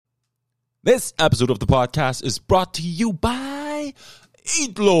This episode of the podcast is brought to you by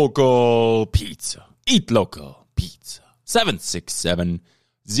Eat Local Pizza. Eat Local Pizza.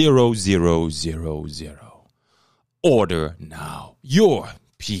 767-0000. Order now your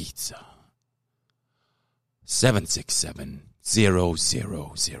pizza.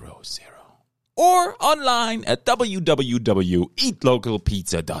 767-0000. Or online at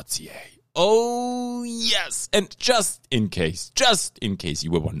www.eatlocalpizza.ca. Oh, yes. And just in case you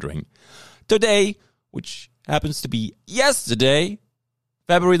were wondering, today, which happens to be yesterday,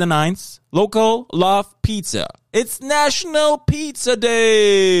 February the 9th, Local Love Pizza. It's National Pizza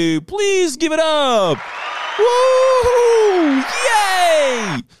Day. Please give it up. Woo!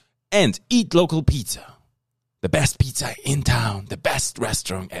 Yay! And Eat Local Pizza. The best pizza in town, the best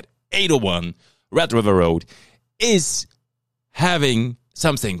restaurant at 801 Red River Road is having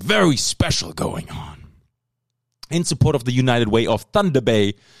something very special going on. In support of the United Way of Thunder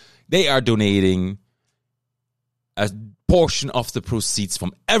Bay, they are donating a portion of the proceeds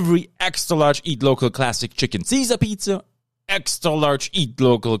from every extra large Eat Local Classic Chicken Caesar Pizza, extra large Eat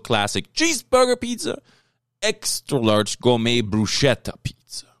Local Classic Cheeseburger Pizza, extra large Gourmet Bruschetta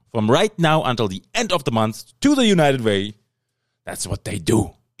Pizza. From right now until the end of the month to the United Way, that's what they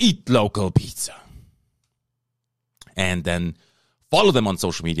do. Eat Local Pizza. And then follow them on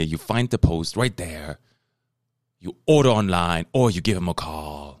social media. You find the post right there. You order online or you give them a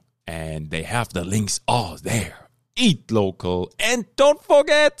call. And they have the links all there. Eat Local. And don't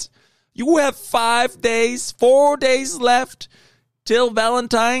forget, you have 4 days left till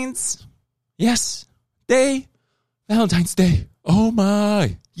Valentine's. Yes, Valentine's Day. Oh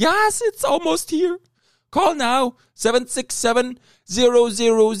my. Yes, it's almost here. Call now,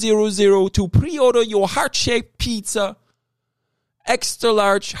 767-0000 to pre-order your heart-shaped pizza. Extra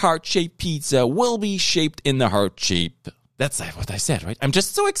large heart-shaped pizza will be shaped in the heart shape. That's what I said, right? I'm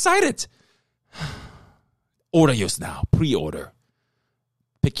just so excited. Order yours now. Pre-order.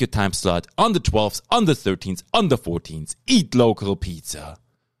 Pick your time slot on the 12th, on the 13th, on the 14th. Eat Local Pizza.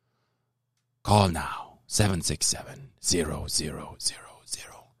 Call now. 767-0000.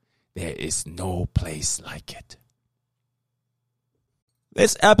 There is no place like it.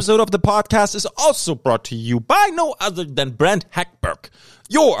 This episode of the podcast is also brought to you by no other than Brent Hackberg,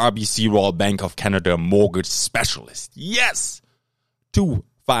 your RBC Royal Bank of Canada mortgage specialist. Yes!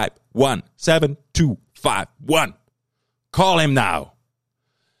 251-7251. Call him now.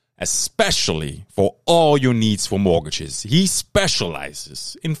 Especially for all your needs for mortgages. He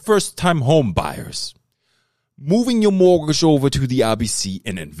specializes in first-time home buyers. Moving your mortgage over to the RBC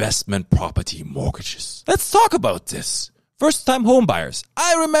in investment property mortgages. Let's talk about this. First-time home buyers.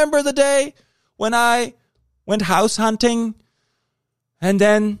 I remember the day when I went house hunting. And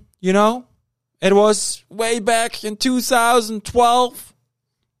then, it was way back in 2012.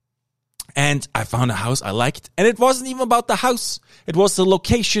 And I found a house I liked. And it wasn't even about the house. It was the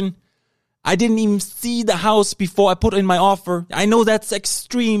location. I didn't even see the house before I put in my offer. I know that's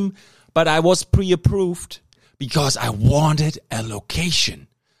extreme, but I was pre-approved. Because I wanted a location.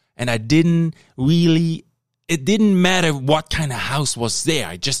 And it didn't matter what kind of house was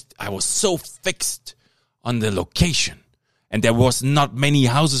there. I was so fixed on the location. And there was not many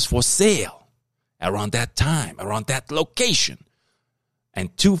houses for sale around that time, around that location.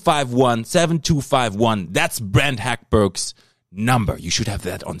 And 251-7251, that's Brent Hackberg's number. You should have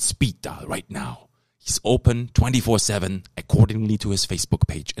that on speed dial right now. He's open 24/7 accordingly to his Facebook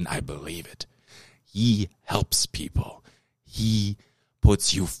page, and I believe it. He helps people. He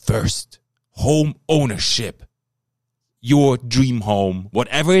puts you first. Home ownership. Your dream home,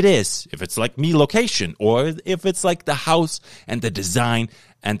 whatever it is. If it's like me, location. Or if it's like the house and the design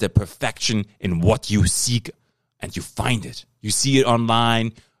and the perfection in what you seek. And you find it. You see it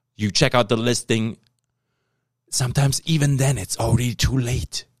online. You check out the listing. Sometimes even then it's already too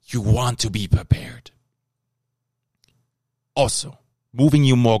late. You want to be prepared. Also, moving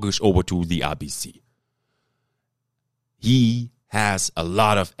your mortgage over to the RBC. He has a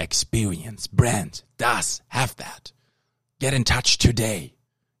lot of experience. Brent does have that. Get in touch today.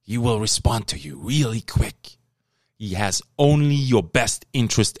 He will respond to you really quick. He has only your best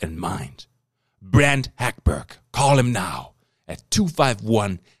interest in mind. Brent Hackberg. Call him now at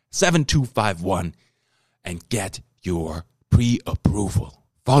 251-7251 and get your pre-approval.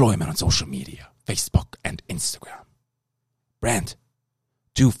 Follow him on social media, Facebook and Instagram. Brent,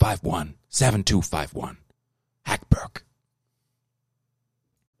 251-7251. Hackberg.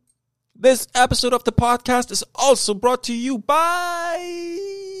 This episode of the podcast is also brought to you by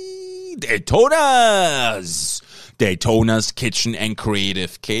Daytona's. Daytona's Kitchen and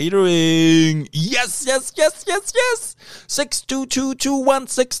Creative Catering. Yes.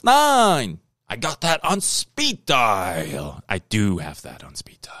 6222169. I got that on speed dial. I do have that on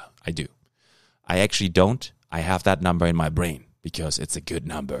speed dial. I do. I actually don't. I have that number in my brain because it's a good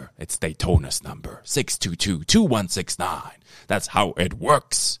number. It's Daytona's number. 6222169. That's how it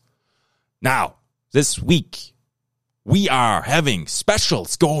works. Now, this week, we are having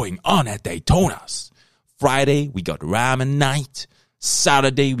specials going on at Daytona's. Friday, we got ramen night.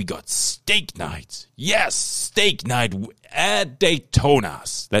 Saturday, we got steak night. Yes, steak night at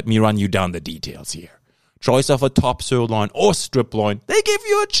Daytona's. Let me run you down the details here. Choice of a top sirloin or strip loin. They give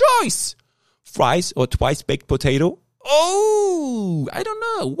you a choice. Fries or twice baked potato. Oh, I don't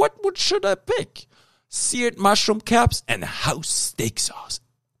know. What should I pick? Seared mushroom caps and house steak sauce.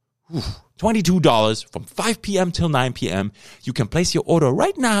 $22 from 5 p.m. till 9 p.m. You can place your order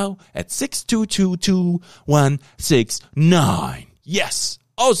right now at 6222169. Yes.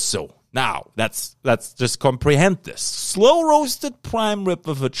 Also, now, let's just comprehend this. Slow roasted prime rib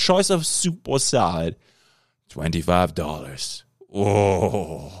with a choice of soup or salad. $25.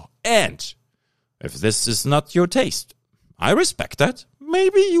 Oh. And if this is not your taste, I respect that.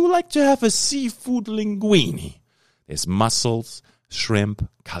 Maybe you like to have a seafood linguine. There's mussels, shrimp,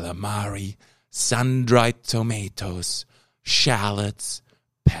 calamari, sun-dried tomatoes, shallots,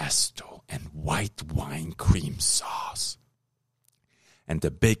 pesto, and white wine cream sauce. And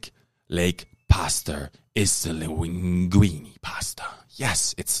the big lake pasta is the linguine pasta.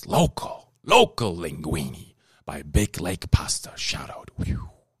 Yes, it's local linguine by Big Lake Pasta. Shout out.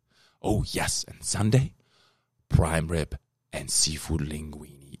 Oh, yes, and Sunday, prime rib and seafood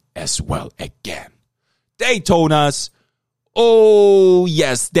linguine as well again. Daytona's. Oh,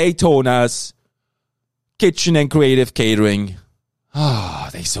 yes, Daytona's Kitchen and Creative Catering.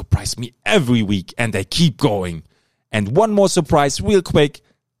 They surprise me every week, and they keep going. And one more surprise real quick.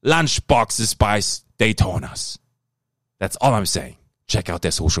 Lunchboxes by Daytona's. That's all I'm saying. Check out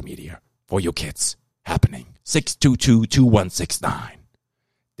their social media for your kids. Happening. 6222169.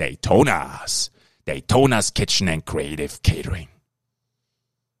 Daytona's Kitchen and Creative Catering.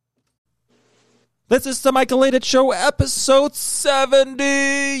 This is the Michael Lated Show, episode 70.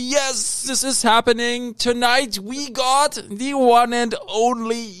 Yes, this is happening tonight. We got the one and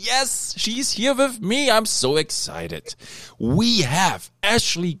only. Yes, she's here with me. I'm so excited. We have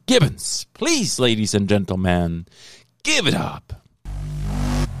Ashley Gibbons. Please, ladies and gentlemen, give it up.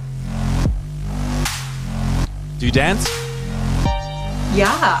 Do you dance?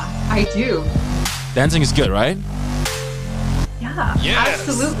 Yeah, I do. Dancing is good, right? Yeah, yes.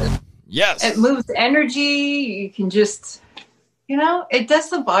 Absolutely. Yes. It moves energy. You can just, it does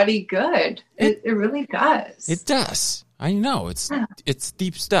the body good. It really does. It does. I know. It's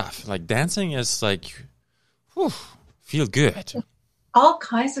deep stuff. Like dancing is like, feel good. All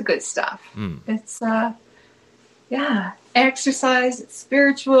kinds of good stuff. It's, exercise. It's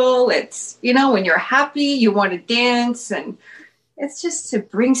spiritual. It's, when you're happy, you want to dance, and it's just, it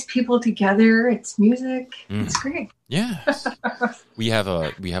brings people together. It's music. It's great. Yes. we have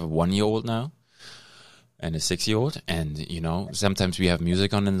a 1-year-old now and a 6-year-old, and sometimes we have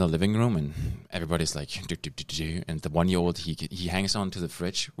music on in the living room and everybody's like do, do, do, do. And the 1-year-old he hangs on to the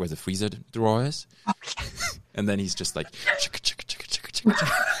fridge where the freezer drawer is. Okay. And then he's just like chicka, chicka, chicka, chicka, chicka,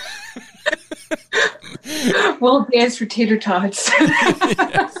 chicka. We'll dance for tater tots.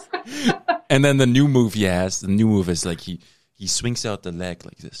 Yes. And then the new move is like he swings out the leg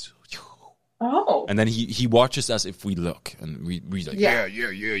like this. Oh. And then he watches us if we look, and we like, yeah.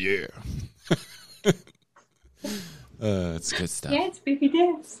 It's good stuff. Dance, baby,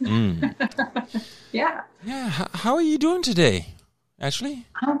 dance. Yeah. Yeah. How are you doing today, Ashley?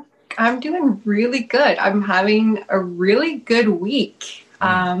 I'm doing really good. I'm having a really good week.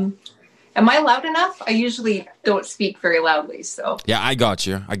 Am I loud enough? I usually don't speak very loudly, so. Yeah, I got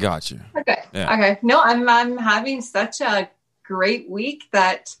you. Okay. Yeah. Okay. No, I'm having such a great week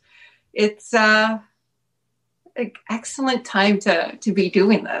that it's an excellent time to be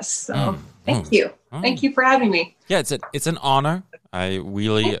doing this. So thank you. Thank you for having me. Yeah, it's an honor. I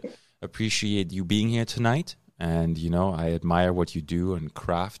really appreciate you being here tonight. And, I admire what you do and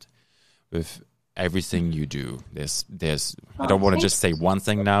craft with everything you do. There's I don't want to just say one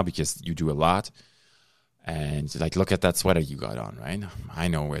thing now because you do a lot. And look at that sweater you got on, right? I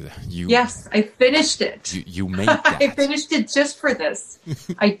know where you. Yes, I finished it. You made that. I finished it just for this.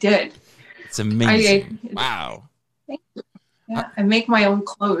 I did. It's amazing. Wow. Thank you. Yeah, I make my own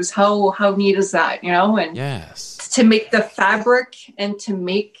clothes. How neat is that? And yes, to make the fabric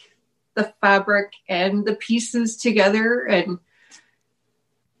and the pieces together, and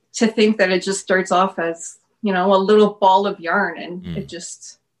to think that it just starts off as a little ball of yarn, and it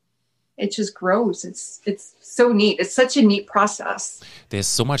just grows. It's so neat. It's such a neat process. There's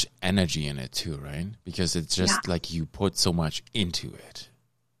so much energy in it too, right? Because it's just like you put so much into it.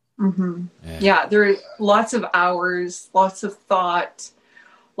 Mm-hmm. Yeah, there are lots of hours, lots of thought,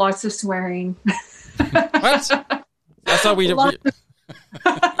 lots of swearing. What? That's how we do.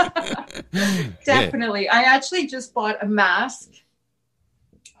 Definitely. I actually just bought a mask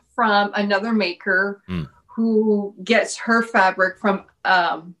from another maker who gets her fabric from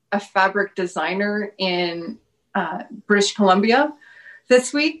a fabric designer in British Columbia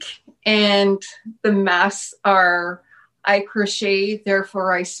this week. And the masks are I crochet,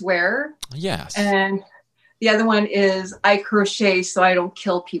 therefore I swear. Yes. And the other one is I crochet so I don't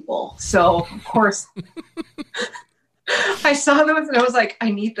kill people. So, of course, I saw those and I was like,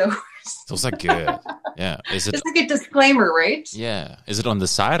 I need those. Those are good. Yeah. Is it? It's like a disclaimer, right? Yeah. Is it on the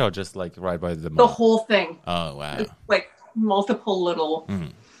side or just like right by the mouth? The whole thing. Oh, wow. It's like multiple little.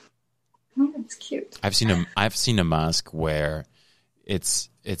 It's cute. I've seen a mask where it's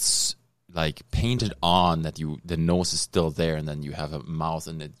like painted on that the nose is still there, and then you have a mouth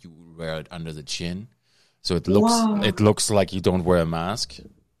and that you wear it under the chin. So it looks like you don't wear a mask.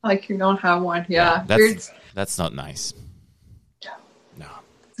 Like you don't have one. Yeah. That's not nice. No.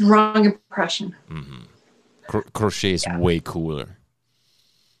 Wrong impression. Mm-hmm. Crochet is way cooler.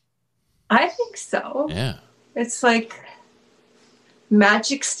 I think so. Yeah. It's like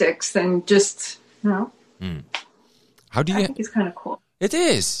magic sticks and just, How do you? I think it's kind of cool. It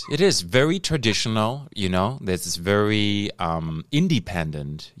is. It is very traditional. This very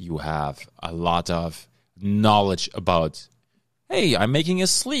independent. You have a lot of knowledge about. Hey, I'm making a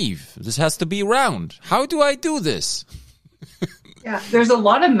sleeve. This has to be round. How do I do this? Yeah, there's a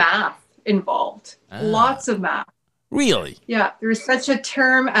lot of math involved. Lots of math. Really? Yeah, there's such a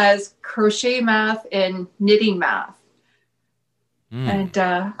term as crochet math and knitting math. And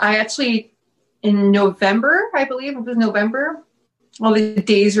I actually, in November, I believe it was November. Well, the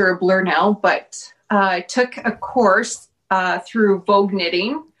days are a blur now, but I took a course through Vogue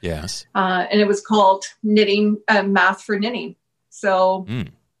Knitting. Yes. And it was called Knitting Math for Knitting. So,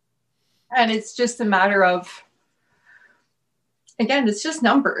 and it's just a matter of, again, it's just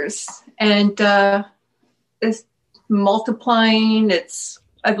numbers. And it's multiplying. It's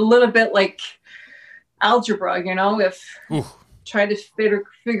a little bit like algebra, if try to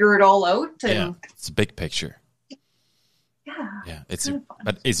figure it all out. And it's a big picture. Yeah.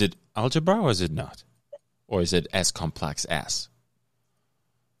 But is it algebra or is it not? Or is it as complex as?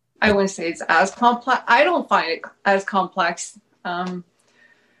 I wouldn't say it's as complex. I don't find it as complex.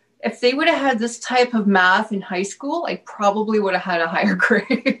 If they would have had this type of math in high school, I probably would have had a higher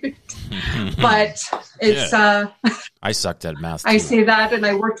grade. But it's... I sucked at math, too. I say that, and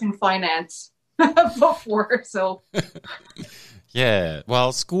I worked in finance before, so... Yeah,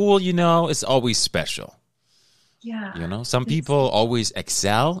 well, school, is always special. Yeah. Some people always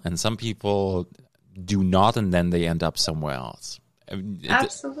excel, and some people do not, and then they end up somewhere else.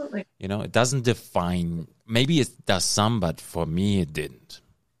 Absolutely. It doesn't define... Maybe it does some, but for me, it didn't.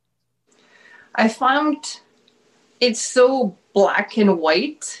 I found it's so black and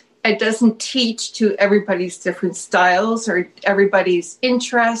white. It doesn't teach to everybody's different styles or everybody's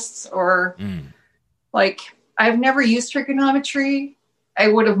interests or like I've never used trigonometry. I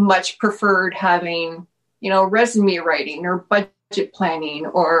would have much preferred having, resume writing or budget planning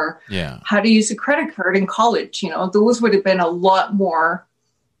or how to use a credit card in college. Those would have been a lot more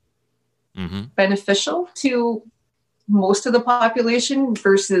beneficial to most of the population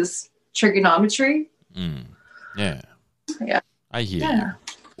versus trigonometry. Yeah. I hear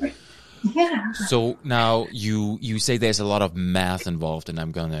you. Yeah. So now you say there's a lot of math involved, and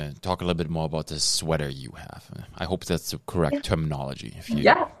I'm going to talk a little bit more about the sweater you have. I hope that's the correct terminology.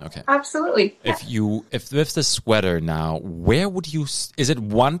 Okay. Absolutely. If with the sweater now, where would you, is it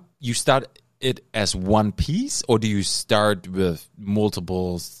you start it as one piece, or do you start with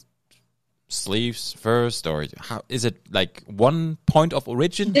multiple sleeves first, or how is it like one point of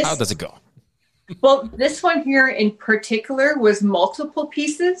origin? How does it go? Well, this one here in particular was multiple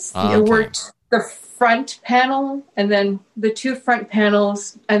pieces. You worked the front panel and then the two front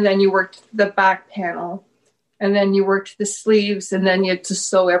panels, and then you worked the back panel, and then you worked the sleeves, and then you had to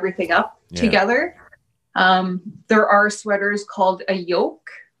sew everything up together. There are sweaters called a yoke.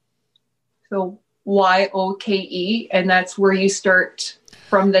 So Y-O-K-E, and that's where you start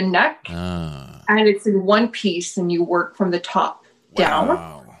from the neck, and it's in one piece, and you work from the top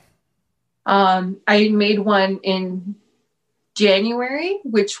down. I made one in January,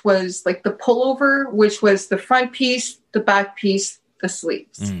 which was like the pullover, which was the front piece, the back piece, the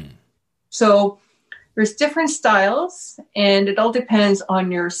sleeves. So there's different styles, and it all depends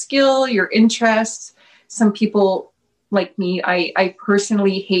on your skill, your interests. Some people like me, I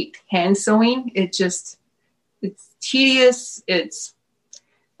personally hate hand sewing. It's tedious. It's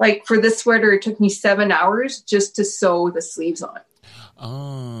like for this sweater, it took me 7 hours just to sew the sleeves on.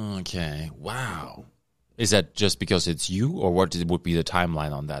 Oh, okay. Wow. Is that just because it's you, or what would be the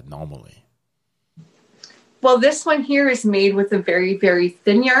timeline on that normally? Well, this one here is made with a very, very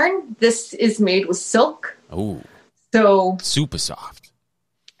thin yarn. This is made with silk. Oh. So super soft.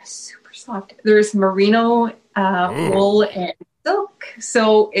 Super soft. There's merino, wool, and silk.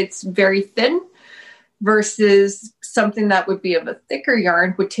 So it's very thin versus something that would be of a thicker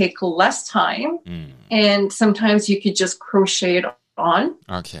yarn would take less time. And sometimes you could just crochet it on.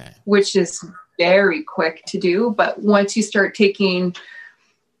 Okay. Which is very quick to do. But once you start taking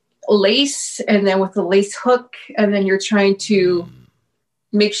lace and then with the lace hook, and then you're trying to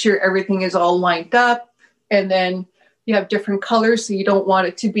make sure everything is all lined up, and then you have different colors, so you don't want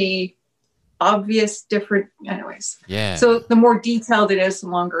it to be obvious, different. Anyways. Yeah. So the more detailed it is, the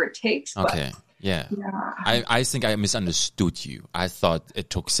longer it takes. Okay. But, yeah. I think I misunderstood you. I thought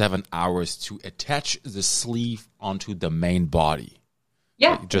it took 7 hours to attach the sleeve onto the main body.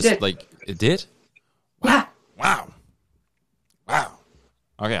 Yeah. It did? Wow. Yeah. Wow.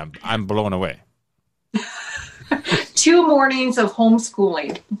 Okay, I'm blown away. 2 mornings of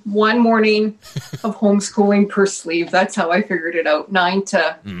homeschooling. 1 morning of homeschooling per sleeve. That's how I figured it out.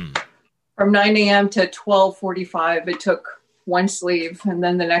 From 9 a.m. to 12:45, it took 1 sleeve, and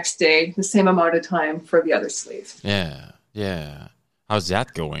then the next day, the same amount of time for the other sleeve. Yeah. How's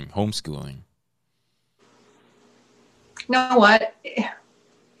that going, homeschooling? You know what?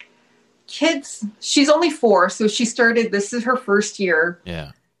 Kids, she's only 4, so she started, this is her first year.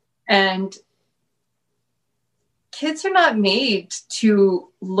 Yeah. And kids are not made to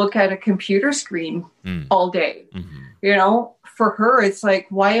look at a computer screen all day. You know, for her, it's like,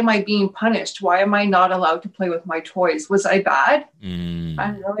 why am I being punished? Why am I not allowed to play with my toys? Was I bad? I'm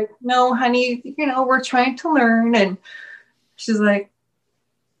like, no, honey, you know, we're trying to learn. And she's like,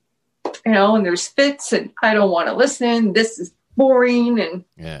 you know, and there's fits and I don't want to listen. This is boring. And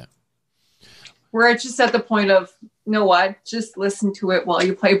yeah. We're just at the point of, you know what, just listen to it while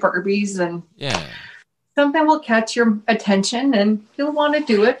you play Barbies, and something will catch your attention and you'll want to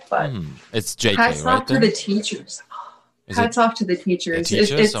do it. But it's JK, hats right off to the teachers. Hats off to the teachers. The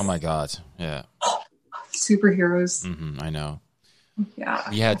teachers? Oh my God. Yeah. Superheroes. I know.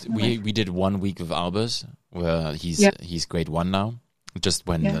 Yeah. We did 1 week of Albus where he's grade 1 now. Just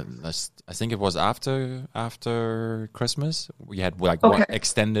when I think it was after Christmas, we had one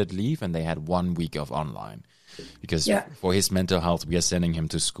extended leave, and they had 1 week of online because for his mental health, we are sending him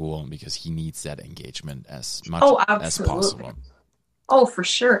to school because he needs that engagement as much as possible. Oh, for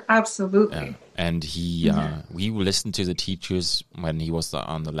sure, absolutely. Yeah. And we listened to the teachers when he was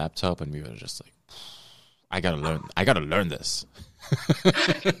on the laptop, and we were just like, I gotta learn this.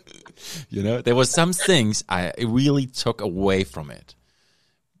 You know, there were some things I really took away from it.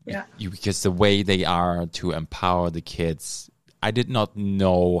 Yeah. Because the way they are to empower the kids, I did not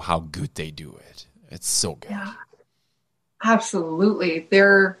know how good they do it. It's so good. Yeah. Absolutely.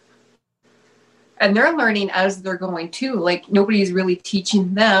 They're learning as they're going too. Like, nobody's really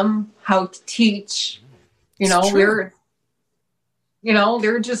teaching them how to teach. You know,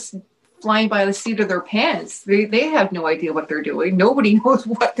 they're just flying by the seat of their pants. They have no idea what they're doing. Nobody knows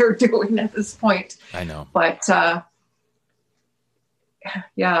what they're doing at this point. I know. But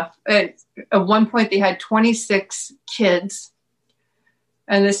at one point they had 26 kids,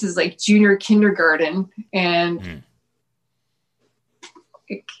 and this is like junior kindergarten, and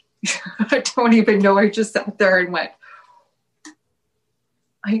I don't even know. I just sat there and went,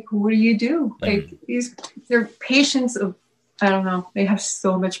 like, what do you do? Like, their patience of, I don't know. They have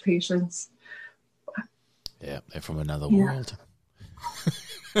so much patience. Yeah, they're from another world.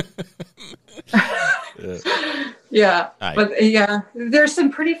 But there's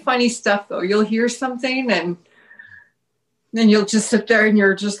some pretty funny stuff though. You'll hear something and then you'll just sit there and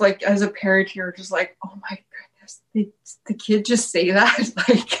you're just like, as a parent, you're just like, oh my goodness, did the kid just say that?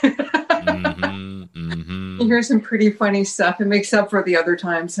 Like, you hear some pretty funny stuff. It makes up for the other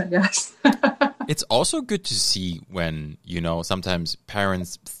times, I guess. It's also good to see when, you know, sometimes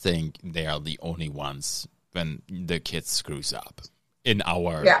parents think they are the only ones when the kid screws up. In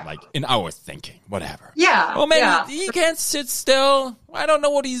our thinking, whatever. Yeah. Oh, maybe he can't sit still. I don't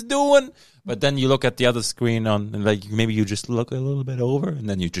know what he's doing. But then you look at the other screen and like maybe you just look a little bit over, and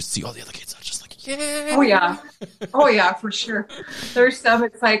then you just see all the other kids are just like, Yeah. Oh yeah. Oh yeah, for sure. There's some,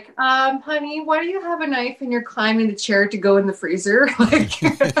 it's like, honey, why do you have a knife and you're climbing the chair to go in the freezer? Like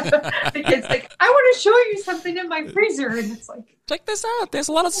the kid's like, I want to show you something in my freezer. And it's like, check this out. There's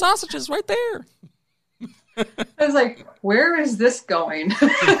a lot of sausages right there. I was like, where is this going?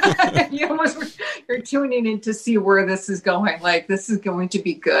 You're tuning in to see where this is going. Like, this is going to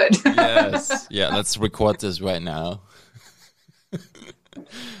be good. Yes. Yeah, let's record this right now.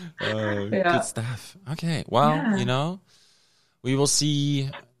 Good stuff. Okay. Well, we will see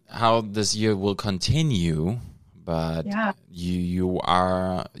how this year will continue, but you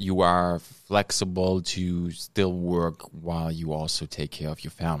are flexible to still work while you also take care of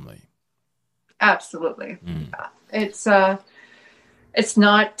your family. Absolutely. It's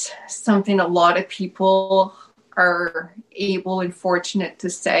not something a lot of people are able and fortunate to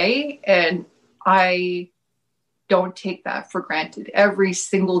say, and I don't take that for granted every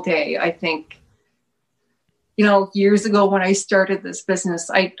single day. I think, years ago when I started this business,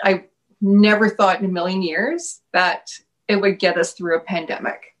 I never thought in a million years that it would get us through a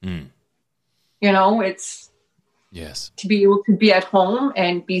pandemic. It's to be able to be at home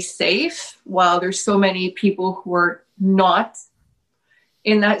and be safe while there's so many people who are not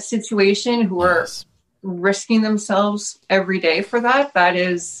in that situation, who are risking themselves every day for that.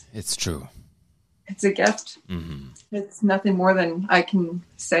 It's true. It's a gift. It's nothing more than I can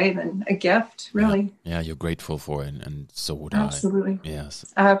say than a gift, really. Yeah, you're grateful for it, and so would Absolutely. I. Yes.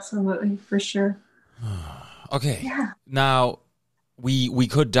 Absolutely, for sure. Okay. Yeah. Now, we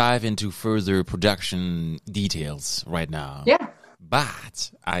could dive into further production details right now. Yeah.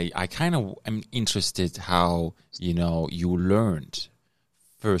 But I kind of am interested how, you learned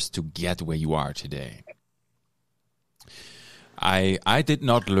first to get where you are today. I did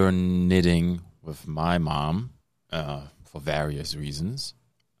not learn knitting with my mom for various reasons.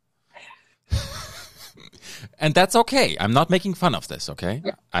 And that's okay. I'm not making fun of this, okay?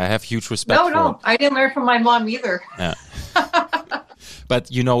 Yeah. I have huge respect for it. No, I didn't learn from my mom either. Yeah.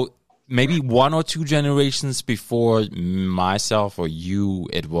 But, maybe one or two generations before myself or you,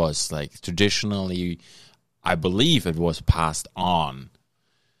 it was like traditionally, I believe it was passed on.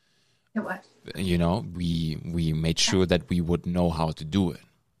 It was. We made sure that we would know how to do it.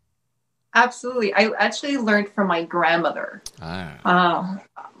 Absolutely. I actually learned from my grandmother.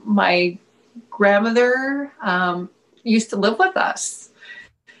 My grandmother used to live with us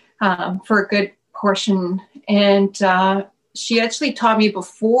for a good portion. And she actually taught me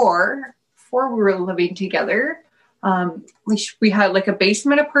before we were living together. We had like a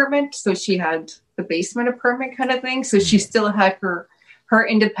basement apartment. So she had the basement apartment kind of thing. So she still had her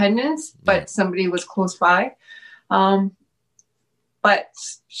independence, but somebody was close by. But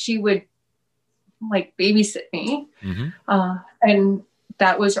she would like babysit me. And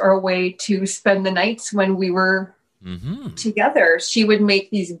that was our way to spend the nights when we were together. She would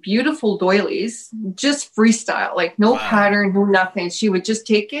make these beautiful doilies, just freestyle, like no pattern, no nothing. She would just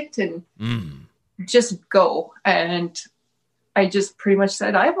take it and just go. And I just pretty much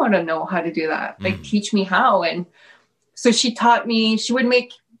said, I want to know how to do that. Like, teach me how. And so she taught me. She would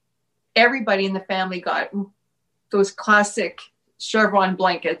make, everybody in the family got those classic chevron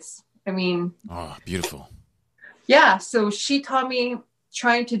blankets. I mean, beautiful. Yeah. So she taught me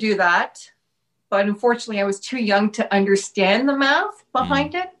trying to do that. But unfortunately, I was too young to understand the math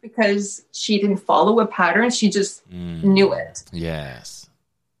behind it because she didn't follow a pattern. She just knew it. Yes.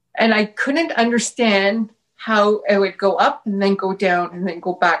 And I couldn't understand how it would go up and then go down and then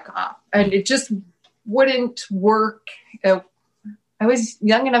go back up. And it just wouldn't work. I was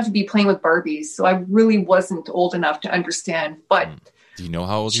young enough to be playing with Barbies, so I really wasn't old enough to understand. But do you know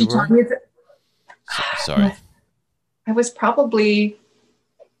how old you were? Sorry. I was probably,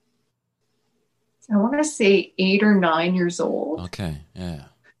 I want to say 8 or 9 years old. Okay, yeah.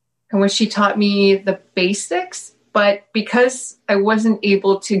 And when she taught me the basics, but because I wasn't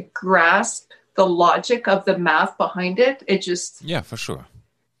able to grasp the logic of the math behind it, it just... Yeah, for sure.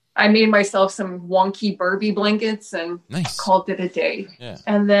 I made myself some wonky Barbie blankets and called it a day. Yeah.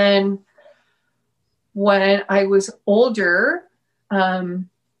 And then when I was older, one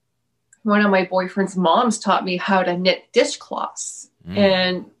of my boyfriend's moms taught me how to knit dishcloths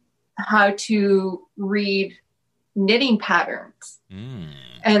and how to read knitting patterns.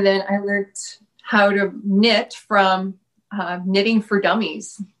 And then I learned how to knit from Knitting for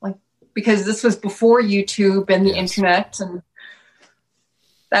Dummies, like, because this was before YouTube and the internet, and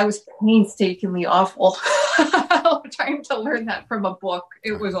that was painstakingly awful. Trying to learn that from a book.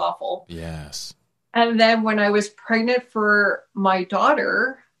 It was awful. Yes. And then when I was pregnant for my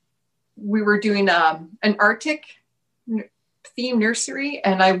daughter, we were doing an Arctic theme nursery,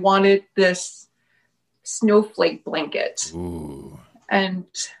 and I wanted this snowflake blanket. Ooh. And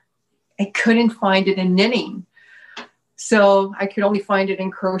I couldn't find it in knitting. So I could only find it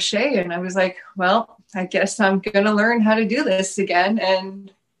in crochet. And I was like, well, I guess I'm going to learn how to do this again.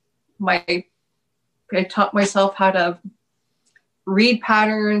 And I taught myself how to read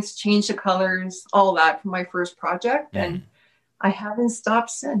patterns, change the colors, all that for my first project. And I haven't stopped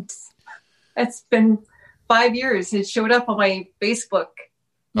since. It's been 5 years. It showed up on my Facebook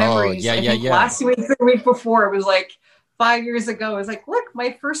memories. Oh, yeah. Last week, the week before, it was like 5 years ago. I was like, look,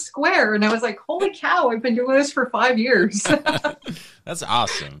 my first square. And I was like, holy cow, I've been doing this for 5 years. That's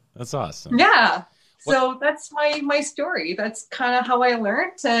awesome. That's awesome. Yeah. So that's my story. That's kind of how I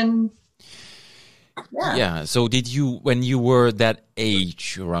learned. And yeah. So when you were that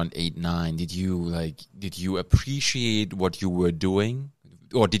age, around 8, 9, did you appreciate what you were doing?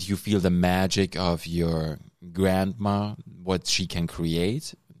 Or did you feel the magic of your grandma, what she can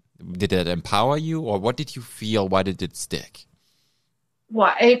create? Did it empower you, or what did you feel? Why did it stick?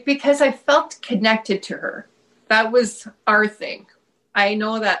 Why? Because I felt connected to her. That was our thing. I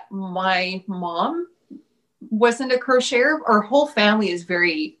know that my mom wasn't a crocheter. Our whole family is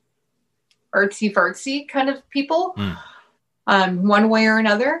very artsy fartsy kind of people, one way or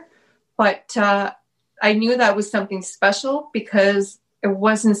another. But I knew that was something special because it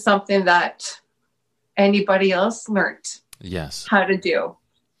wasn't something that anybody else learned how to do.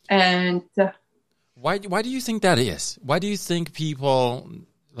 And why do you think that is? Why do you think people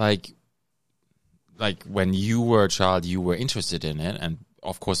like when you were a child, you were interested in it, and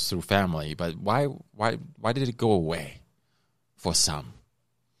of course through family, but why did it go away for some?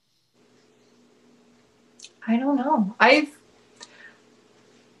 I don't know.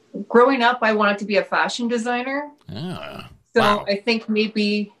 Growing up, I wanted to be a fashion designer. So wow. I think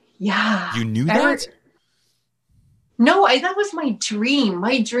maybe, You knew that? No, that was my dream.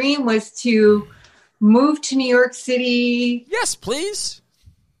 My dream was to move to New York City. Yes, please.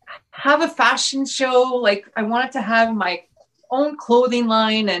 Have a fashion show. Like, I wanted to have my own clothing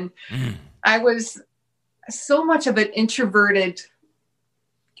line. And I was so much of an introverted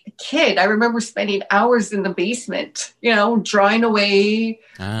kid. I remember spending hours in the basement, drawing away,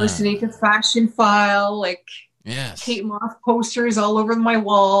 listening to Fashion File, like Kate Moss posters all over my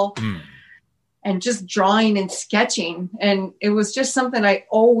wall. And just drawing and sketching. And it was just something I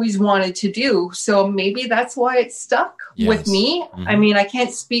always wanted to do. So maybe that's why it stuck with me. I mean, I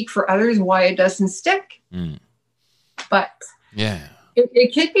can't speak for others why it doesn't stick. But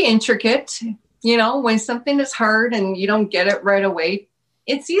it could be intricate. When something is hard and you don't get it right away,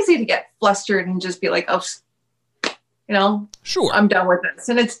 it's easy to get flustered and just be like, oh, sure, I'm done with this.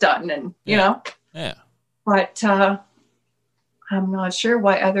 And it's done. And, But I'm not sure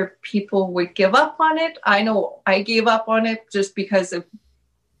why other people would give up on it. I know I gave up on it just because it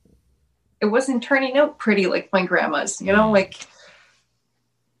wasn't turning out pretty like my grandma's, like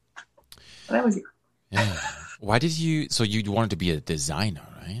that was. Yeah. Why did you, so you wanted to be a designer,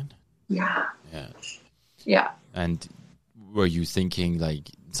 right? Yeah. Yeah. Yeah. And were you thinking like,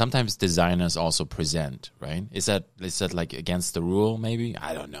 sometimes designers also present, right? Is that like against the rule maybe?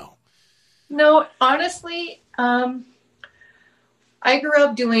 I don't know. No, honestly, I grew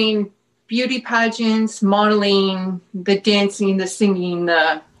up doing beauty pageants, modeling, the dancing, the singing,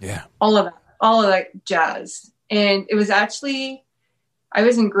 all of that jazz. And it was actually, I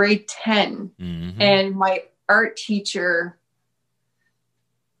was in grade 10 and my art teacher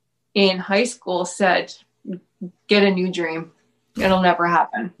in high school said, get a new dream. It'll never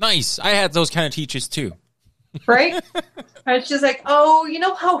happen. Nice. I had those kind of teachers too. Right? And she's like, oh, you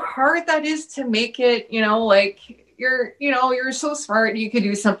know how hard that is to make it, like, you're so smart. You could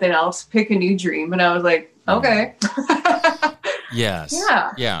do something else. Pick a new dream. And I was like, okay. Yes.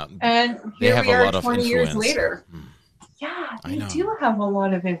 Yeah. Yeah. And they here have we a are lot 20 of years later. Yeah, they do have a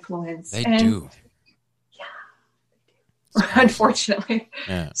lot of influence. They do. Yeah. Unfortunately.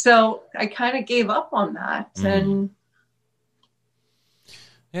 Yeah. So I kind of gave up on that. And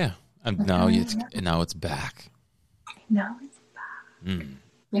yeah. And now it's back. Now it's back.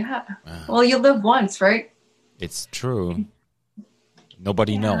 Yeah. Wow. Well, you live once, right? It's true.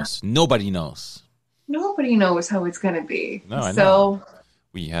 Nobody knows. Nobody knows. Nobody knows how it's going to be. No, I know.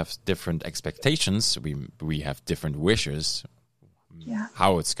 We have different expectations. We have different wishes.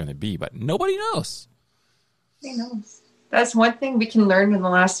 How it's going to be, but nobody knows. Nobody knows. That's one thing we can learn in the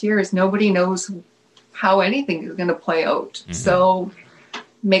last year is nobody knows how anything is going to play out. So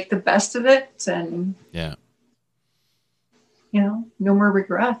make the best of it and no more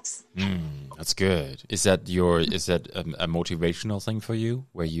regrets. That's good. Is that a motivational thing for you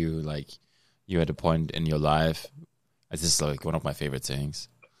where you had a point in your life? This is like one of my favorite things.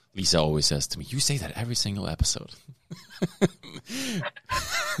 Lisa always says to me, you say that every single episode.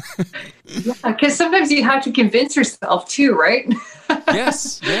 Yeah, because sometimes you have to convince yourself too, right?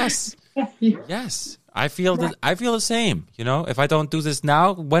 Yes. I feel the same. You know, if I don't do this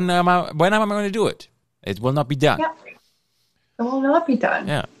now, when am I going to do it? It will not be done. Yeah, it will not be done.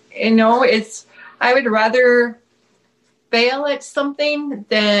 Yeah. You know, I would rather fail at something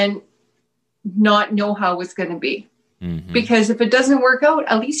than not know how it's going to be. Mm-hmm. Because if it doesn't work out,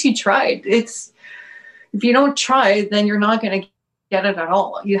 at least you tried. If you don't try, then you're not going to get it at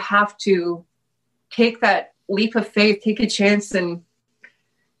all. You have to take that leap of faith, take a chance, and,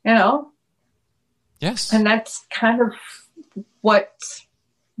 you know. Yes. And that's kind of what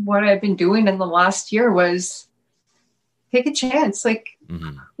I've been doing in the last year was take a chance. Like,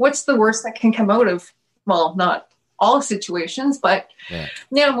 what's the worst that can come out of, well, not all situations, but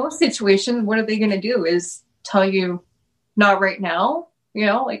most situations, what are they going to do is tell you not right now. You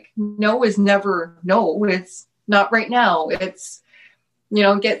know, like no is never no. It's not right now. It's, you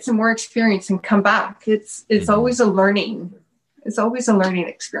know, get some more experience and come back. It's always a learning. It's always a learning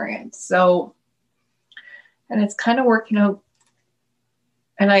experience. So, and it's kind of working out.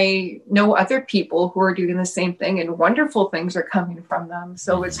 And I know other people who are doing the same thing and wonderful things are coming from them.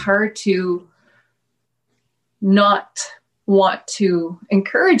 So it's hard to not want to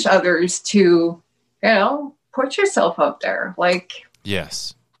encourage others to, you know, put yourself out there. Like,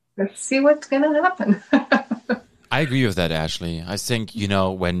 yes. Let's see what's going to happen. I agree with that, Ashley. I think, you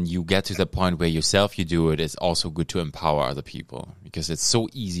know, when you get to the point where yourself you do it, it's also good to empower other people because it's so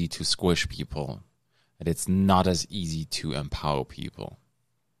easy to squish people and it's not as easy to empower people.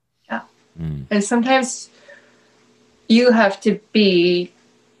 Yeah. And sometimes you have to be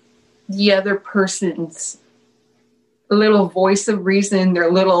the other person's little voice of reason,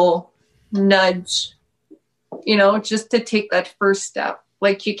 their little nudge, you know, just to take that first step.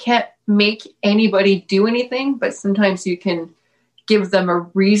 Like you can't make anybody do anything, but sometimes you can give them a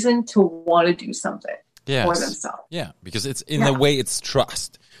reason to want to do something for themselves. Yeah, because it's in a way it's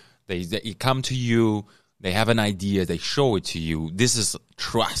trust. They come to you, they have an idea, they show it to you. This is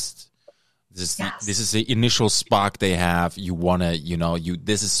trust. This is the initial spark they have. You want to, you know,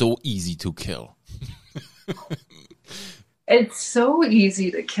 this is so easy to kill. It's so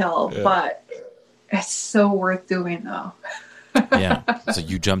easy to kill, but it's so worth doing though. Yeah. So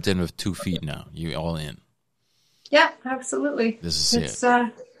you jumped in with 2 feet now. You all in. Yeah, absolutely. This is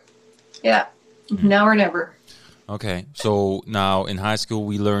now or never. Okay. So now in high school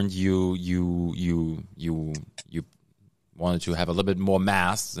we learned you wanted to have a little bit more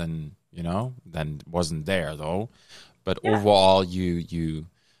mass than wasn't there though. But overall you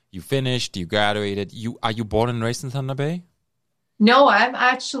finished, you graduated. Are you born and raised in Thunder Bay? No, I've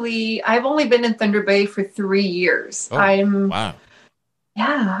only been in Thunder Bay for 3 years. Oh, wow.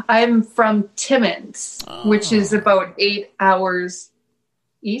 Yeah, I'm from Timmins, which is about 8 hours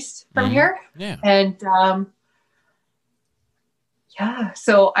east from here. Yeah. And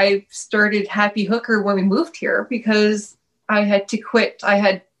so I started Happy Hooker when we moved here because I had to quit. I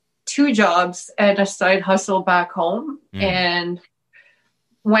had 2 jobs and a side hustle back home. And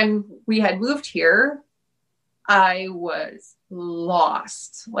when we had moved here, I was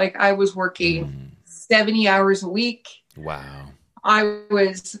lost. Like I was working 70 hours a week. Wow.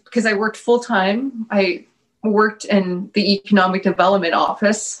 Because I worked full time. I worked in the economic development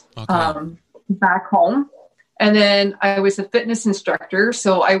office back home. And then I was a fitness instructor.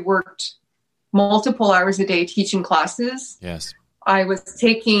 So I worked multiple hours a day teaching classes. Yes. I was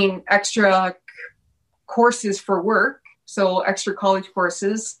taking extra courses for work. So extra college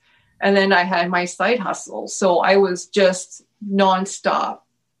courses. And then I had my side hustle. So I was just nonstop,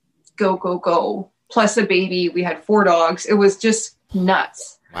 go, plus a baby. We had 4 dogs. It was just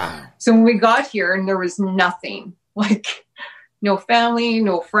nuts. Wow. So when we got here and there was nothing, like no family,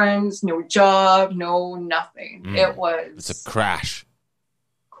 no friends, no job, no nothing. It's a crash.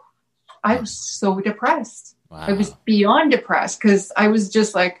 I was so depressed. Wow. I was beyond depressed because I was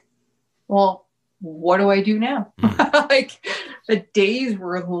just like, well, what do I do now? Like the days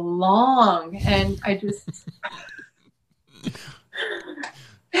were long and I just,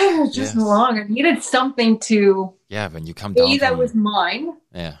 it was just long. I needed something to, when you come down that was mine.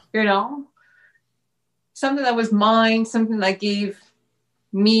 Yeah. You know, something that was mine, something that gave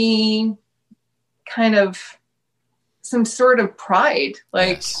me kind of some sort of pride.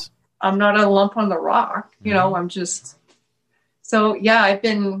 Like I'm not a lump on the rock, you know, I'm just, so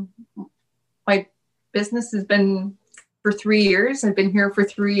my business has been for 3 years. I've been here for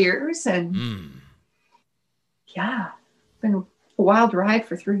 3 years and been a wild ride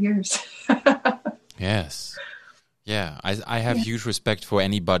for 3 years. Yes. Yeah, I have huge respect for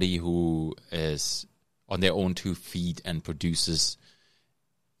anybody who is on their own 2 feet and produces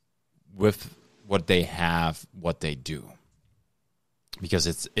with what they have, what they do, because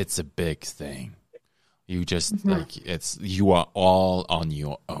it's a big thing. You just you are all on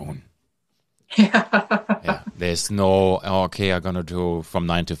your own. Yeah. There's no, okay, I'm gonna do from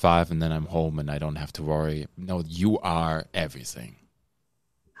 9 to 5 and then I'm home and I don't have to worry. No, you are everything.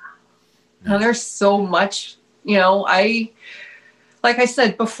 Now, there's so much, like I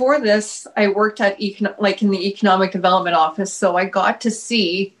said, before this, I worked at in the economic development office. So I got to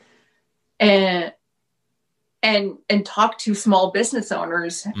see and talk to small business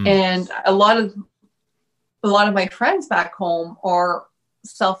owners. And a lot of my friends back home are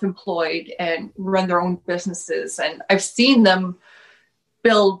self-employed and run their own businesses. And I've seen them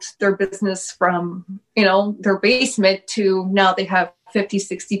build their business from, their basement to now they have 50,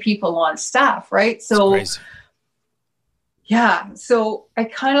 60 people on staff, right? So, yeah. So I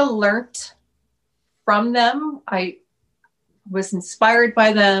kind of learned from them. I was inspired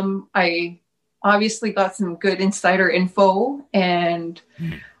by them. I obviously got some good insider info, and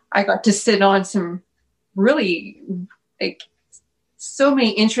I got to sit on some really so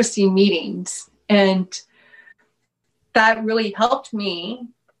many interesting meetings, and that really helped me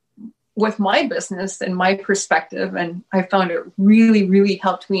with my business and my perspective. And I found it really, really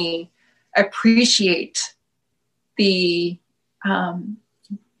helped me appreciate the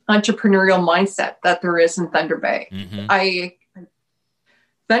entrepreneurial mindset that there is in Thunder Bay.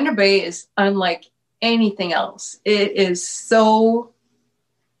 Thunder Bay is unlike anything else. It's so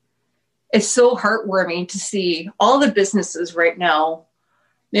heartwarming to see all the businesses right now,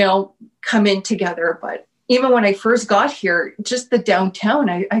 come in together. But even when I first got here, just the downtown,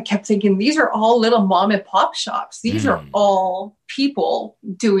 I kept thinking, these are all little mom and pop shops. These are all people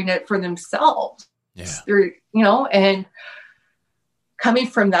doing it for themselves. Yeah. They're, and coming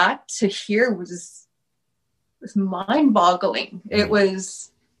from that to here was mind boggling. It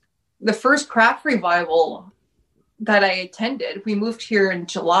was the first craft revival that I attended. We moved here in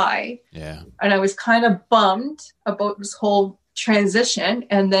July. Yeah. And I was kind of bummed about this whole transition.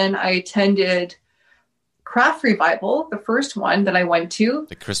 And then I attended Craft Revival, the first one that I went to.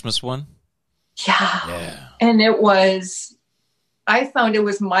 The Christmas one? Yeah. And I found it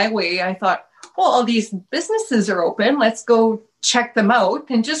was my way. I thought, well, all these businesses are open. Let's go check them out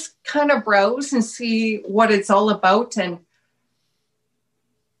and just kind of browse and see what it's all about. And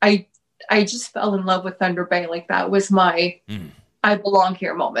I just fell in love with Thunder Bay. Like, that was my I belong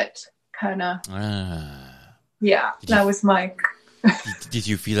here moment. Kind of. Yeah, that was my... Did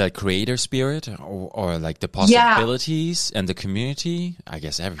you feel like creator spirit or like the possibilities and the community? I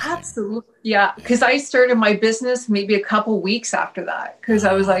guess everything. Absolutely. Yeah. Because I started my business maybe a couple weeks after that. Because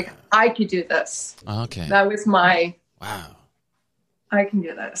I was like, I could do this. Okay. That was my... Wow. I can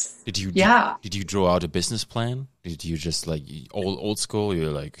do this. Did you draw out a business plan? Did you just like old school?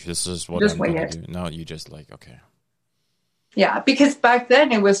 You're like, this is what I'm going to do. No, you just like, okay. Yeah. Because back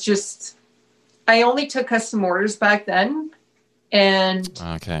then it was just... I only took custom orders back then. And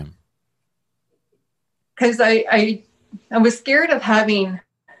okay, because I was scared of having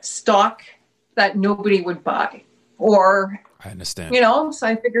stock that nobody would buy, or I understand, so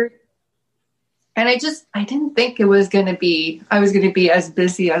I figured, and I didn't think I was going to be as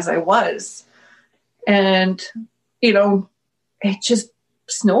busy as I was, and it just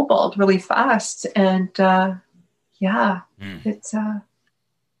snowballed really fast, and it's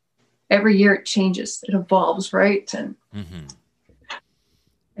every year it changes, it evolves, right, and.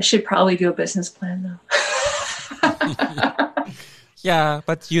 I should probably do a business plan though. Yeah,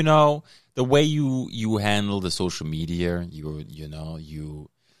 but the way you handle the social media, you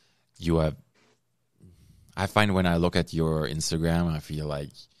have. I find when I look at your Instagram, I feel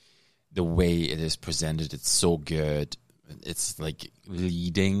like the way it is presented, it's so good. It's like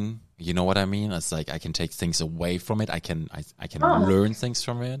leading. You know what I mean? It's like I can take things away from it. I can learn things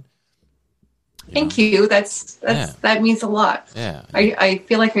from it. Thank you. That means a lot. Yeah. I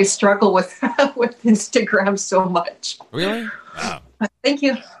feel like I struggle with Instagram so much. Really? Wow. Thank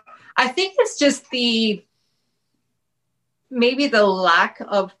you. I think it's just maybe the lack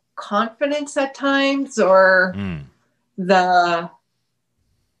of confidence at times, or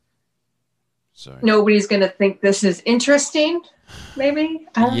nobody's going to think this is interesting. Maybe.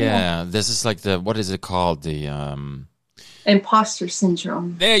 I don't know. This is like what is it called? The imposter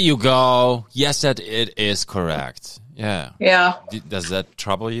syndrome. There you go. Yes, it is correct. Yeah. Yeah. Does that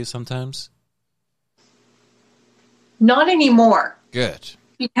trouble you sometimes? Not anymore. Good.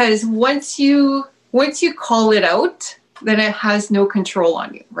 Because once you call it out, then it has no control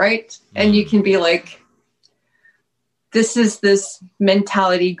on you, right? And you can be like, this is this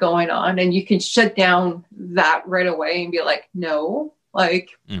mentality going on, and you can shut down that right away and be like, no, like,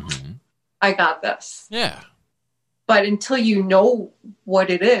 I got this. Yeah. But until you know what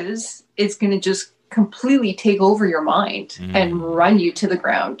it is, it's going to just completely take over your mind and run you to the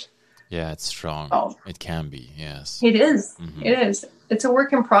ground. Yeah, it's strong. Oh. It can be, yes. It is. It is. It's a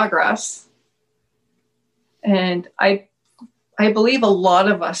work in progress. And I believe a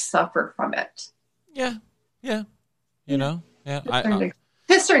lot of us suffer from it. Yeah. You know? Yeah. To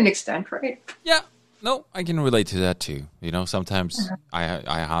a certain extent, right? Yeah. No, I can relate to that too. You know, sometimes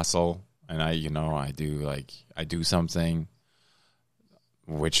I hustle and I do something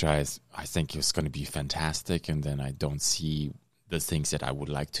which I think is going to be fantastic, and then I don't see the things that I would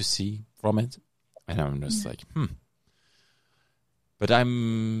like to see from it, and I'm just like, But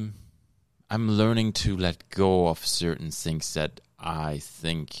I'm learning to let go of certain things that I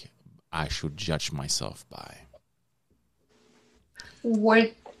think I should judge myself by.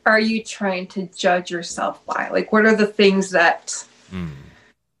 What are you trying to judge yourself by? Like, what are the things that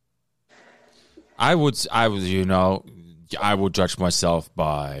I would judge myself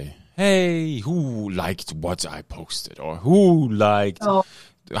by, hey, who liked what I posted, or who liked,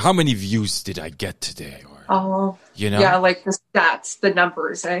 how many views did I get today, or yeah, like the stats, the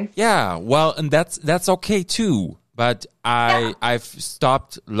numbers, eh? Yeah, well, and that's okay too. But I've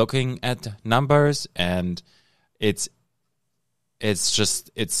stopped looking at numbers, and it's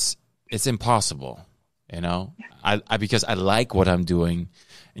impossible, you know. Because I like what I'm doing,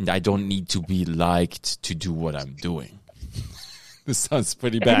 and I don't need to be liked to do what I'm doing. This sounds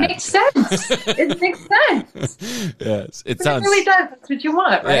pretty bad. It makes sense. It makes sense. Yes, it really does. That's what you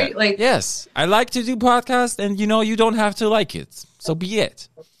want, right? Yeah. Like, yes, I like to do podcasts, and you don't have to like it. So be it.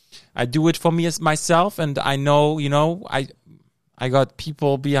 I do it for me as myself, and I know, I got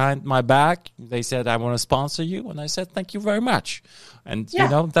people behind my back. They said, I want to sponsor you, and I said, thank you very much. And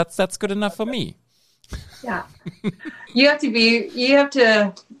that's good enough for me. Yeah. It's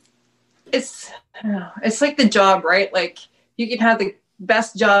like the job, right? Like, you can have the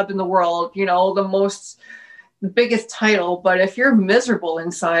best job in the world, the biggest title, but if you're miserable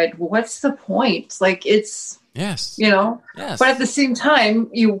inside, what's the point? Like, it's, yes, yes. But at the same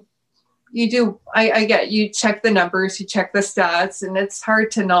time, you do, I get, you check the numbers, you check the stats, and it's hard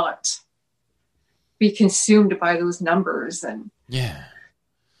to not be consumed by those numbers. And yeah,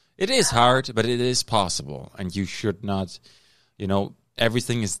 it is hard, but it is possible. And you should not,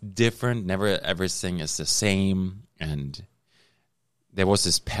 everything is different. Never everything is the same. And there was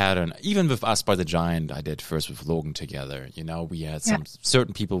this pattern, even with Us by the Giant, I did first with Logan together. We had some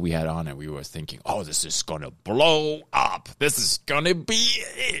certain people we had on, and we were thinking, oh, this is going to blow up. This is going to be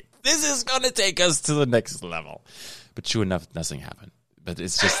it. This is going to take us to the next level. But sure enough, nothing happened. But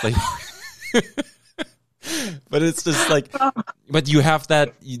it's just like, but you have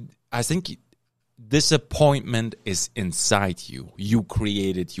that, I think disappointment is inside you. You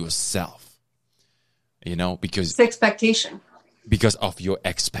create it yourself, because it's expectation. Because of your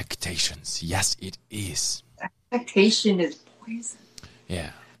expectations. Yes, it is. Expectation is poison.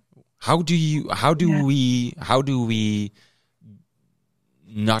 Yeah. How do we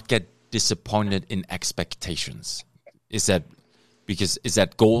not get disappointed in expectations? Is that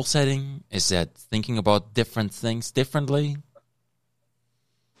goal setting? Is that thinking about different things differently?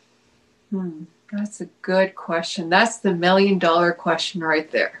 That's a good question. That's the $1 million question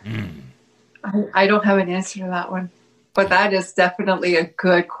right there. I don't have an answer to that one. But that is definitely a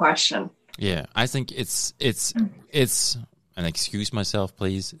good question. Yeah, I think it's, and excuse myself,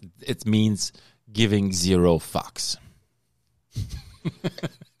 please, it means giving zero fucks.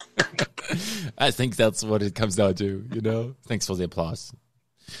 I think that's what it comes down to, Thanks for the applause.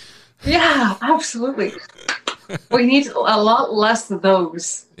 Yeah, absolutely. We need a lot less of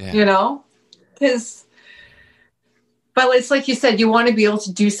those, because, but it's like you said, you want to be able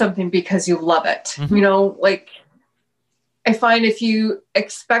to do something because you love it, like, I find if you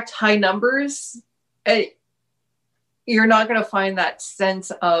expect high numbers, you're not going to find that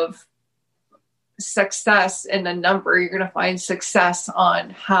sense of success in a number. You're going to find success on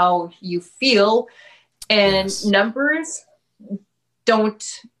how you feel. And numbers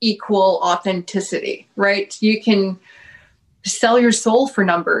don't equal authenticity, right? You can sell your soul for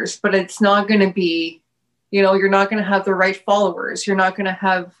numbers, but it's not going to be, you're not going to have the right followers. You're not going to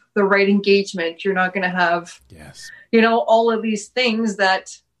have the right engagement. You're not going to have... all of these things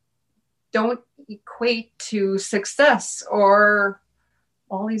that don't equate to success or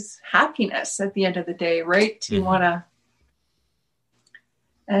always happiness at the end of the day, right? You want to,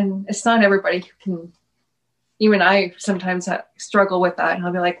 and it's not everybody who can, even I sometimes struggle with that. And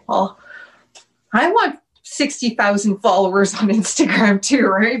I'll be like, well, I want 60,000 followers on Instagram too,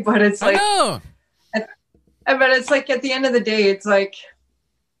 right? But it's like, but it's like at the end of the day, it's like,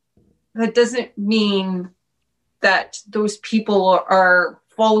 that doesn't mean that those people are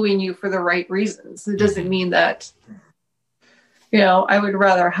following you for the right reasons. It doesn't mean that, I would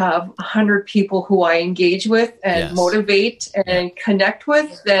rather have 100 people who I engage with and motivate and connect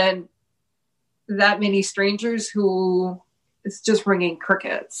with than that many strangers who it's just ringing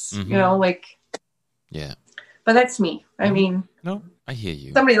crickets, Yeah. But that's me. I mean, no, I hear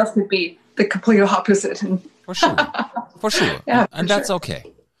you. Somebody else could be the complete opposite. And for sure. Yeah, and that's okay.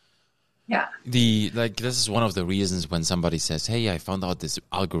 Yeah. This is one of the reasons when somebody says, hey, I found out this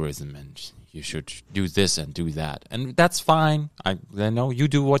algorithm and you should do this and do that. And that's fine. I know you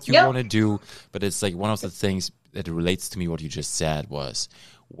do what you want to do, but it's like one of the things that relates to me what you just said was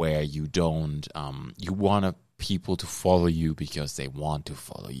where you don't, you want people to follow you because they want to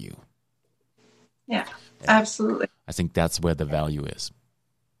follow you. Yeah, absolutely. I think that's where the value is.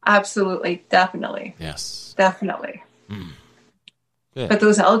 Absolutely. Definitely. Yes. Definitely. But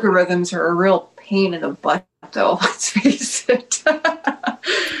those algorithms are a real pain in the butt, though. Let's face it.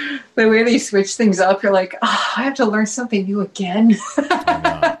 The way they switch things up, you're like, I have to learn something new again.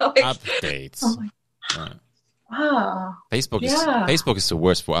 Updates. Wow. Facebook is the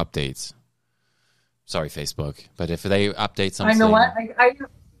worst for updates. Sorry, Facebook. But if they update something... I know what?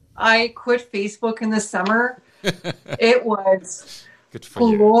 I quit Facebook in the summer. It was good for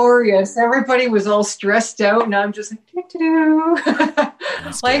glorious. You. Everybody was all stressed out, and I'm just like, doo-doo.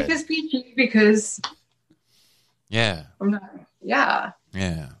 Life is peachy because I'm not. Yeah.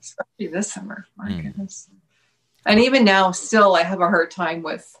 Especially this summer. My goodness. And even now, still, I have a hard time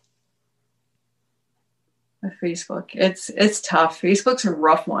with Facebook. It's tough. Facebook's a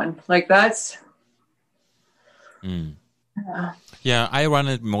rough one. Like that's. Yeah, I run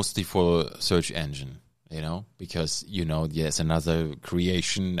it mostly for search engine, because, there's another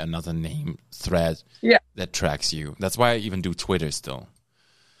creation, another name thread that tracks you. That's why I even do Twitter still.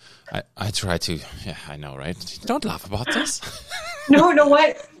 I try to, I know, right? Don't laugh about this. No, you know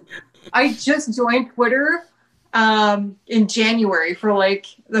what? I just joined Twitter in January for like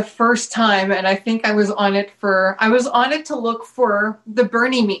the first time, and I think I was on it to look for the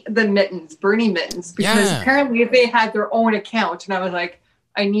Bernie mittens, because apparently they had their own account, and I was like,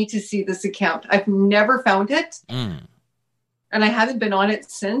 I need to see this account. I've never found it, and I haven't been on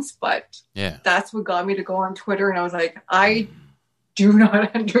it since, but that's what got me to go on Twitter, and I was like, I do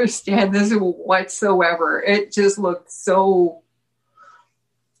not understand this whatsoever. It just looked so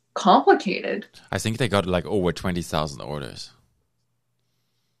complicated. I think they got like over 20,000 orders.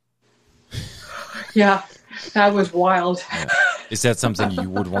 Yeah, that was wild. Is that something you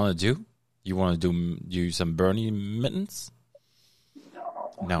would want to do? You want to do some Bernie mittens?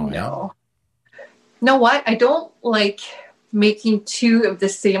 No. Know what? I don't like making two of the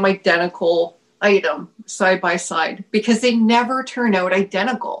same identical item side by side because they never turn out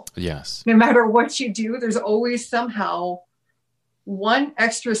identical. Yes. No matter what you do, there's always somehow one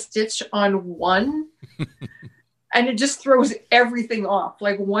extra stitch on one and it just throws everything off.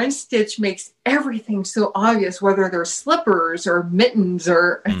 Like one stitch makes everything so obvious, whether they're slippers or mittens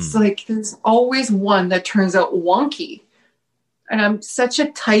or it's like there's always one that turns out wonky. And I'm such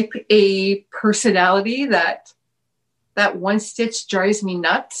a type A personality that one stitch drives me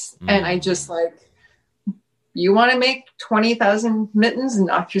nuts. And I just like, you want to make 20,000 mittens?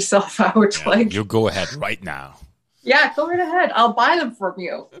 Knock yourself out. Yeah, like you go ahead right now. Yeah, go right ahead. I'll buy them from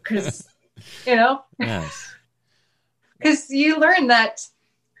you because, Yes. Because you learn that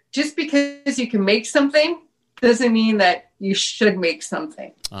just because you can make something doesn't mean that you should make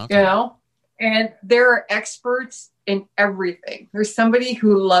something, And there are experts in everything. There's somebody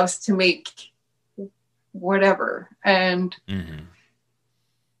who loves to make whatever and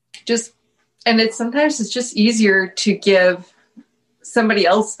sometimes it's just easier to give somebody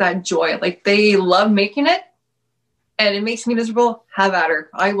else that joy. Like they love making it and it makes me miserable. Have at her.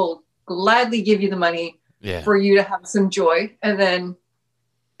 I will gladly give you the money for you to have some joy. And then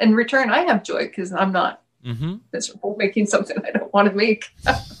in return, I have joy because I'm not miserable making something I don't want to make.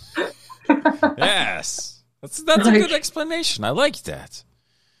 Yes. That's a good explanation. I like that.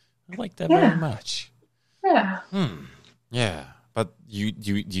 Very much. Yeah. Yeah. But do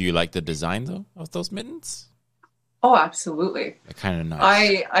you like the design though of those mittens? Oh, absolutely. They're kind of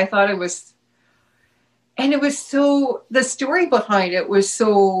nice. I thought it was, and it was so, the story behind it was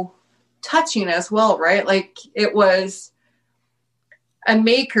so touching as well, right? Like it was a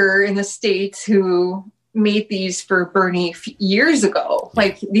maker in the States who made these for Bernie years ago.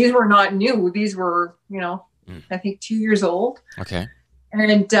 Like these were not new. These were, I think 2 years old. Okay.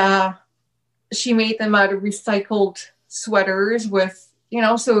 And she made them out of recycled sweaters with,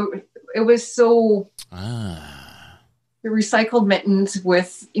 so it was so the recycled mittens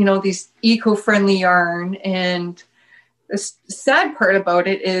with, these eco-friendly yarn. And the sad part about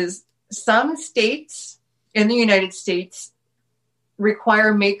it is some states in the United States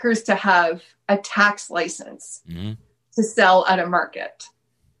require makers to have a tax license to sell at a market.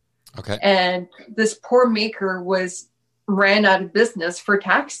 Okay. And this poor maker ran out of business for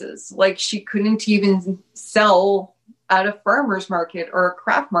taxes. Like, she couldn't even sell at a farmer's market or a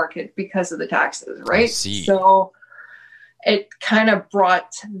craft market because of the taxes, right? I see. So it kind of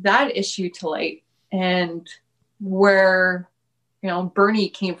brought that issue to light, and where, Bernie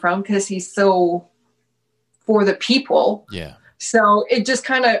came from, because he's so for the people. Yeah. So it just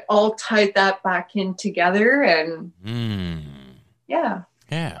kind of all tied that back in together, and yeah.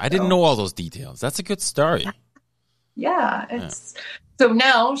 Yeah, I didn't know all those details. That's a good story. Yeah, so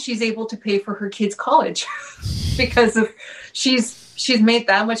now she's able to pay for her kids' college because of she's made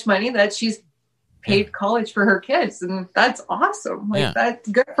that much money that she's paid college for her kids, and that's awesome. Like, that's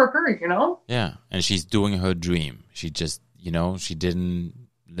good for her, Yeah, and she's doing her dream. She just, she didn't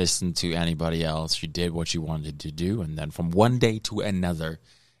listen to anybody else. She did what she wanted to do, and then from one day to another,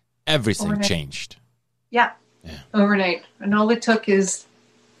 everything changed. Yeah, overnight, and all it took is,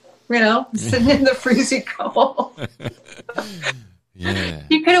 sitting in the freezing cold. Yeah.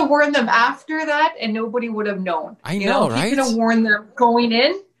 You could have worn them after that, and nobody would have known. I know, right? You could have worn them going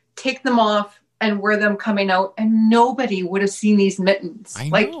in, take them off, and wear them coming out, and nobody would have seen these mittens. I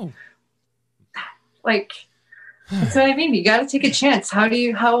know. Like, that's what I mean. You got to take a chance. How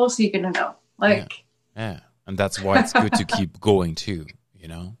else are you going to know? Like, yeah. And that's why it's good to keep going too,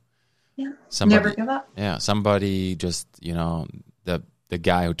 Yeah. Somebody, never give up. Yeah. Somebody just, the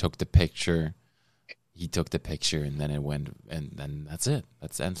guy who took the picture, he took the picture, and then it went, and then that's it.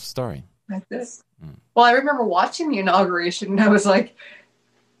 That's the end of the story. Like this. Well, I remember watching the inauguration, and I was like,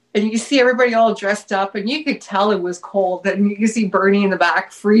 and you see everybody all dressed up, and you could tell it was cold, and you could see Bernie in the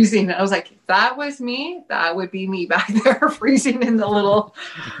back freezing. And I was like, if that was me, that would be me back there freezing in the little,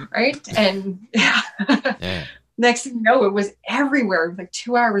 right? And next thing you know, it was everywhere. Like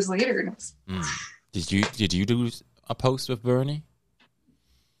 2 hours later, and it was. Did you do a post with Bernie?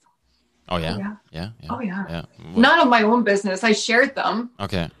 Oh yeah. Oh yeah. Not on my own business. I shared them.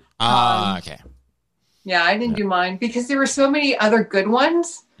 Okay. Okay. Yeah, I didn't do mine because there were so many other good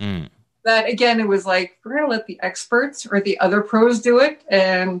ones that, again, it was like, we're going to let the experts or the other pros do it,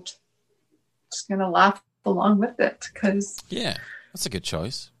 and just going to laugh along with it. Because that's a good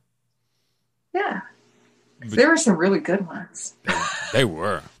choice. Yeah. There were some really good ones. They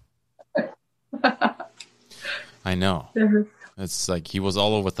were. I know. It's like he was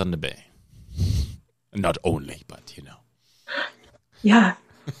all over Thunder Bay. Not only, but Yeah.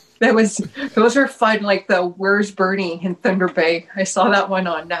 Those were fun, like the Where's Bernie in Thunder Bay. I saw that one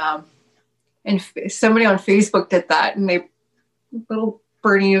on and somebody on Facebook did that, and little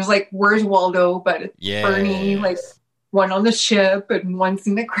Bernie was like, Where's Waldo? But it's Bernie, like one on the ship and one's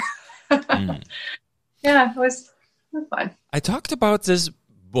in the crowd. Yeah, it was fun. I talked about this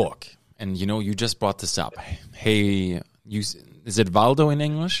book, and you just brought this up. Hey, is it Waldo in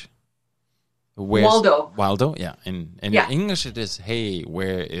English? Waldo, yeah. In English it is, hey,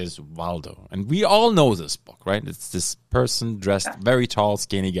 where is Waldo? And we all know this book, right? It's this person dressed, very tall,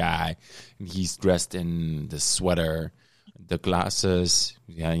 skinny guy, and he's dressed in the sweater, the glasses,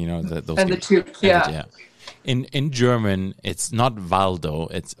 those and the tube, yeah. In German, it's not Waldo,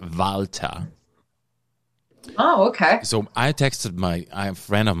 it's Walter. Oh, okay. So I texted a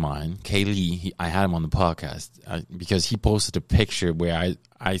friend of mine, Kaylee. I had him on the podcast because he posted a picture where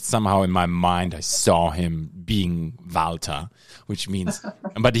I somehow in my mind I saw him being Walter, which means,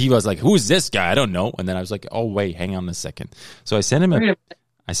 but he was like, "Who is this guy? I don't know." And then I was like, "Oh wait, hang on a second." So I sent him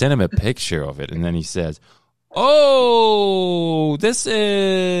a picture of it, and then he says, "Oh, this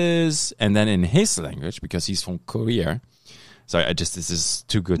is," and then in his language, because he's from Korea. So this is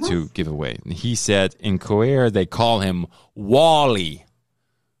too good to give away. He said in Korea they call him Wally.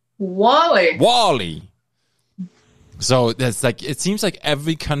 Wally. So that's like, it seems like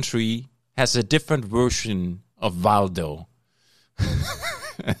every country has a different version of Waldo.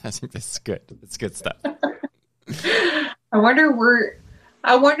 I think that's good. That's good stuff. I wonder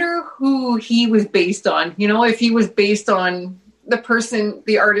who he was based on. If he was based on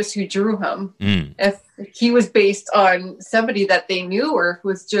the artist who drew him, if he was based on somebody that they knew, or if it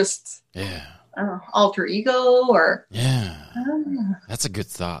was just alter ego, or that's a good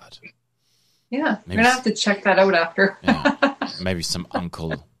thought. Yeah, maybe I'm gonna have to check that out after. Maybe some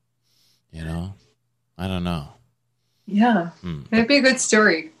uncle, I don't know. Yeah, it'd be a good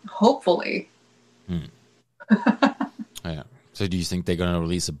story. Hopefully, Yeah. So do you think they're going to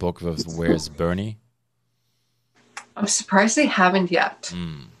release a book with Where's Bernie? I'm surprised they haven't yet.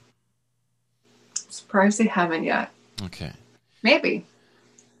 Surprised they haven't yet. Okay. Maybe.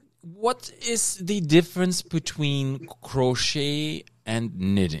 What is the difference between crochet and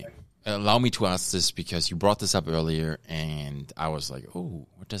knitting? Allow me to ask this because you brought this up earlier and I was like, oh,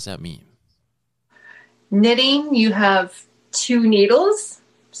 what does that mean? Knitting, you have 2 needles.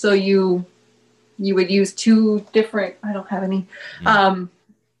 So you would use 2 different, I don't have any.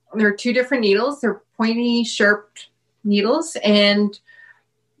 There are 2 different needles. They're pointy, sharp needles. And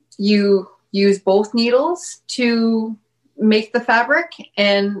you use both needles to make the fabric.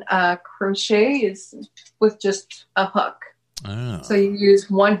 And crochet is with just a hook. Oh. So you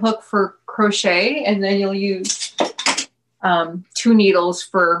use 1 hook for crochet, and then you'll use 2 needles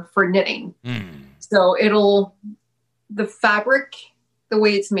for knitting. So the fabric, the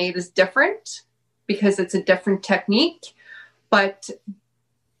way it's made is different because it's a different technique, but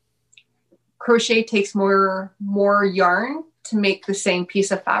crochet takes more yarn to make the same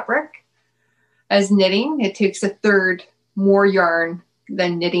piece of fabric as knitting. It takes 1/3 more yarn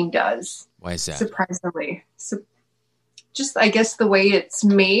than knitting does. Why is that? Surprisingly. Just, I guess, the way it's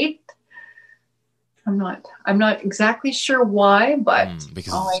made. I'm not exactly sure why, but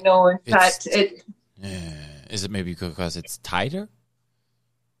all I know is that it. Is it maybe because it's tighter?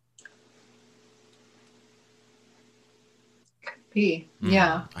 Could be.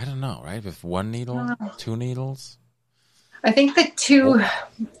 Yeah. I don't know, right? With 1 needle, 2 needles? I think the 2,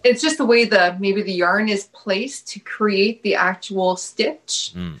 it's just the way maybe the yarn is placed to create the actual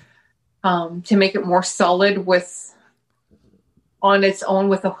stitch, to make it more solid on its own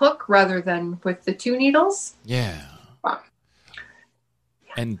with a hook rather than with the 2 needles. Yeah. Wow.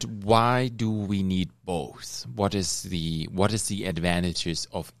 And why do we need both? What is the advantages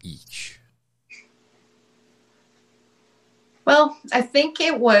of each? Well, I think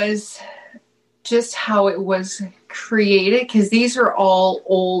it was just how it was created, because these are all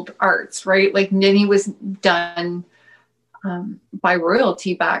old arts, right? Like knitting was done by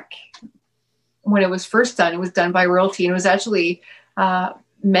royalty back when it was first done. It was done by royalty, and it was actually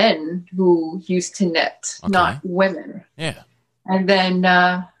men who used to knit, not women. Yeah. And then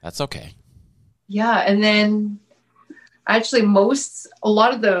that's okay. Yeah, and then actually a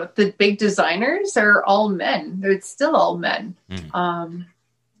lot of the big designers are all men. They're still all men,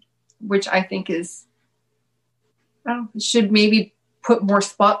 which I think is should maybe put more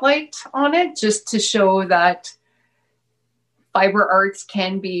spotlight on it, just to show that fiber arts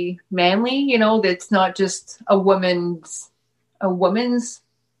can be manly. You know, that's not just a woman's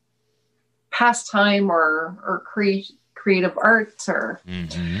pastime or creative arts, or.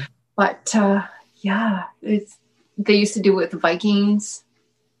 But they used to do it with the Vikings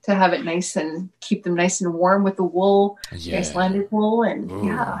to have it nice and keep them nice and warm with the wool, Icelandic wool, and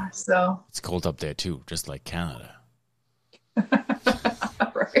so it's cold up there too, just like Canada.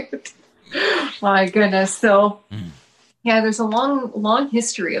 Right. My goodness. So there's a long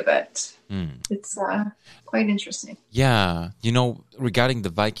history of it. It's quite interesting. Yeah, regarding the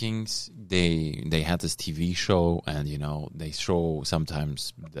Vikings, they had this TV show, and they show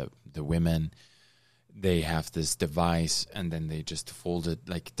sometimes the women. They have this device, and then they just fold it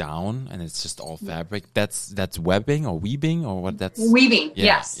like down, and it's just all fabric. That's webbing or weaving, or what? That's weaving.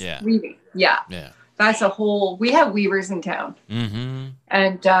 Yes. Yeah. Weaving. Yeah. Yeah. That's a whole. We have weavers in town,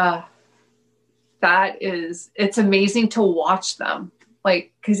 and it's amazing to watch them,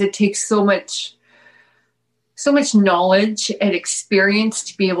 like, because it takes so much knowledge and experience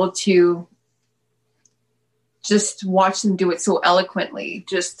to be able to just watch them do it so eloquently.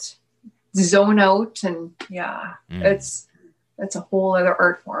 Just zone out, and it's a whole other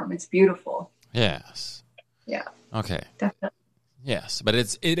art form. It's beautiful. Yes. Yeah. Okay. Definitely. Yes, but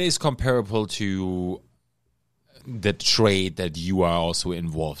it is comparable to the trade that you are also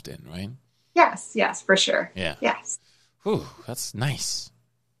involved in, right? Yes, for sure. Yeah. Yes. Ooh, that's nice.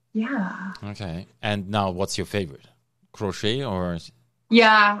 Yeah. Okay. And now, what's your favorite? Crochet or?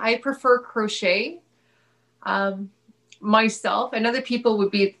 Yeah, I prefer crochet. Myself, and other people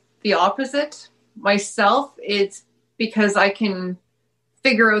would be the opposite. Myself, it's because I can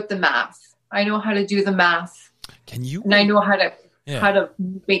figure out the math. I know how to do the math. Can you? And I know how to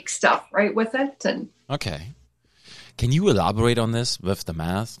make stuff right with it. And okay. Can you elaborate on this with the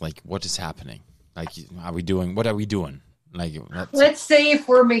math? Like, what is happening? Like, what are we doing? Like, let's say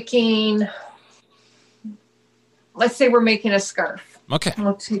we're making a scarf. Okay.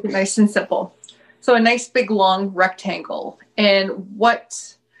 We'll take it nice and simple. So a nice big long rectangle. And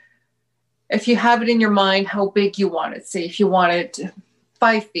if you have it in your mind, how big you want it. Say if you want it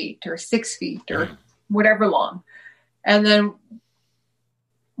 5 feet or 6 feet or whatever long. And then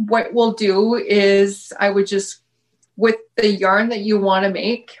what we'll do is I would just, with the yarn that you want to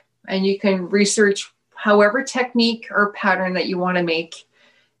make, and you can research however technique or pattern that you want to make.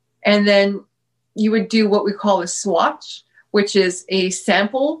 And then you would do what we call a swatch, which is a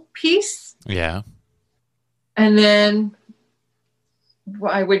sample piece. Yeah. And then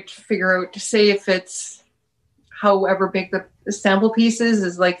I would figure out, say if it's however big the sample piece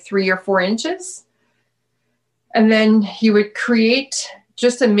is like 3 or 4 inches. And then you would create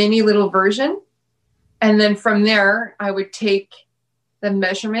just a mini little version. And then from there, I would take the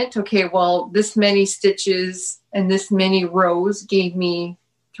measurement. Okay, well, this many stitches and this many rows gave me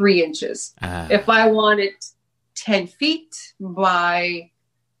 3 inches. If I wanted 10 feet by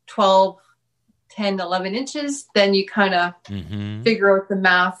 12, 10, 11 inches, then you kind of figure out the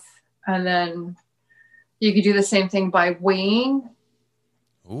math. And then you could do the same thing by weighing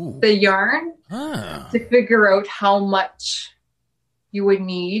the yarn to figure out how much you would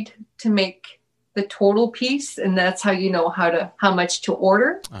need to make the total piece. And that's how you know how much to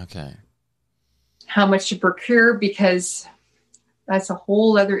order. Okay. How much to procure, because that's a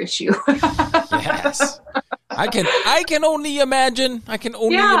whole other issue. Yes. I can only imagine.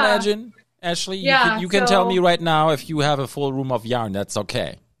 Imagine. Ashley, you can tell me right now if you have a full room of yarn. That's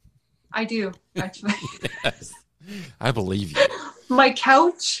okay. I do, actually. Yes. I believe you. My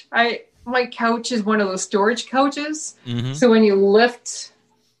couch is one of those storage couches. So when you lift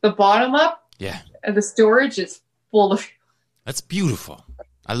the bottom up, the storage is full of. That's beautiful.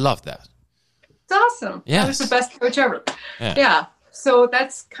 I love that. It's awesome. Yes. That was the best couch ever. Yeah. So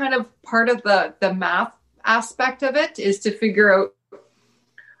that's kind of part of the math aspect of it, is to figure out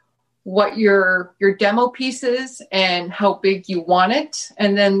what your demo piece is and how big you want it.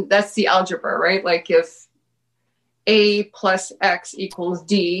 And then that's the algebra, right? Like if A plus X equals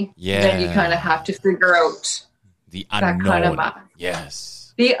D, then you kind of have to figure out the unknown. That kind of math.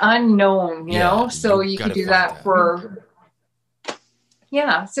 Yes. The unknown, you know? So you can do that for...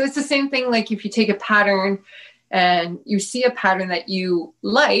 Yeah. So it's the same thing. Like if you take a pattern and you see a pattern that you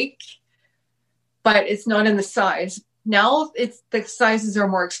like, but it's not in the size. Now the sizes are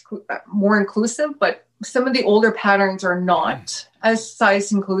more inclusive, but some of the older patterns are not as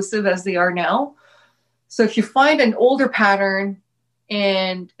size inclusive as they are now. So if you find an older pattern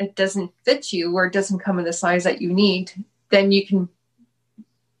and it doesn't fit you, or it doesn't come in the size that you need, then you can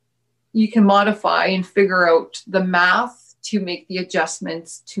modify and figure out the math to make the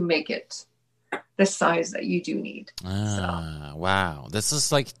adjustments to make it the size that you do need. Wow. This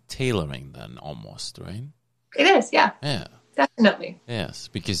is like tailoring then, almost, right? It is, yeah. Yeah. Definitely. Yes,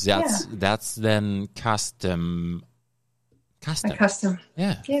 because that's then custom. Custom.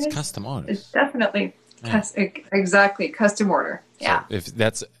 Yeah, it's custom orders. It's definitely exactly custom order. Yeah. So if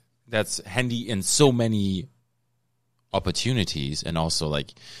that's handy in so many opportunities, and also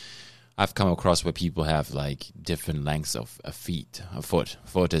like I've come across where people have like different lengths of a foot.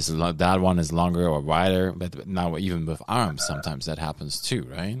 Foot is that one is longer or wider, but now even with arms, sometimes that happens too,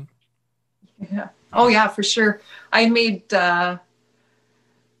 right? Yeah. Oh yeah, for sure. I made the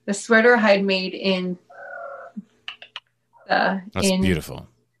sweater I had made in That's beautiful.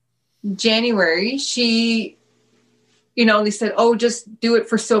 January. She, they said, "Oh, just do it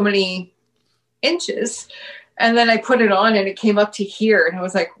for so many inches." And then I put it on and it came up to here. And I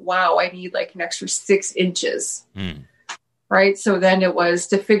was like, wow, I need like an extra 6 inches. Right. So then it was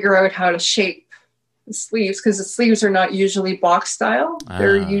to figure out how to shape the sleeves, because the sleeves are not usually box style.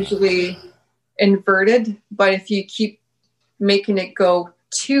 They're usually inverted. But if you keep making it go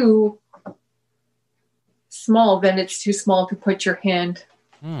too small, then it's too small to put your hand.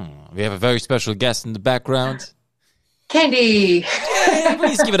 We have a very special guest in the background. Candy. Yay,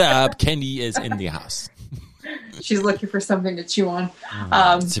 please give it up. Candy is in the house. She's looking for something to chew on.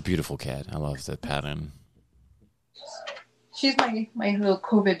 It's a beautiful cat. I love that pattern. She's my little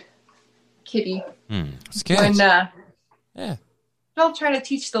COVID kitty. It's good. When, I'll try to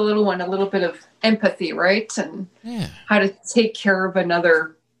teach the little one a little bit of empathy, right? And how to take care of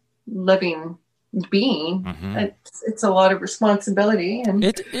another living being. It's a lot of responsibility. And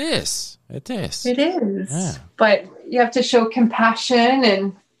It is. Yeah. But you have to show compassion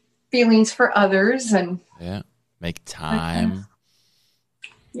and feelings for others, and make time.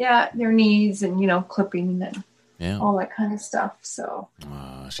 Their needs, and clipping and all that kind of stuff. So,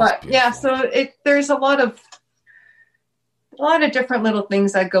 but beautiful. So there's a lot of different little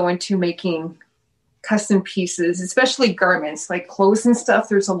things that go into making custom pieces, especially garments like clothes and stuff.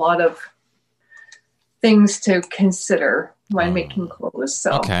 There's a lot of things to consider when making clothes.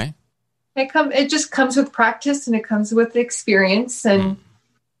 So it just comes with practice, and it comes with experience, and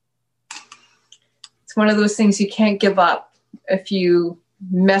it's one of those things you can't give up if you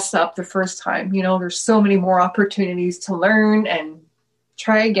mess up the first time. You know, there's so many more opportunities to learn and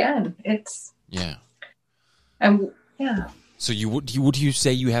try again. So would you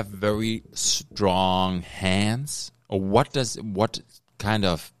say you have very strong hands, or what kind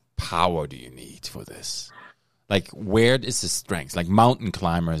of power do you need for this? Like, where is the strength? Like mountain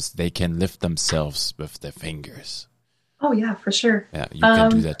climbers, they can lift themselves with their fingers. Oh yeah, for sure. Yeah, you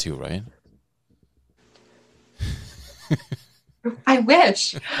can do that too, right? I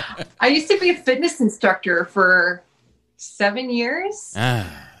wish. I used to be a fitness instructor for 7 years.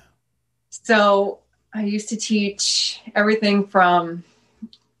 So I used to teach everything from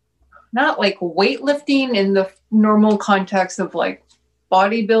not like weightlifting in the normal context of like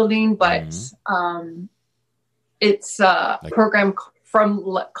bodybuilding, but it's a program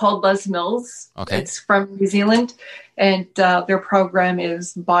called Les Mills. Okay. It's from New Zealand, and their program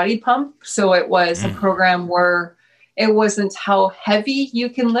is Body Pump. So it was a program where it wasn't how heavy you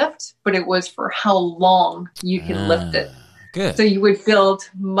can lift, but it was for how long you can lift it. Good. So you would build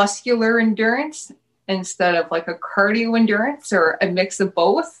muscular endurance instead of like a cardio endurance, or a mix of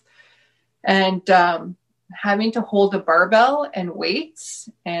both. And having to hold a barbell and weights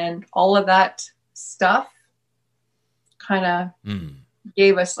and all of that stuff kind of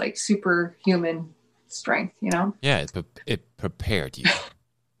gave us like superhuman strength, you know? Yeah, it prepared you.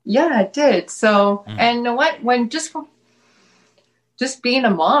 Yeah, it did. So, and you know what? When just being a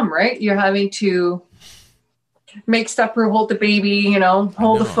mom, right? You're having to make supper, hold the baby, you know,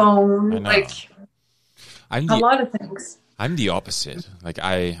 hold the phone, like a lot of things. I'm the opposite. Like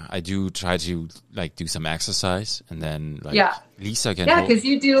I do try to like do some exercise, and then like Lisa can. Yeah, because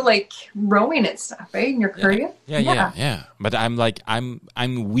you do like rowing and stuff, right? In your career. Yeah. But I'm like I'm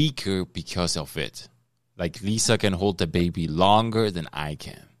weaker because of it. Like Lisa can hold the baby longer than I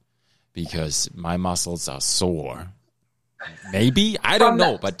can because my muscles are sore. Maybe I don't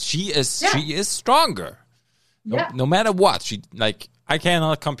know, but she is stronger. No matter what, she like I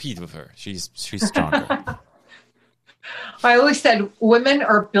cannot compete with her. She's stronger. I always said women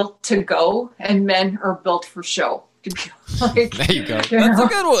are built to go and men are built for show. Like, there you go. That's a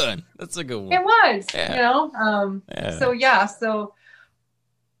good one. That's a good one. It was, you know. So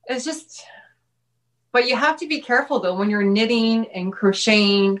it's just, but you have to be careful though when you're knitting and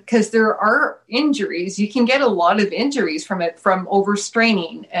crocheting, because there are injuries. You can get a lot of injuries from it, from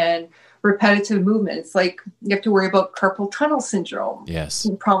overstraining and repetitive movements. Like you have to worry about carpal tunnel syndrome. Yes.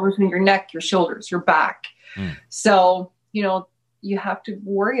 Problems in your neck, your shoulders, your back. So, you know, you have to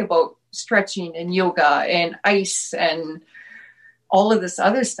worry about stretching and yoga and ice and all of this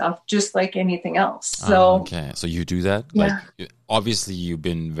other stuff, just like anything else. So, okay. So you do that? Yeah. Like, obviously, you've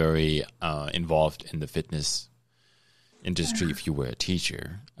been very involved in the fitness industry if you were a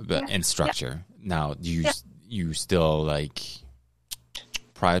teacher, but instructor. Now, do you still like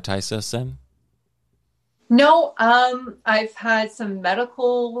prioritize this then? No, I've had some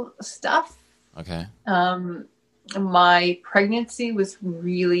medical stuff. Okay. My pregnancy was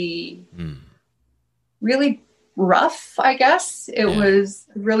really, really rough, I guess. It was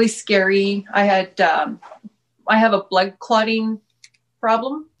really scary. I have a blood clotting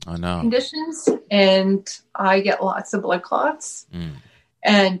problem. Oh, no. Conditions, and I get lots of blood clots.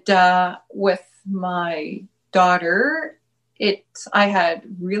 And with my daughter, I had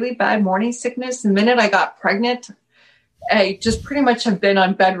really bad morning sickness. The minute I got pregnant, I just pretty much have been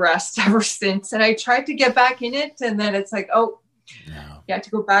on bed rest ever since. And I tried to get back in it, and then it's like, you have to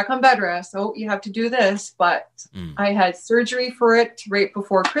go back on bed rest. Oh, you have to do this. But I had surgery for it right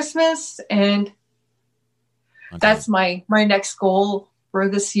before Christmas, and that's my next goal for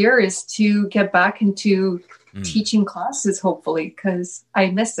this year is to get back into teaching classes, hopefully, because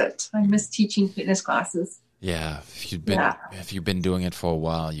I miss it. I miss teaching fitness classes. Yeah, if you've been doing it for a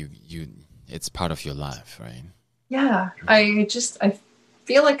while, you it's part of your life, right? Yeah, I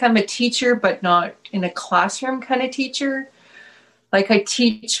feel like I'm a teacher, but not in a classroom kind of teacher. Like I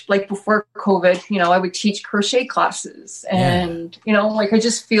teach, like before COVID, you know, I would teach crochet classes, and you know, like I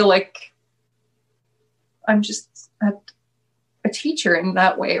just feel like I'm just a teacher in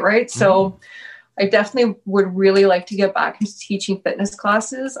that way, right? So I definitely would really like to get back into teaching fitness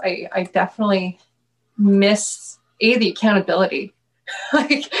classes. I definitely miss the accountability.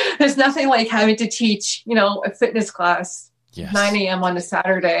 Like there's nothing like having to teach, you know, a fitness class 9 a.m. on a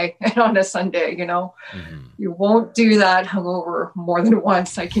Saturday and on a Sunday, you know. You won't do that hungover more than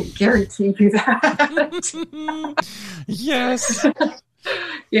once. I can guarantee you that. Yes.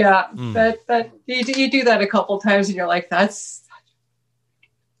 Yeah. That you do that a couple times and you're like, that's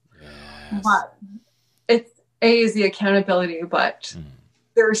what it's is the accountability, but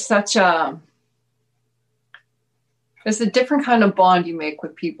there's such a there's a different kind of bond you make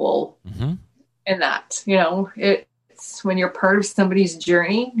with people Mm-hmm. in that, it's when you're part of somebody's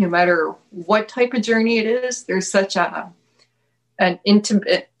journey, no matter what type of journey it is, there's such an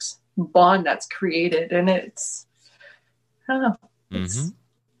intimate bond that's created. And it's, I don't know, it's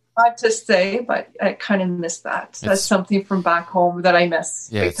hard to say, but I kind of miss that. That's something from back home that I miss.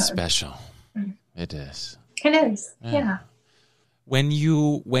 Yeah, it's special. It is. It is. Yeah. When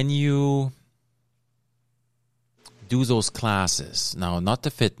you do those classes, now not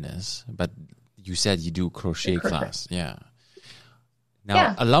the fitness, but you said you do crochet class. Yeah.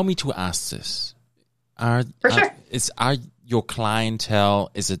 Now allow me to ask this. Are your clientele,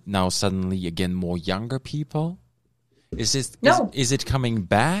 is it now suddenly again more younger people? No. Is it coming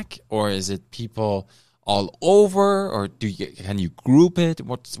back, or is it people all over, or can you group it?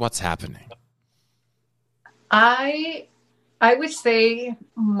 What's happening? I would say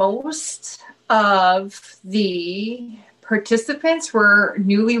most of the participants were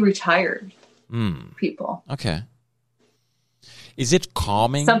newly retired people. Okay. Is it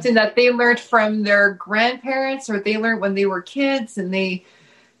calming? Something that they learned from their grandparents, or they learned when they were kids and they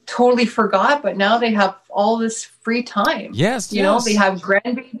totally forgot, but now they have all this free time. Yes. They have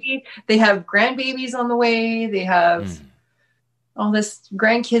grandbabies on the way. They have all this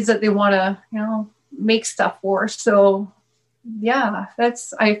grandkids that they want to, make stuff for. So yeah,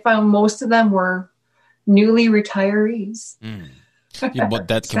 I found most of them were newly retirees. Yeah, but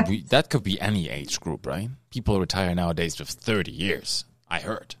that could be any age group, right? People retire nowadays with 30 years. I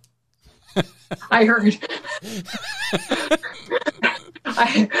heard.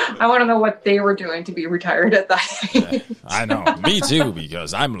 I want to know what they were doing to be retired at that age. I know. Me too,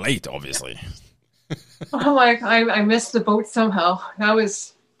 because I'm late, obviously. I'm like, I missed the boat somehow. That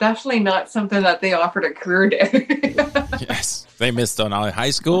was definitely not something that they offered a career day. Yes. They missed on our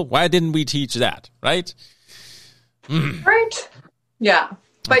high school. Why didn't we teach that, right? Right. Yeah.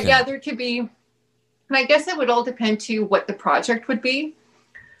 But yeah, there could be, and I guess it would all depend to what the project would be.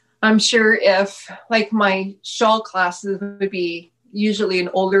 I'm sure if, like, my shawl classes would be usually an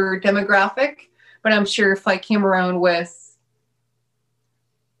older demographic, but I'm sure if I came around with,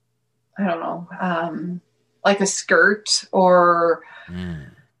 I don't know, like a skirt, or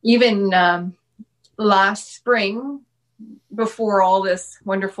even last spring, before all this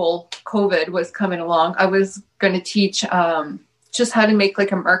wonderful COVID was coming along, I was going to teach just how to make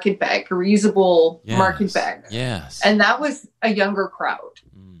like a market bag, a reusable market bag. Yes. And that was a younger crowd.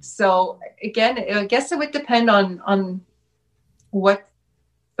 So again, I guess it would depend on what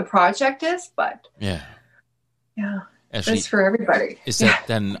the project is, but yeah, actually, it's for everybody. Is that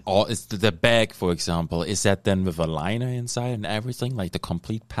then is the bag, for example, is that then with a liner inside and everything, like the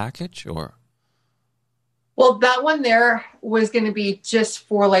complete package, or? Well, that one there was going to be just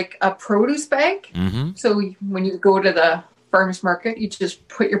for like a produce bag. So when you go to the farmer's market, you just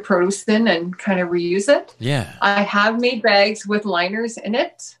put your produce in and kind of reuse it. Yeah. I have made bags with liners in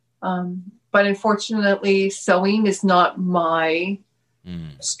it. But unfortunately, sewing is not my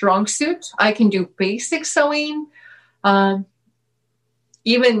strong suit. I can do basic sewing.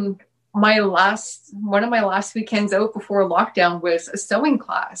 Even one of my last weekends out before lockdown was a sewing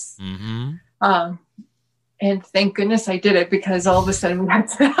class. And thank goodness I did it, because all of a sudden we had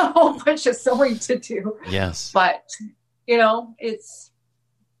a whole bunch of sewing to do. Yes. But,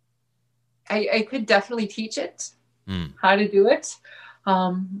 I could definitely teach it, how to do it.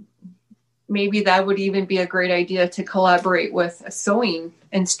 Maybe that would even be a great idea, to collaborate with a sewing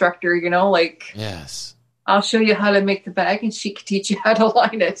instructor, yes. I'll show you how to make the bag and she could teach you how to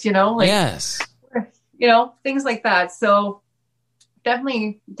line it, yes. Things like that. So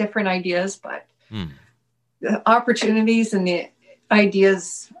definitely different ideas, but the opportunities and the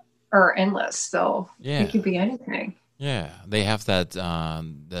ideas are endless. So it could be anything. Yeah, they have that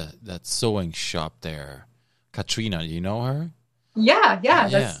that sewing shop there. Katrina, do you know her? Yeah.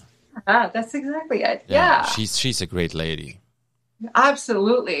 That's exactly it. Yeah. She's a great lady.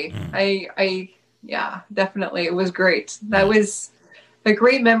 Absolutely. I definitely. It was great. That was a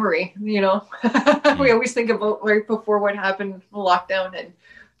great memory, We always think about right before what happened, the lockdown, and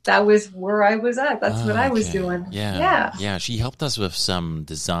that was where I was at. That's what I was doing. Yeah. She helped us with some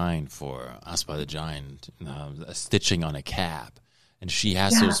design for Us by the Giant, stitching on a cap. And she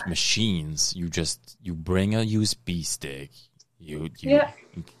has those machines. You bring a USB stick.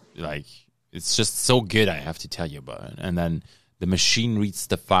 It's just so good. I have to tell you about it. And then the machine reads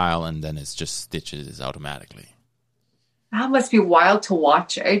the file, and then it just stitches automatically. That must be wild to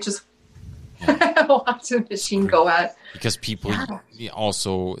watch. I just watch the machine go at. Because people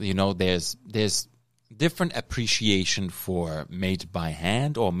also, there's different appreciation for made by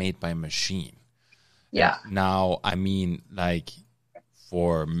hand or made by machine. Yeah. And now, I mean, like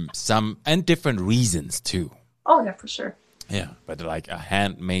for some and different reasons too. Oh yeah, for sure. Yeah, but like a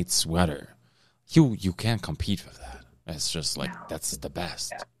handmade sweater, you can't compete with that. It's just like that's the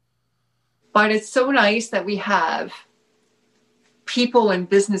best. Yeah. But it's so nice that we have people and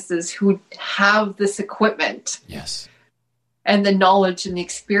businesses who have this equipment. Yes. And the knowledge and the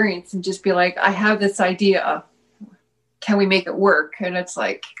experience, and just be like, I have this idea. Can we make it work? And it's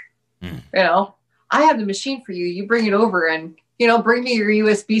like, you know, I have the machine for you. You bring it over and, you know, bring me your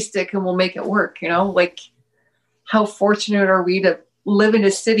USB stick and we'll make it work. You know, like how fortunate are we to live in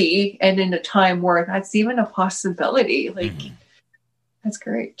a city and in a time where that's even a possibility? Like, that's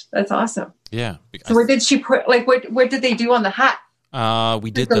great. That's awesome. Yeah. So what did she put, like, what did they do on the hat? We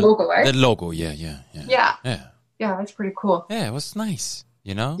did the logo, right? The logo. Yeah. Yeah, that's pretty cool. Yeah, it was nice.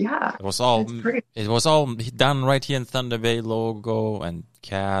 You know? Yeah. It was all done right here in Thunder Bay, logo and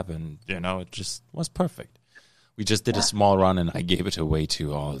cap, and you know, it just was perfect. We just did a small run and I gave it away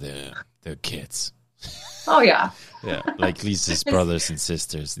to all the kids. Oh yeah. Yeah. Like Lisa's brothers and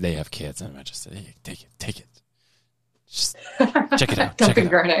sisters, they have kids, and I just said, hey, take it. Just check it out. Check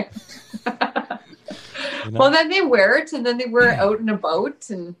it out. You know? Well, then they wear it, and then they wear it out and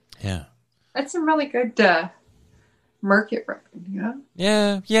about, and that's a really good market record,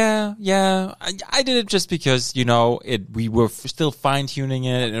 Yeah. I did it just because, you know, we were still fine tuning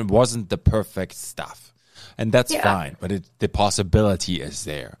it, and it wasn't the perfect stuff, and that's fine. But the possibility is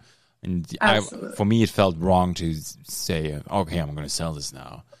there, and for me, it felt wrong to say, okay, I'm going to sell this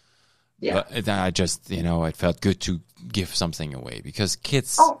now. Yeah, but I just, you know, it felt good to give something away because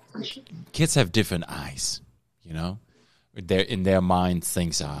kids have different eyes, you know, in their mind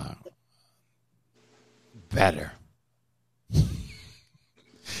things are better.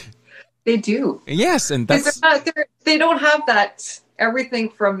 They do. Yes, and that's they don't have that. Everything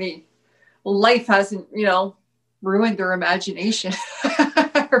from the life hasn't, you know, ruined their imagination.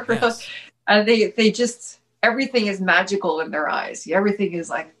 Yes. And they just, everything is magical in their eyes. Everything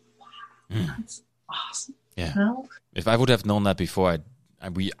is like, that's awesome. Yeah. You know? If I would have known that before,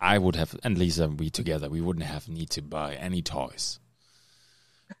 I would have, and Lisa and we together, we wouldn't have need to buy any toys.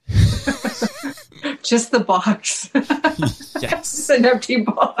 Just the box. Yes. It's an empty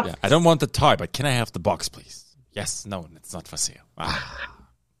box. Yeah. I don't want the toy, but can I have the box, please? Yes. No, it's not for sale.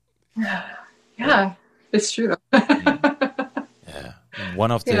 Yeah, it's true. Yeah.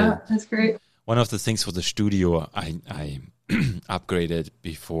 That's great. One of the things for the studio I upgraded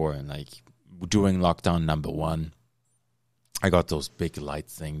before, and like during lockdown number 1, I got those big light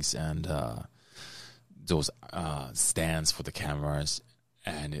things and those stands for the cameras,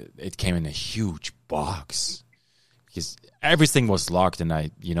 and it came in a huge box because everything was locked,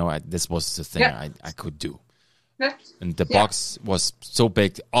 and this was the thing I could do. Yeah. And the box was so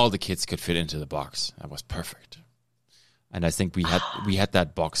big, all the kids could fit into the box. That was perfect. And I think we had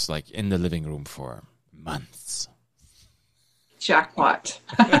that box like in the living room for months. Jackpot.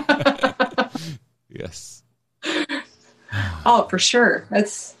 Yes. Oh, for sure.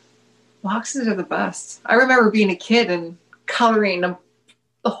 Boxes are the best. I remember being a kid and coloring the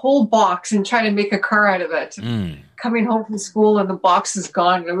whole box and trying to make a car out of it. Coming home from school and the box is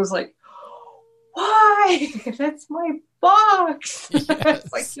gone. And it was like, why? That's my box. Yes.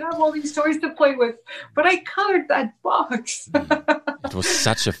 It's like, you have all these toys to play with, but I colored that box. It was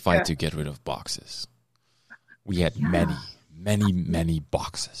such a fight to get rid of boxes. We had many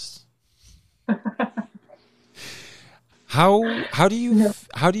boxes. How do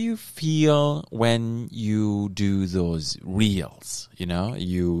you feel when you do those reels? You know,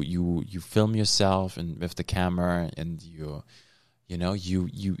 you film yourself and with the camera, and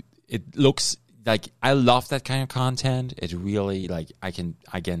it looks like, I love that kind of content. It really, like, I can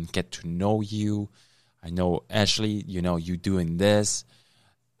get to know you. I know, Ashley, you know, you doing this.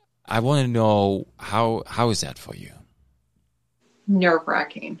 I want to know how is that for you?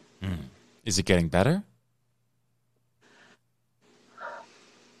 Nerve-wracking. Is it getting better?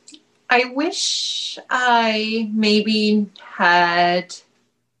 I wish I maybe had.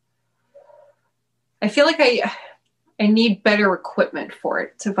 I feel like I need better equipment for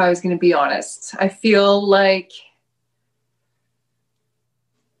it, if I was going to be honest. I feel like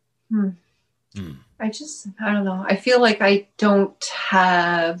I don't know. I feel like I don't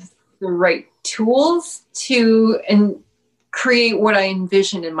have the right tools to create what I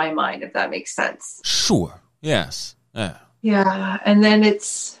envision in my mind, if that makes sense. Sure. Yes. Yeah. Yeah. And then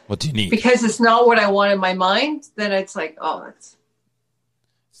it's, what do you need? Because it's not what I want in my mind, then it's like, oh, that's.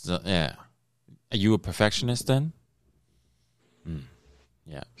 So, yeah. Are you a perfectionist then?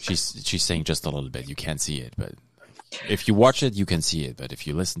 Yeah. She's saying just a little bit. You can't see it, but If you watch it, you can see it, but if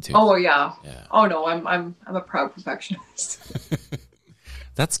you listen to it, oh yeah. Oh no, I'm a proud perfectionist.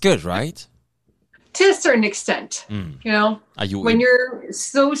 that's good, right? To a certain extent, you know, when you're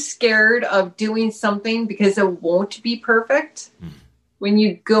so scared of doing something because it won't be perfect, when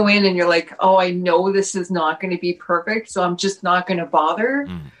you go in and you're like, oh, I know this is not going to be perfect, so I'm just not going to bother,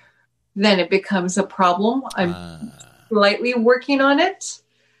 then it becomes a problem. I'm slightly working on it.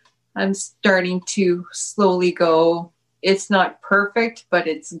 I'm starting to slowly go, it's not perfect, but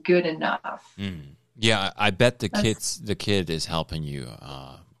it's good enough. Yeah, I bet the kid is helping you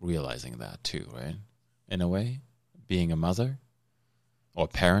realizing that too, right? In a way, being a mother or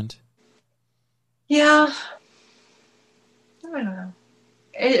parent. Yeah. I don't know.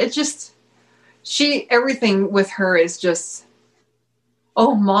 It just, everything with her is just,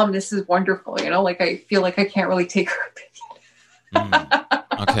 oh, Mom, this is wonderful. You know, like I feel like I can't really take her opinion.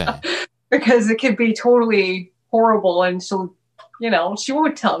 Okay. Because it could be totally horrible and she'll, you know, she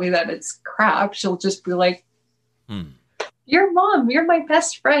won't tell me that it's crap. She'll just be like, you're Mom, you're my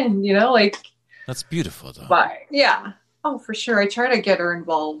best friend, you know, like. That's beautiful though. But yeah. Oh, for sure. I try to get her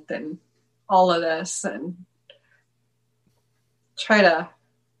involved in all of this and try to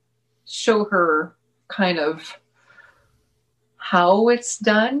show her kind of how it's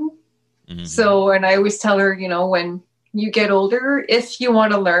done. So, and I always tell her, you know, when you get older, if you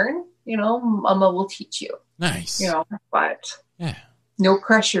want to learn, you know, Mama will teach you. Nice. You know, but yeah, no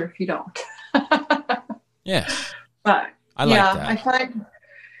pressure if you don't. Yeah. But I like that. I find,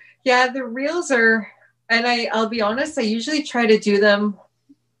 the reels are, and I'll be honest, I usually try to do them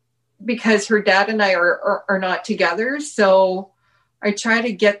because her dad and I are not together. So I try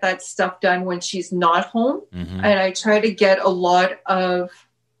to get that stuff done when she's not home. And I try to get a lot of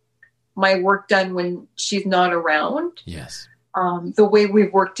my work done when she's not around. Yes. The way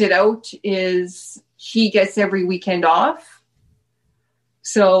we've worked it out is he gets every weekend off.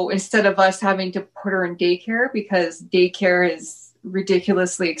 So instead of us having to put her in daycare, because daycare is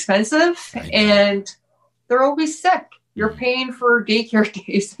ridiculously expensive and they're always sick. You're paying for daycare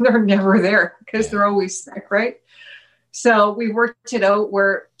days and they're never there because they're always sick, right? So we worked it out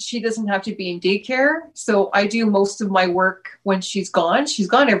where she doesn't have to be in daycare. So I do most of my work when she's gone. She's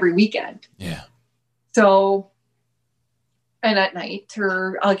gone every weekend. Yeah. So, and at night,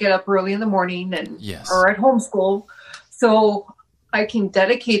 or I'll get up early in the morning and or at homeschool. So I can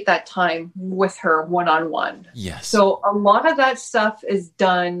dedicate that time with her one-on-one. Yes. So a lot of that stuff is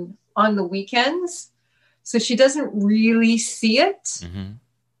done on the weekends. So she doesn't really see it.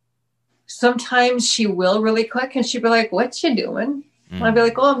 Sometimes she will really quick and she'll be like, what you doing? I'll be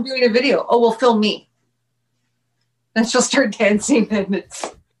like, oh, I'm doing a video. Oh, well, film me. Then she'll start dancing and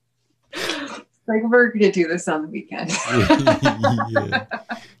it's like, we're going to do this on the weekend.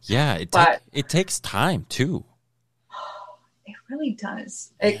 It takes time too. It really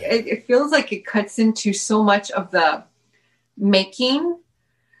does. It feels like it cuts into so much of the making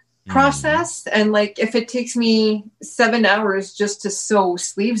process. And like, if it takes me 7 hours just to sew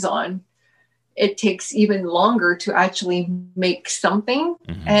sleeves on, it takes even longer to actually make something.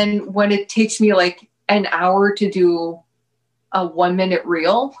 And when it takes me like an hour to do a 1 minute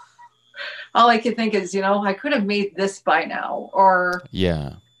reel, all I can think is, you know, I could have made this by now. Or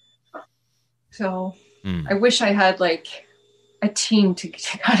so I wish I had like a team to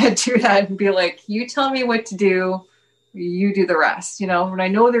kind of do that and be like, you tell me what to do, you do the rest, you know. And I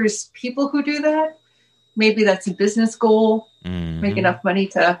know there's people who do that. Maybe that's a business goal, make enough money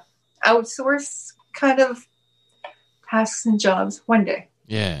to outsource kind of tasks and jobs one day.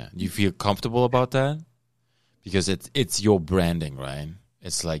 Yeah. Do you feel comfortable about that? Because it's your branding, right?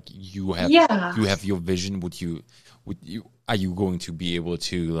 It's like you have your vision. Are you going to be able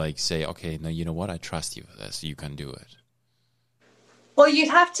to like say, okay, now you know what, I trust you for this, you can do it? Well, you'd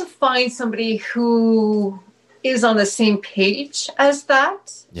have to find somebody who is on the same page as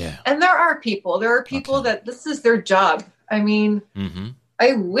that. Yeah. And there are people that this is their job. I mean,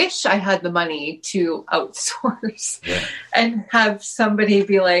 I wish I had the money to outsource and have somebody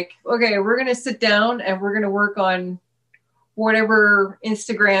be like, okay, we're going to sit down and we're going to work on whatever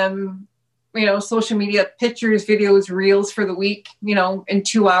Instagram, you know, social media pictures, videos, reels for the week, you know, in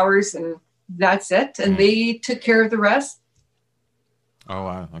 2 hours, and that's it. And they took care of the rest. Oh,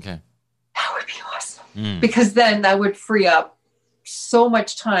 wow. Okay. That would be awesome. Because then that would free up so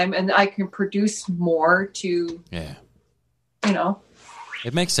much time and I can produce more to, you know.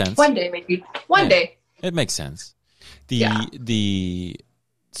 It makes sense. One day, maybe. One day. It makes sense. The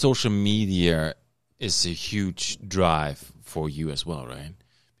social media is a huge drive for you as well, right?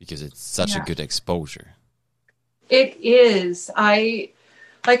 Because it's such a good exposure. It is.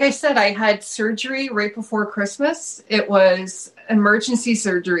 like I said, I had surgery right before Christmas. It was emergency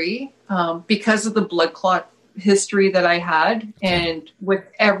surgery because of the blood clot history that I had, and with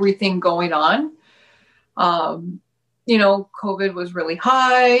everything going on. COVID was really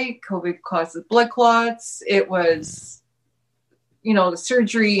high. COVID caused the blood clots. It was, the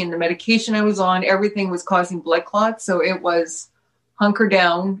surgery and the medication I was on, everything was causing blood clots. So it was hunker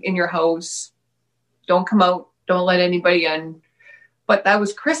down in your house. Don't come out. Don't let anybody in. But that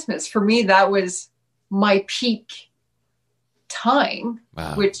was Christmas. For me, that was my peak time,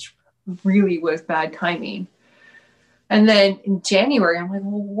 which really was bad timing. And then in January, I'm like,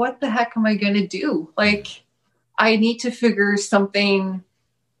 well, what the heck am I going to do? Like, I need to figure something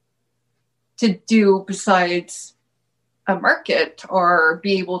to do besides a market or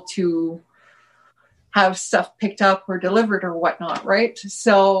be able to have stuff picked up or delivered or whatnot, right?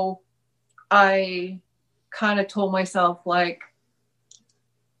 So I kind of told myself, like,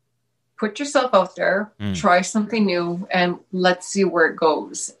 put yourself out there, try something new, and let's see where it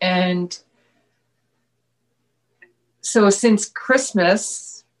goes. And so since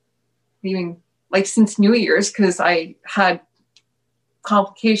Christmas, even like since New Year's, because I had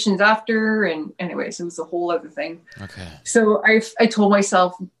complications after, and anyways, it was a whole other thing. Okay. So I told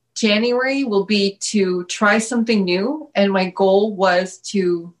myself January will be to try something new, and my goal was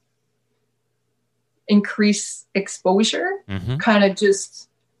to increase exposure, kind of just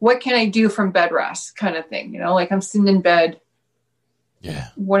what can I do from bed rest kind of thing, like I'm sitting in bed. Yeah.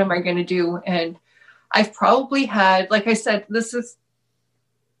 What am I going to do? And I've probably had, like I said,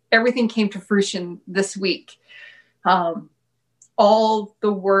 everything came to fruition this week. All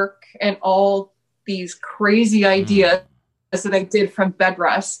the work and all these crazy ideas that I did from bed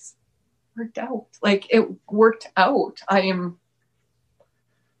rest worked out. Like, it worked out. I am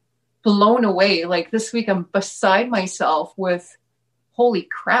blown away. Like, this week I'm beside myself with, holy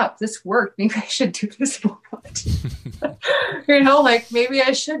crap, this worked. Maybe I should do this more often. Like, maybe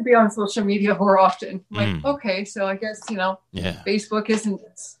I should be on social media more often. Like, okay, so I guess, Facebook isn't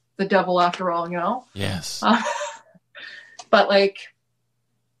the devil after all, Yes. But like,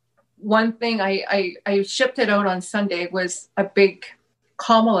 one thing I shipped it out on Sunday was a big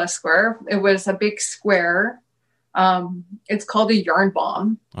Kamala square. It was a big square. It's called a yarn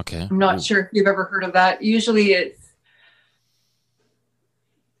bomb. Okay. I'm not sure if you've ever heard of that. Usually it's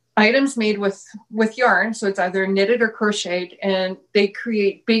items made with yarn. So it's either knitted or crocheted, and they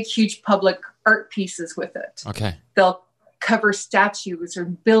create big, huge public art pieces with it. Okay. They'll cover statues or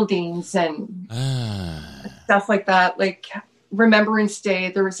buildings and stuff like that. Like Remembrance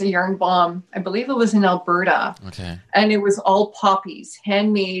Day, there was a yarn bomb. I believe it was in Alberta. Okay. And it was all poppies,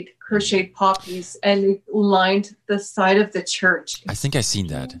 handmade crocheted poppies, and they lined the side of the church. I think I've seen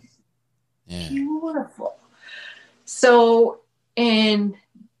that. Yeah. Beautiful. So in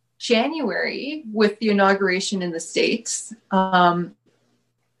January, with the inauguration in the States,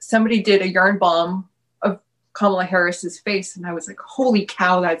 somebody did a yarn bomb of Kamala Harris's face, and I was like, holy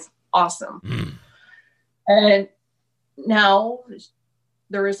cow, that's awesome. And now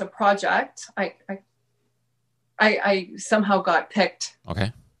there is a project. I somehow got picked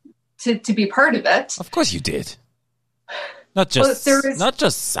to be part of it. Of course you did. Not just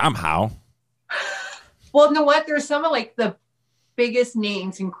somehow. Well, you know what? There's some of like the biggest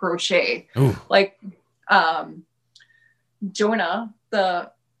names in crochet. Ooh. Like Jonah,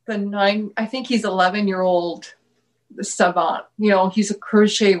 the 9, I think he's 11-year-old savant. He's a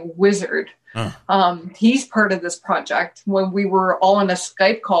crochet wizard. He's part of this project. When we were all on a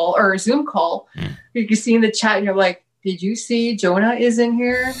Skype call or a Zoom call, you can see in the chat, and you're like, did you see Jonah is in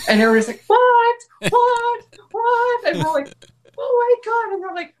here? And everybody's like, what? And we're like, oh my God. And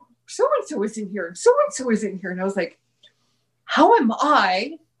they're like, so-and-so is in here. So-and-so is in here. And I was like, how am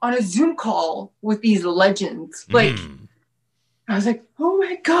I on a Zoom call with these legends? Like, I was like, oh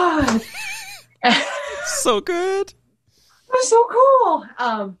my God. So good. It was so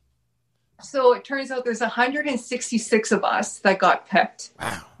cool. So it turns out there's 166 of us that got picked.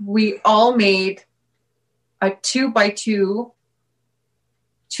 Wow. We all made a 2x2,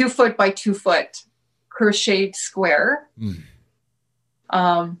 2 foot by 2 foot crocheted square.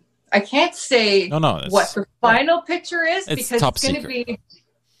 I can't say what the final picture is because it's going to be,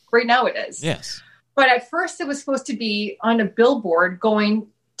 right now it is. Yes. But at first it was supposed to be on a billboard going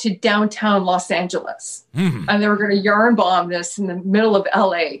to downtown Los Angeles. And they were going to yarn bomb this in the middle of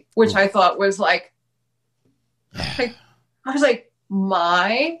LA, which I thought was like, I was like,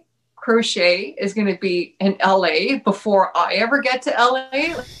 my crochet is going to be in LA before I ever get to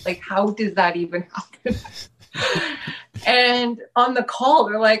LA. Like, how did that even happen? And on the call,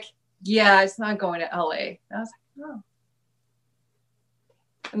 they're like, yeah, it's not going to LA. And I was like, oh.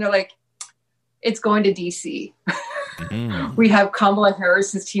 And they're like, it's going to DC. Mm. We have Kamala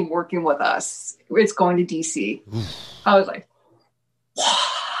Harris's team working with us. It's going to DC. I was like,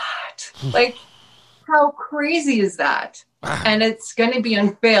 what? Like, how crazy is that? Wow. And it's going to be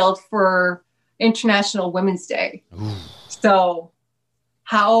unveiled for International Women's Day. So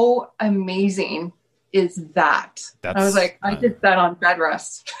how amazing is that? I was like, I did that on bed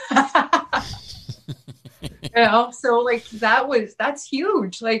rest. So like that's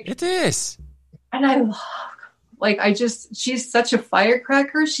huge. Like it is. And I love, like, she's such a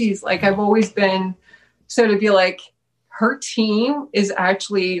firecracker. She's like, I've always been, so to be like, her team is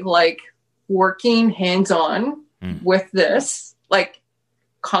actually like working hands-on with this. Like,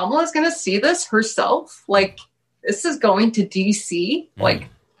 Kamala's going to see this herself. Like, this is going to DC. Like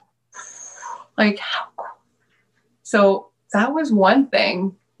how cool. So that was one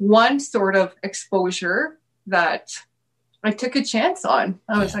thing, one sort of exposure that I took a chance on.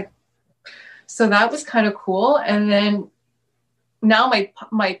 I was like, so that was kind of cool. And then now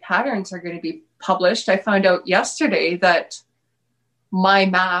my patterns are going to be published. I found out yesterday that my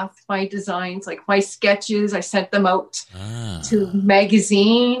designs, like my sketches, I sent them out to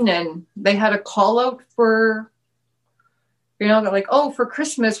magazine, and they had a call out for, they're like, oh, for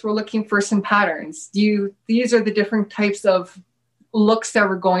Christmas, we're looking for some patterns. These are the different types of looks that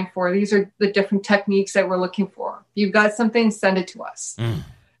we're going for. These are the different techniques that we're looking for. If you've got something, send it to us.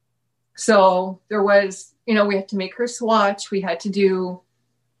 So there was, we had to make her swatch. We had to do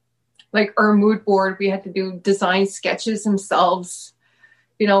like our mood board. We had to do design sketches themselves,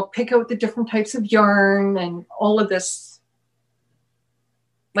 pick out the different types of yarn and all of this,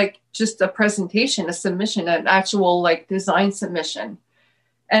 like just a presentation, a submission, an actual like design submission.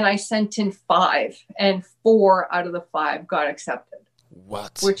 And I sent in 5, and 4 out of the 5 got accepted.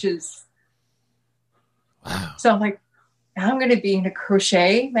 What? Which is, wow. So I'm like, I'm going to be in a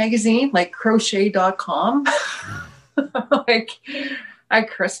crochet magazine, like crochet.com, like at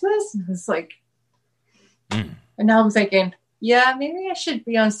Christmas. It's like, and now I'm thinking, yeah, maybe I should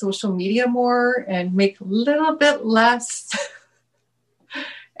be on social media more and make a little bit less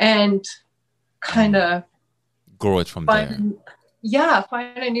and kind of grow it from there.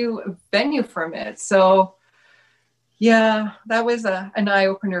 Find a new venue from it. So yeah, that was an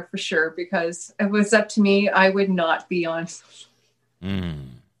eye-opener for sure, because if it was up to me, I would not be on social.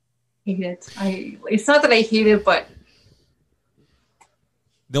 Hate it. It's not that I hate it, but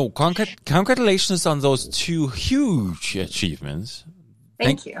no, congratulations on those 2 huge achievements.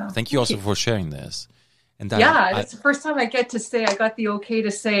 Thank you. Thank you also for sharing this. And it's the first time I get to say I got the okay to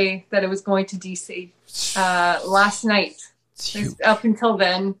say that it was going to DC last night. Up until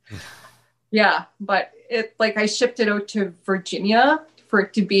then, yeah, but I shipped it out to Virginia for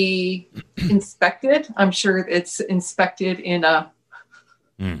it to be inspected. I'm sure it's inspected in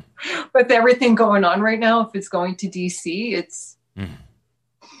with everything going on right now. If it's going to DC, it's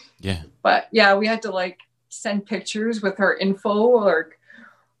yeah. But yeah, we had to like send pictures with our info or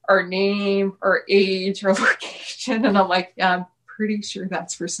our name, our age, our location, and I'm like, yeah, I'm pretty sure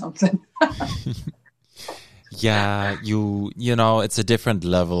that's for something. Yeah, it's a different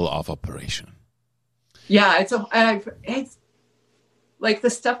level of operation. Yeah, it's like the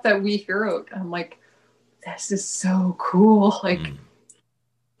stuff that we hear out. I'm like, this is so cool. Like,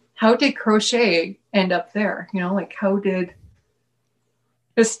 how did crochet end up there? Like, how did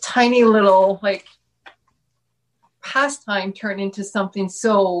this tiny little like pastime turn into something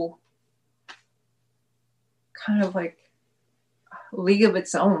so kind of like a league of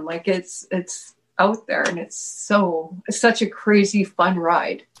its own? Like, it's out there, and it's such a crazy fun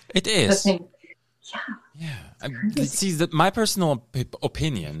ride. It is. Yeah. See, my personal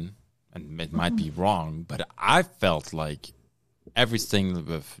opinion, and it might be wrong, but I felt like everything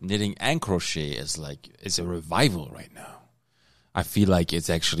with knitting and crochet is a revival right now. I feel like it's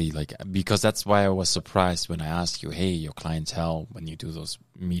actually like, because that's why I was surprised when I asked you, hey, your clientele, when you do those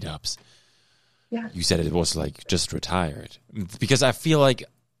meetups, you said it was like just retired. Because I feel like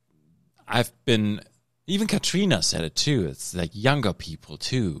even Katrina said it too. It's like younger people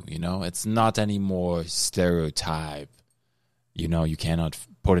too, it's not anymore stereotype. You cannot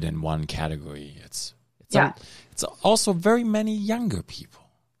put it in one category. It's also very many younger people.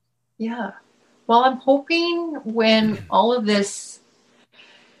 Yeah. Well, I'm hoping when all of this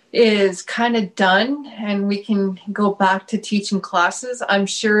is kind of done and we can go back to teaching classes, I'm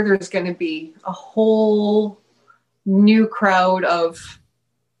sure there's going to be a whole new crowd of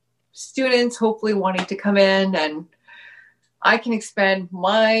students hopefully wanting to come in, and I can expand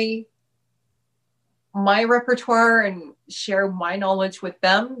my repertoire and share my knowledge with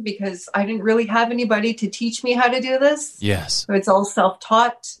them because I didn't really have anybody to teach me how to do this. Yes. So it's all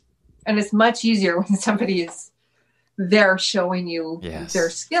self-taught, and it's much easier when somebody is there showing you their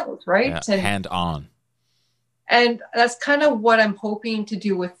skills, right? Yeah, hand-on. And that's kind of what I'm hoping to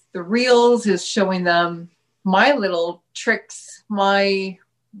do with the reels, is showing them my little tricks,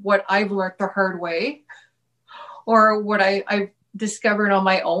 what I've learned the hard way, or what I've discovered on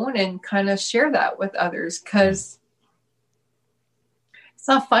my own, and kind of share that with others, because it's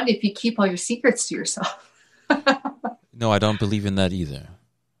not fun if you keep all your secrets to yourself. No, I don't believe in that either.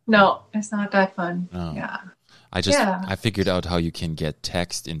 No, it's not that fun. No. Yeah. I figured out how you can get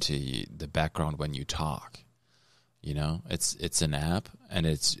text into the background when you talk. You know, it's an app, and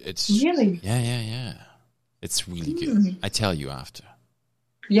it's really, yeah. It's really good. I tell you after.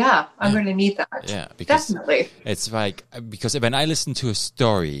 Yeah, I'm going to need that. Yeah, because definitely. It's like, because when I listen to a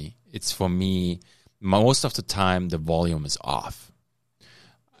story, it's, for me, most of the time the volume is off,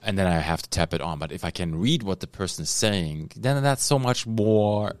 and then I have to tap it on. But if I can read what the person is saying, then that's so much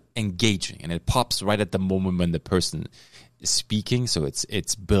more engaging, and it pops right at the moment when the person is speaking. So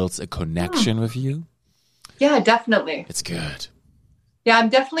it builds a connection with you. Yeah, definitely. It's good. Yeah, I'm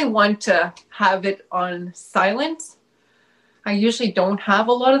definitely one to have it on silent. I usually don't have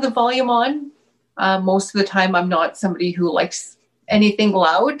a lot of the volume on. Most of the time, I'm not somebody who likes anything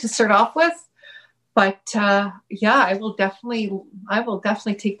loud to start off with. But yeah, I will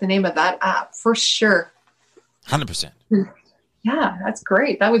definitely take the name of that app for sure. 100%. Yeah, that's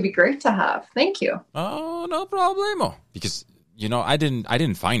great. That would be great to have. Thank you. Oh, no problemo. Because, you know, I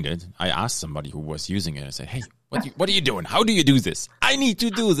didn't find it. I asked somebody who was using it. I said, hey, what are you doing? How do you do this? I need to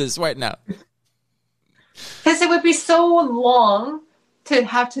do this right now. Because it would be so long to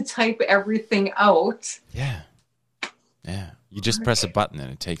have to type everything out. Yeah. Yeah. You just press a button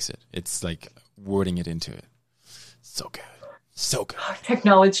and it takes it. It's like wording it into it. So good. So good. Oh,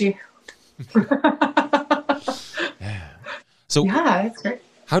 technology. Yeah. So yeah, it's great.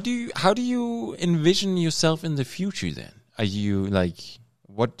 How do you envision yourself in the future then? Are you like,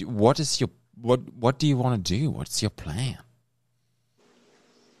 what do you want to do? What's your plan?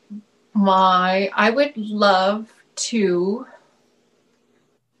 I would love to,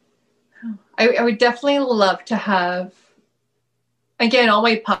 I would definitely love to have, again, all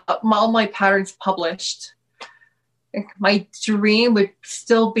my patterns published. My dream would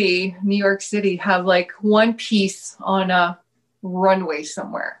still be New York City, have like one piece on a runway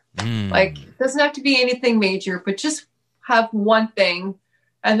somewhere. Like, it doesn't have to be anything major, but just have one thing.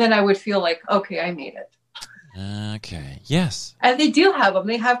 And then I would feel like, okay, I made it. Okay. Yes. And they do have them.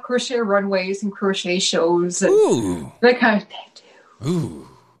 They have crochet runways and crochet shows and that kind of thing too. Ooh.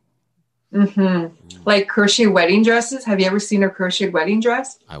 Mm-hmm. Like crochet wedding dresses. Have you ever seen a crochet wedding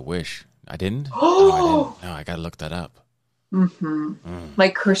dress? I wish. I didn't. Oh, I didn't. No, I gotta look that up.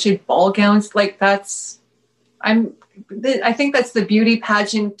 Like crochet ball gowns. Like I think that's the beauty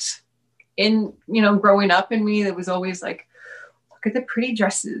pageant in, growing up in me. That was always like, look at the pretty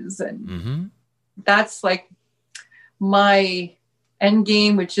dresses. And that's like my end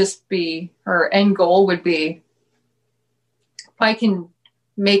game would just be, or end goal would be, if I can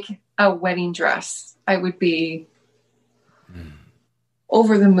make a wedding dress, I would be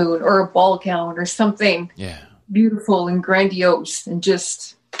over the moon, or a ball gown or something beautiful and grandiose, and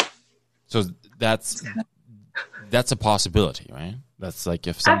just. So that's a possibility, right? That's like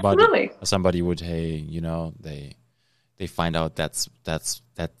if somebody would, hey, they find out that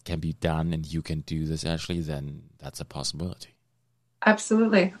can be done and you can do this actually, then that's a possibility.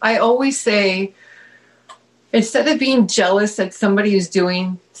 Absolutely. I always say, instead of being jealous that somebody is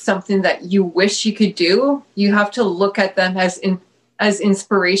doing something that you wish you could do, you have to look at them as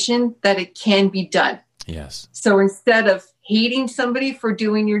inspiration that it can be done. Yes. So instead of hating somebody for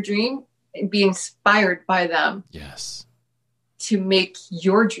doing your dream, be inspired by them. Yes. To make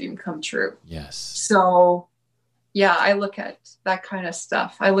your dream come true. Yes. So, yeah, I look at that kind of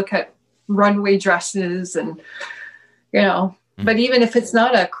stuff. I look at runway dresses and, but even if it's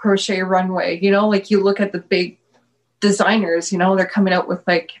not a crochet runway, like you look at the big designers, they're coming out with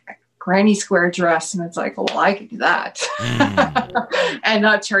like a granny square dress, and it's like, well, I could do that and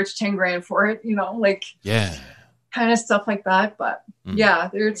not charge 10 grand for it, like kind of stuff like that. But yeah,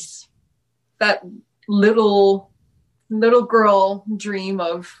 there's that little girl dream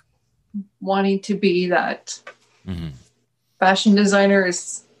of wanting to be that fashion designer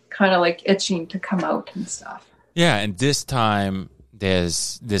is kind of like itching to come out and stuff. Yeah, and this time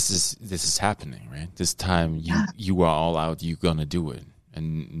this is happening, right? This time you are all out, you're gonna do it,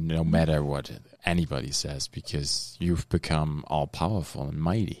 and no matter what anybody says, because you've become all powerful and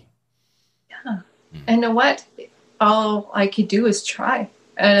mighty. Yeah, and you know what? all I could do is try.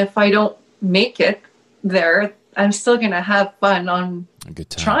 And if I don't make it there, I'm still going to have fun on A good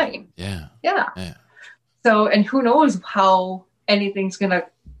time. trying. Yeah. Yeah. Yeah. So, and who knows how anything's going to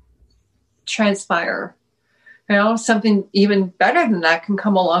transpire. You know, something even better than that can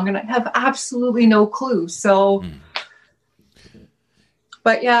come along and I have absolutely no clue. So,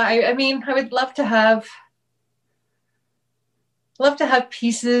 but yeah, I mean, I would love to have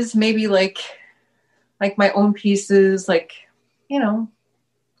pieces, maybe like my own pieces, like, you know,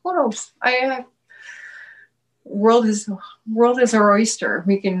 who knows? World is our oyster.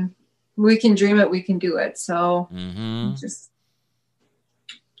 We can dream it. We can do it. So just,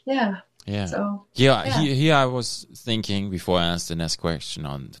 yeah. Yeah. So yeah. Here I was thinking before I asked the next question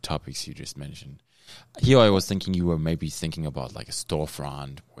on the topics you just mentioned. Here I was thinking you were maybe thinking about like a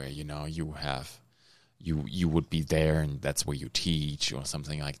storefront where, you know, you would be there and that's where you teach or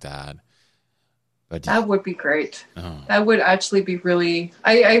something like that. But that would be great. That would actually be really,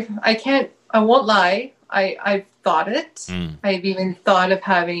 I won't lie. I've thought it. I've even thought of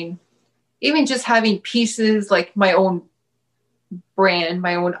having pieces like my own brand,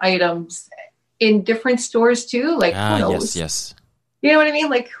 my own items in different stores too. Like, who knows? Yes. You know what I mean?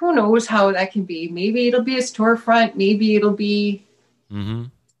 Like, who knows how that can be? Maybe it'll be a storefront. Maybe it'll be, you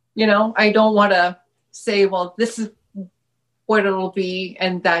know, I don't want to say, well, this is what it'll be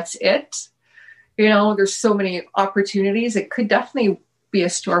and that's it. You know, there's so many opportunities. It could definitely be a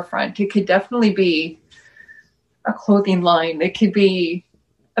storefront. It could definitely be a clothing line. It could be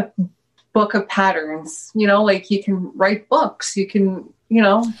a book of patterns, you know, like you can write books, you can, you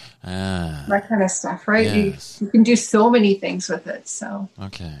know, that kind of stuff, right? Yes. You can do so many things with it. So,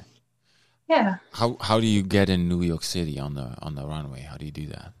 okay. Yeah. How do you get in New York City on the runway? How do you do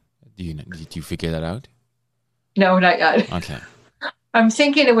that? Did you figure that out? No, not yet. Okay. I'm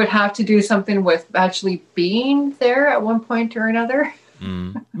thinking it would have to do something with actually being there at one point or another.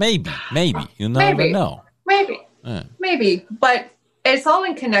 Maybe. You never know. Maybe. But it's all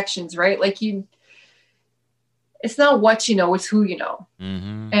in connections, right? Like it's not what you know, it's who you know.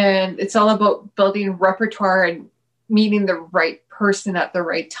 And it's all about building repertoire and meeting the right person at the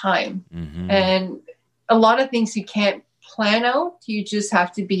right time. And a lot of things you can't plan out. You just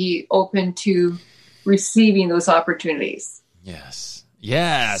have to be open to receiving those opportunities. Yes.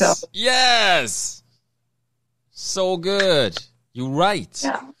 So good. You're right.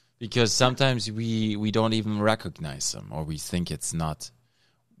 Yeah. Because sometimes we don't even recognize them, or we think it's not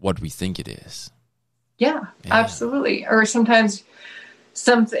what we think it is. Yeah. Absolutely. Or sometimes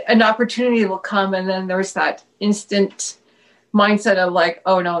an opportunity will come and then there's that instant mindset of like,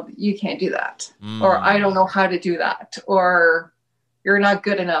 oh no, you can't do that. Or I don't know how to do that. Or you're not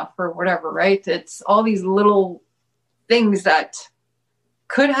good enough or whatever, right? It's all these little things that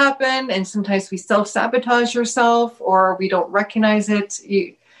could happen. And sometimes we self-sabotage yourself or we don't recognize it.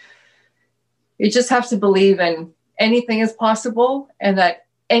 You just have to believe in anything is possible and that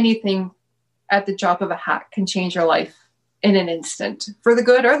anything at the drop of a hat can change your life in an instant for the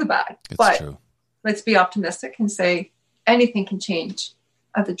good or the bad. It's true. Let's be optimistic and say anything can change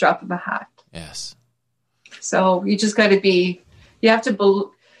at the drop of a hat. Yes. So you just got to you have to believe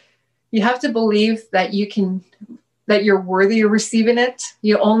that that you're worthy of receiving it.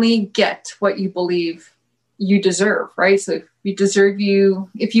 You only get what you believe you deserve, right? So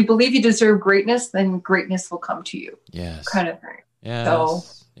if you believe you deserve greatness, then greatness will come to you. Yes. Kind of thing.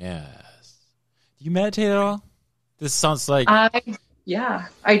 Yes. Yes. Do you meditate at all? This sounds like... I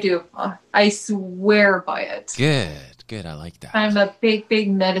do. I swear by it. Good. I like that. I'm a big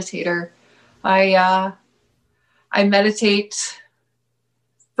meditator. I meditate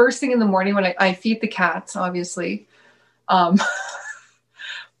first thing in the morning when I feed the cats, obviously. But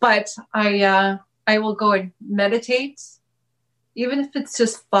I will go and meditate, even if it's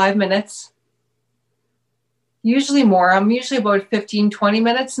just 5 minutes. Usually more. I'm usually about 15, 20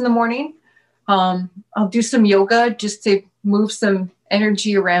 minutes in the morning. I'll do some yoga just to move some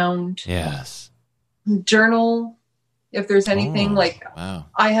energy around. Yes. Journal, if there's anything. Wow.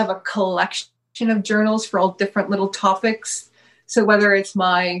 I have a collection of journals for all different little topics. So whether it's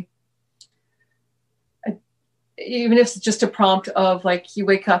even if it's just a prompt of like you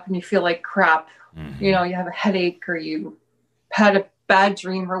wake up and you feel like crap, you know, you have a headache or you had a bad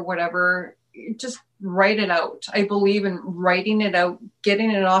dream or whatever, just write it out. I believe in writing it out,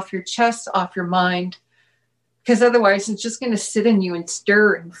 getting it off your chest, off your mind, because otherwise it's just going to sit in you and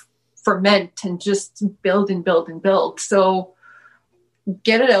stir and ferment and just build and build and build. So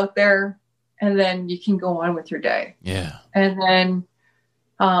get it out there and then you can go on with your day. Yeah. And then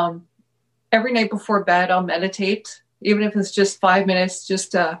every night before bed, I'll meditate, even if it's just 5 minutes,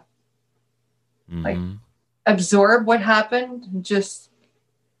 just like absorb what happened, just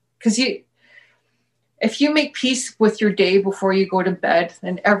because if you make peace with your day before you go to bed,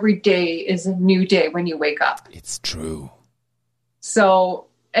 then every day is a new day when you wake up. It's true. So,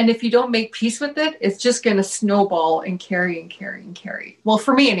 and if you don't make peace with it, it's just going to snowball and carry and carry and carry. Well,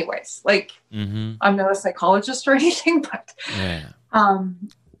 for me anyways, like I'm not a psychologist or anything,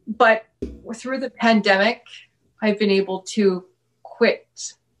 but through the pandemic, I've been able to quit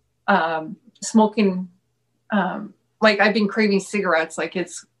smoking. Like I've been craving cigarettes, like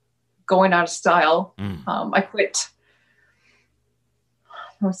it's going out of style. I quit,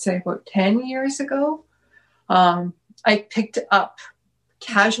 I would say about 10 years ago. I picked up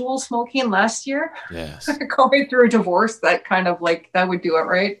casual smoking last year. Yes. Going through a divorce, that kind of like, that would do it,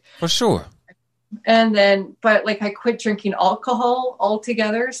 right? For sure. And then, but like I quit drinking alcohol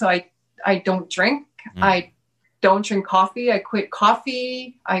altogether. So I don't drink. I don't drink coffee. I quit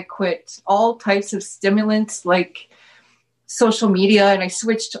coffee. I quit all types of stimulants like social media. And I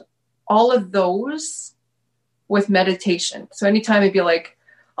switched all of those with meditation. So anytime I'd be like,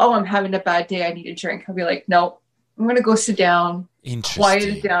 oh, I'm having a bad day, I need a drink, I'll be like, no, I'm going to go sit down, quiet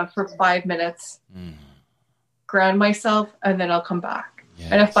it down for 5 minutes, ground myself, and then I'll come back.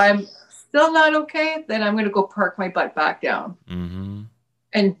 Yes. And if I'm still not okay, then I'm going to go park my butt back down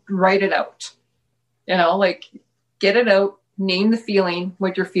and write it out. You know, like get it out, name the feeling,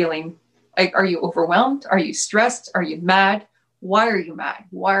 what you're feeling. Like, are you overwhelmed? Are you stressed? Are you mad? Why are you mad?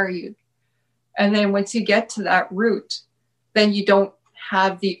 Why are you? And then once you get to that root, then you don't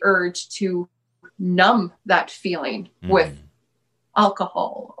have the urge to numb that feeling with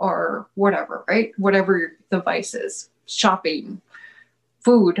alcohol or whatever, right? Whatever the vice is, shopping,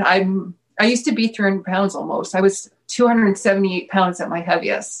 food. I used to be 300 pounds almost. I was 278 pounds at my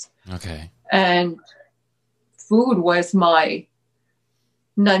heaviest. Okay. And food was my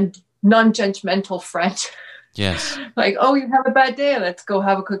non-judgmental friend. Yes. Like, oh, you have a bad day. Let's go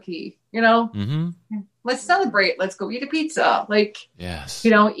have a cookie, you know? Let's celebrate. Let's go eat a pizza. Like, yes, you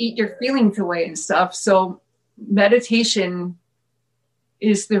know, eat your feelings away and stuff. So meditation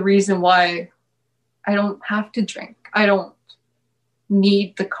is the reason why I don't have to drink. I don't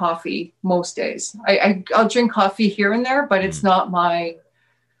need the coffee most days. I'll drink coffee here and there, but it's not I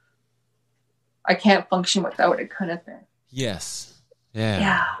can't function without it kind of thing. Yes. Yeah.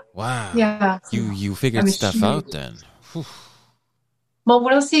 Yeah. Wow. Yeah. You figured stuff out then. Whew. Well,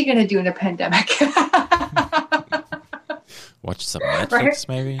 what else are you going to do in a pandemic? Watch some Netflix,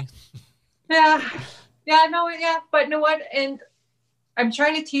 maybe? Yeah. Yeah, no, yeah. But you know what? And I'm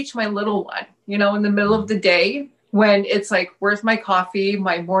trying to teach my little one, you know, in the middle of the day when it's like, where's my coffee?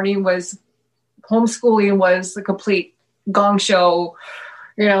 My morning was homeschooling was a complete gong show.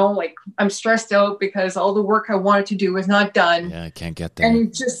 You know, like I'm stressed out because all the work I wanted to do was not done. Yeah, I can't get there.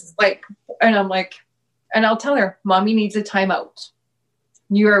 And just like, and I'm like, and I'll tell her, mommy needs a timeout.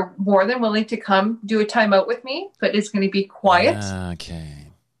 You are more than willing to come do a timeout with me, but it's going to be quiet. Okay.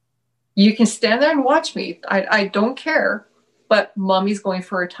 You can stand there and watch me. I don't care, but mommy's going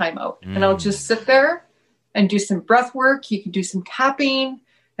for a timeout. And I'll just sit there and do some breath work. You can do some tapping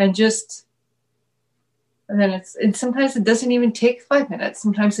and just... And then and sometimes it doesn't even take 5 minutes.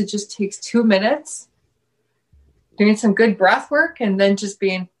 Sometimes it just takes 2 minutes doing some good breath work and then just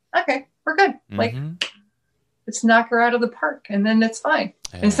being, okay, we're good. Like, let's knock her out of the park and then it's fine.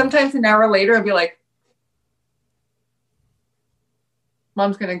 Yeah. And sometimes an hour later, I'll be like,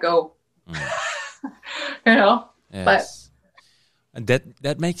 mom's going to go, you know, yes. But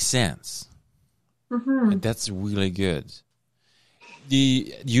that makes sense. And that's really good.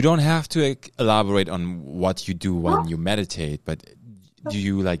 You don't have to elaborate on what you do when you meditate, but do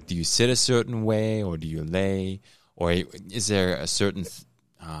you sit a certain way or do you lay, or is there a certain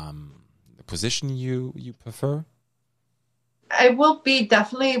position you prefer? It will be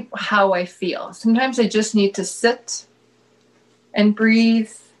definitely how I feel. Sometimes I just need to sit and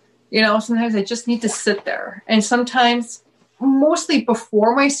breathe. You know, sometimes I just need to sit there. And sometimes, mostly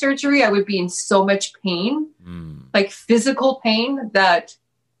before my surgery, I would be in so much pain, like physical pain, that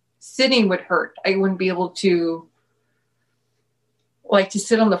sitting would hurt. I wouldn't be able to, like, to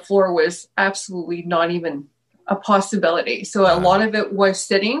sit on the floor was absolutely not even a possibility. So a lot of it was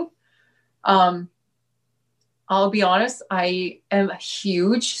sitting. I'll be honest, I am a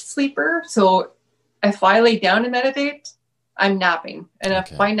huge sleeper. So if I lay down and meditate, I'm napping. And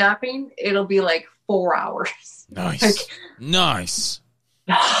if I'm napping, it'll be like 4 hours. Nice. Like, nice.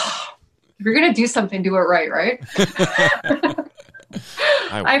 If you're going to do something, do it right?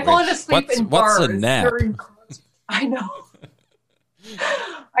 I've fallen asleep in bars. What's a nap? I know.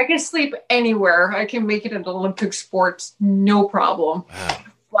 I can sleep anywhere. I can make it an Olympic sport, no problem. Wow.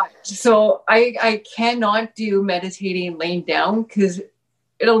 But So I cannot do meditating laying down because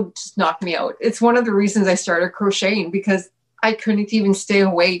it'll just knock me out. It's one of the reasons I started crocheting, because I couldn't even stay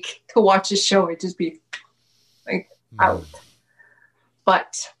awake to watch a show. It'd just be like out.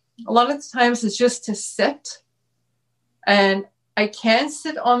 But a lot of the times it's just to sit, and I can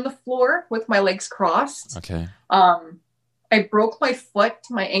sit on the floor with my legs crossed. Okay. I broke my foot,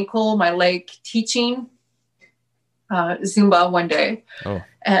 my ankle, my leg teaching Zumba one day. Oh.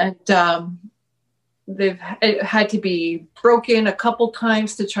 And it had to be broken a couple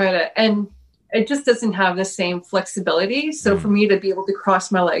times to try to, and it just doesn't have the same flexibility. So for me to be able to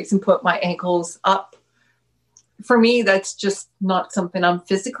cross my legs and put my ankles up, for me, that's just not something I'm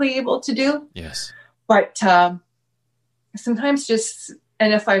physically able to do. Yes. But sometimes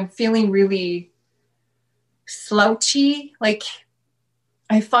and if I'm feeling really slouchy, like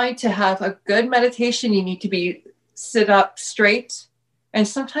I find to have a good meditation, you need to sit up straight. And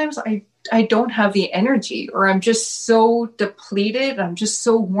sometimes I don't have the energy, or I'm just so depleted. I'm just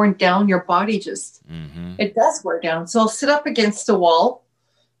so worn down. Your body just, it does wear down. So I'll sit up against the wall.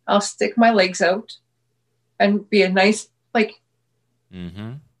 I'll stick my legs out and be a nice, like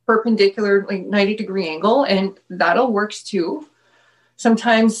perpendicular, like 90-degree angle. And that'll work too.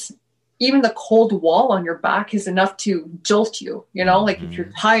 Sometimes even the cold wall on your back is enough to jolt you, like if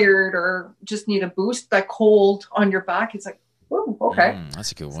you're tired or just need a boost, that cold on your back, it's like, oh, okay.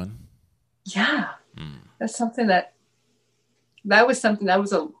 That's a good one. Yeah. That's something I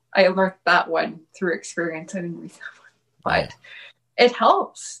learned that one through experience. I didn't read that one, but it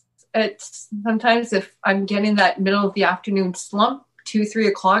helps. It's sometimes if I'm getting that middle of the afternoon slump, 2-3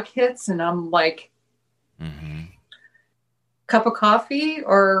 o'clock hits and I'm like, cup of coffee,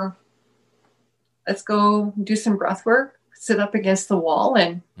 or let's go do some breath work, sit up against the wall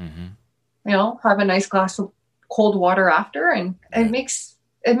and, have a nice glass of cold water after. And it makes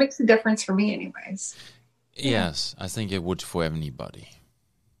a difference for me anyways. Yes. I think it would for anybody.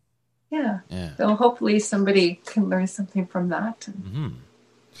 Yeah. So hopefully somebody can learn something from that.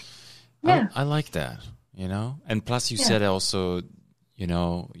 Yeah. I like that, and plus you said also,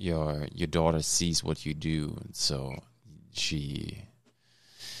 your daughter sees what you do. And so she,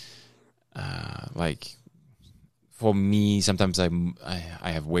 for me, sometimes I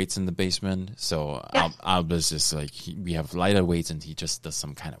have weights in the basement, so I'll just like, we have lighter weights, and he just does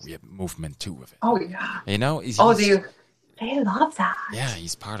some kind of weird movement too with it. Oh yeah, they love that. Yeah,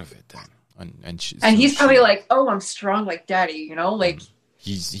 he's part of it then, and he's probably like, oh, I'm strong like daddy, like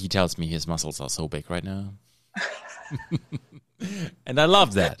he tells me his muscles are so big right now. And I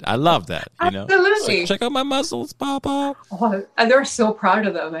love that. Absolutely. So check out my muscles, Papa. Oh, and they're so proud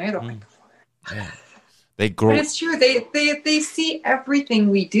of them. Yeah. They grow. But it's true. They see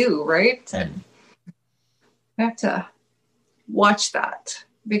everything we do, right? And we have to watch that,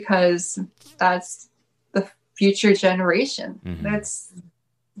 because that's the future generation. That's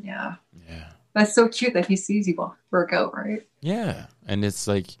so cute that he sees you work out, right? Yeah, and it's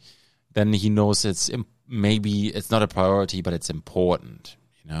like, then he knows maybe it's not a priority, but it's important.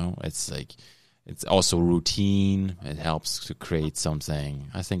 It's like, it's also routine. It helps to create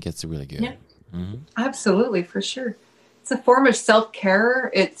something. I think it's really good. Yeah. Absolutely, for sure. It's a form of self-care.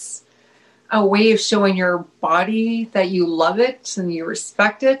 It's a way of showing your body that you love it and you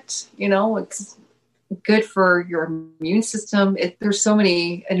respect it. It's good for your immune system. There's so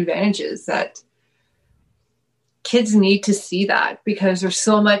many advantages that kids need to see that, because there's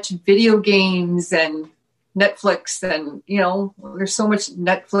so much video games and Netflix and, there's so much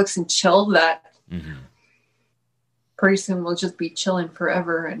Netflix and chill that pretty soon we'll just be chilling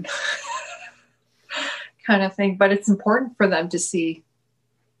forever and kind of thing. But it's important for them to see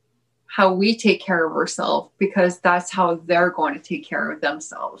how we take care of ourselves, because that's how they're going to take care of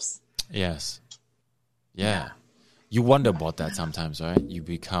themselves. Yes. Yeah. You wonder about that sometimes, right? You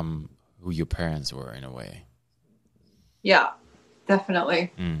become who your parents were in a way. Yeah,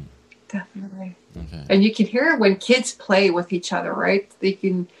 definitely. Definitely. Okay. And you can hear when kids play with each other, right?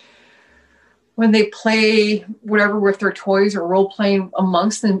 When they play whatever with their toys or role playing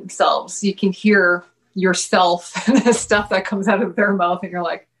amongst themselves, you can hear yourself and the stuff that comes out of their mouth, and you're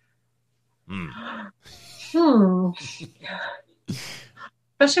like,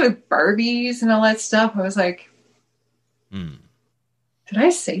 Especially with Barbies and all that stuff. I was like, did I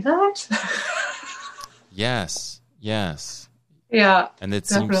say that? Yes. Yeah. And it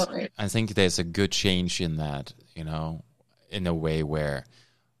definitely seems, I think there's a good change in that, in a way where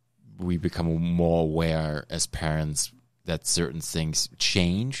we become more aware as parents that certain things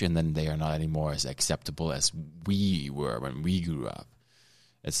change, and then they are not anymore as acceptable as we were when we grew up.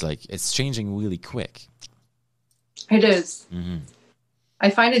 It's like, it's changing really quick. It is. I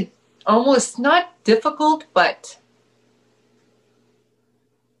find it almost not difficult, but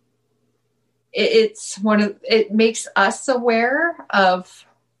it makes us aware of,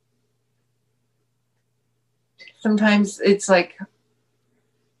 sometimes it's like,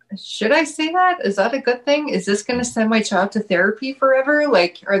 should I say that? Is that a good thing? Is this going to send my child to therapy forever?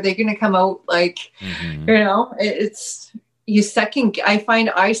 Like, are they going to come out like, I find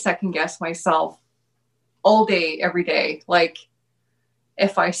I second guess myself all day, every day. Like,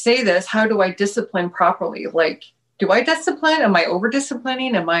 if I say this, how do I discipline properly? Like, do I discipline? Am I over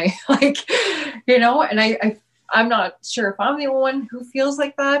disciplining? Am I like, and I'm not sure if I'm the only one who feels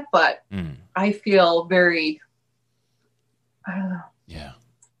like that, but I feel very, I don't know. Yeah.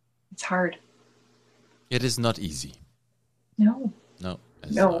 It's hard. It is not easy. No,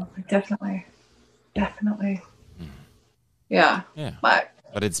 definitely. Yeah. But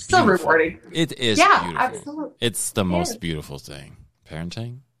it's still beautiful. rewarding. It is beautiful. Absolutely. It's the most beautiful thing.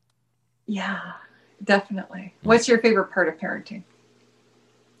 Parenting? Yeah, definitely. What's your favorite part of parenting?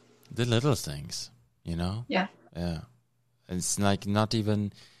 The little things, Yeah. Yeah. It's like not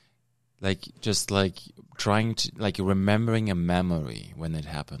even like just like trying to like remembering a memory when it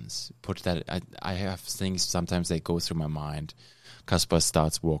happens. I have things sometimes they go through my mind. Caspar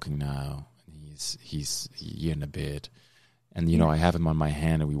starts walking now. He's a year and a bit. And I have him on my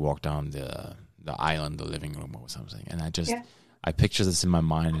hand and we walk down the island, the living room or something. And I picture this in my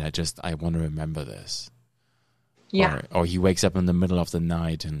mind and I want to remember this. Yeah. Or he wakes up in the middle of the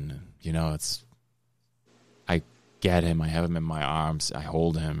night and I get him, I have him in my arms, I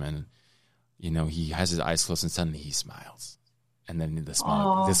hold him and he has his eyes closed and suddenly he smiles. And then the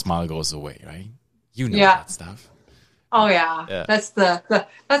smile goes away, right? That stuff. Oh yeah. That's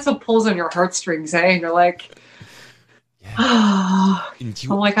what pulls on your heartstrings, eh? And you're like, I'm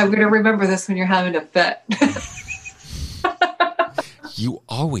like, I'm gonna remember this when you're having a fit. You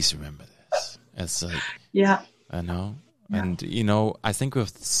always remember this. It's like I know. Yeah. And I think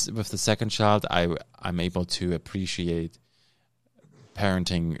with the second child I'm able to appreciate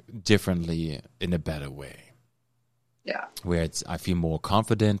parenting differently in a better way. Yeah. Where I feel more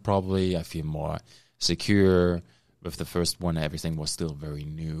confident probably, I feel more secure. With the first one everything was still very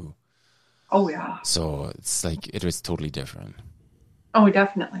new. Oh yeah. So it's like it was totally different. Oh,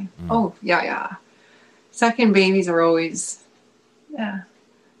 definitely. Oh, yeah. Second babies are always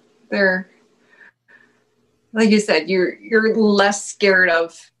they're like you said, you're less scared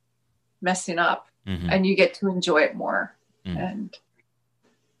of messing up and you get to enjoy it more. And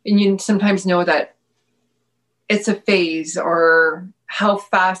you sometimes know that it's a phase or how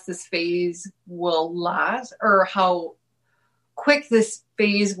fast this phase will last or how quick this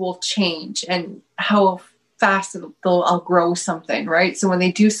phase will change and how fast I'll grow something, right? So when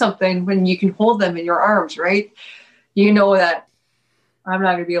they do something, when you can hold them in your arms, right? You know that I'm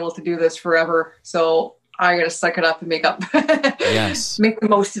not going to be able to do this forever. So I got to suck it up and make up. Yes. Make the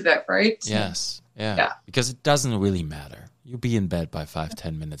most of it, right? Yes. Yeah. Because it doesn't really matter. You'll be in bed by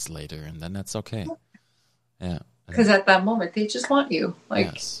 5-10 minutes later and then that's okay. Yeah. Because at that moment, they just want you.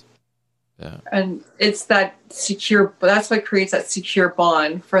 Yes. Yeah. And it's that secure, that's what creates that secure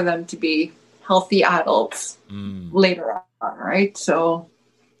bond for them to be healthy adults later on, right? So,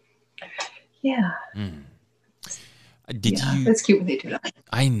 yeah. It's cute when they do that.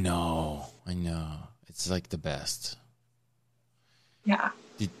 I know. It's like the best. Yeah.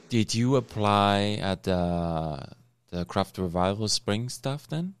 Did you apply at the Craft Revival Spring stuff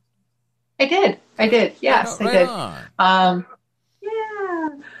then? I did. Yes, I did. I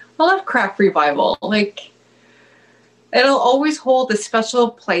love Craft Revival. Like, it'll always hold a special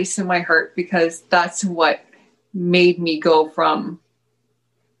place in my heart because that's what made me go from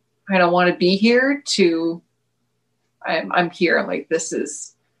I don't want to be here to I'm here. Like, this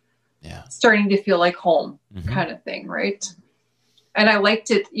is starting to feel like home kind of thing, right? And I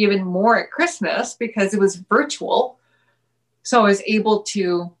liked it even more at Christmas because it was virtual. So I was able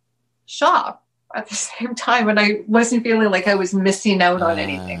to shop at the same time and I wasn't feeling like I was missing out on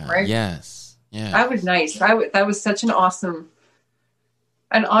anything, right? Yes. Yeah. That was nice. That was such an awesome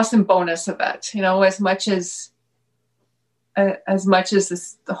bonus of it. As much as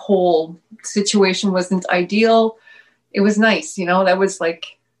the whole situation wasn't ideal, it was nice. That was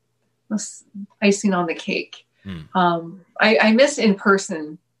like icing on the cake. I miss in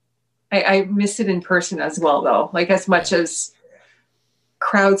person. I miss it in person as well, though. Like, as much as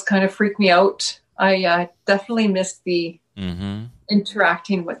crowds kind of freak me out, I definitely miss the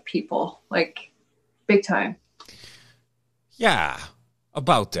interacting with people, like, big time. Yeah,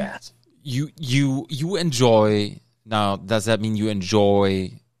 about that. You enjoy now. Does that mean you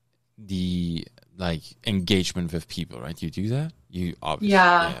enjoy the like engagement with people? Right? You do that. You obviously,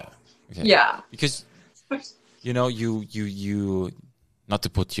 Yeah. Okay. Yeah. Because, you know, you, not to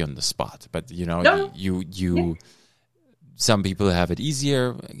put you on the spot, but, you know, No. you, some people have it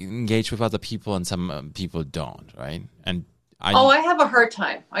easier, engage with other people, and some people don't, right? And I have a hard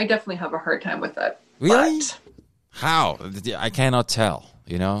time. I definitely have a hard time with that. Really? But how? I cannot tell,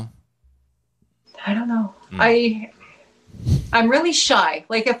 you know? I don't know. I'm really shy.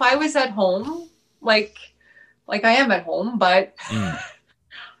 Like if I was at home, like I am at home, but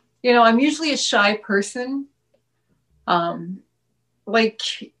you know, I'm usually a shy person. Like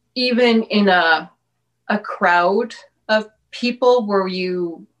even in a crowd of people where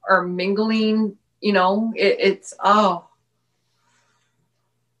you are mingling, you know,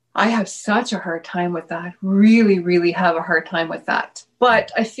 I have such a hard time with that. Really, really have a hard time with that.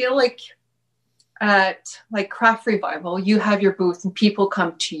 But I feel like at like Craft Revival, you have your booth and people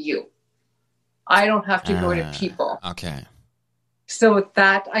come to you. I don't have to go to people. Okay. So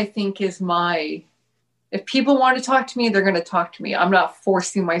that I think is if people want to talk to me, they're going to talk to me. I'm not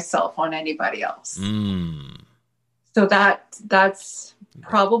forcing myself on anybody else. So that's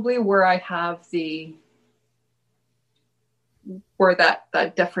probably where I have where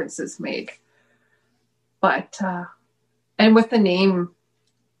that difference is made. But, and with the name,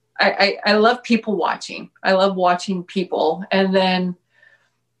 I love people watching. I love watching people. And then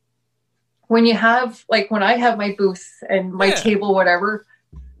when you have, like when I have my booth and my table, whatever,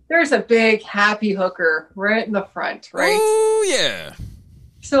 there's a big happy hooker right in the front, right? Oh, yeah.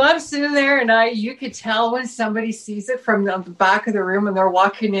 So I'm sitting there and you could tell when somebody sees it from the back of the room and they're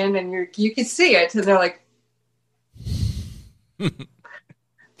walking in and you can see it and they're like, and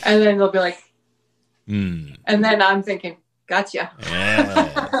then they'll be like, and then I'm thinking, gotcha.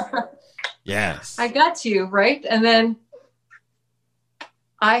 Yeah. Yes. I got you, right? And then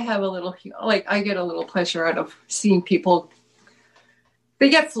I have I get a little pleasure out of seeing people. They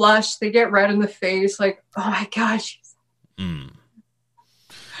get flushed, they get red in the face, like, oh my gosh. And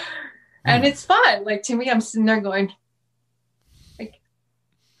it's fun. Like to me, I'm sitting there going, like,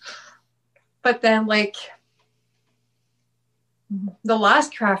 but then like the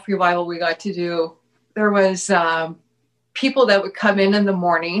last Craft Revival we got to do, there was people that would come in the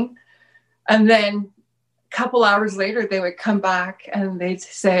morning and then a couple hours later they would come back and they'd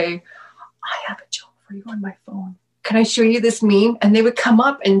say, I have a joke for you on my phone. Can I show you this meme? And they would come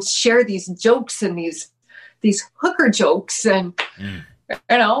up and share these jokes and these hooker jokes. And, you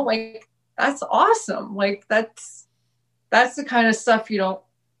know, like, that's awesome. Like, that's the kind of stuff you don't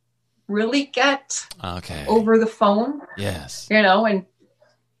really get over the phone. Yes. You know, and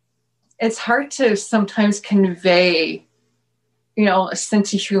it's hard to sometimes convey, you know, a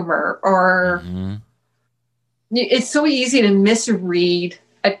sense of humor or it's so easy to misread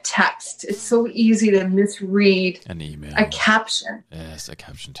a text. It's so easy to misread an email, a caption. Yes, a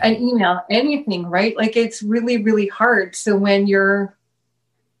caption too. An email, anything, right? Like it's really, really hard. So when you're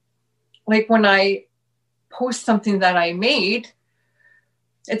like, when I post something that I made,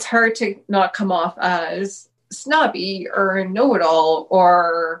 it's hard to not come off as snobby or know-it-all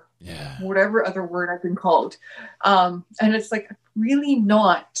or whatever other word I've been called. And it's like, really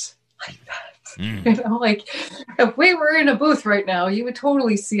not like that. You know, like if we were in a booth right now, you would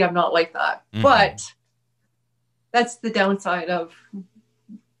totally see I'm not like that. But that's the downside of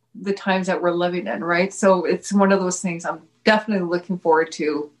the times that we're living in, right? So it's one of those things I'm definitely looking forward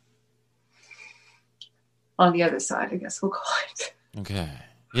to on the other side, I guess we'll call it. Okay.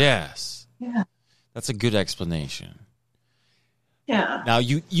 Yes. Yeah. That's a good explanation. Yeah. Now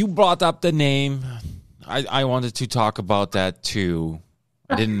you brought up the name. I wanted to talk about that too.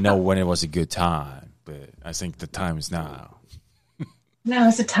 I didn't know when it was a good time, but I think the time is now. Now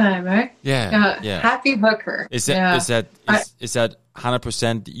is the time, right? Yeah. Happy hooker. Is that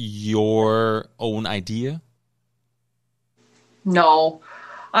 100% your own idea? No.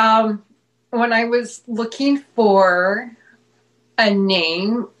 When I was looking for a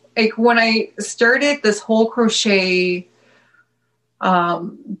name, like when I started this whole crochet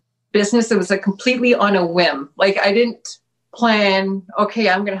business, it was like completely on a whim. Like I didn't plan, okay,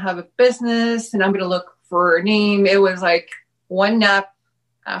 I'm going to have a business and I'm going to look for a name. It was like one nap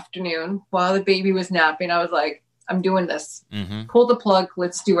afternoon while the baby was napping. I was like, I'm doing this. Pull the plug.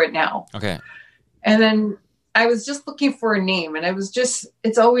 Let's do it now. Okay. And then I was just looking for a name and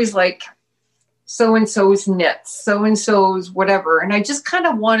it's always like so-and-so's knits, so-and-so's whatever. And I just kind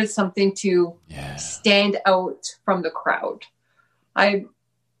of wanted something to stand out from the crowd.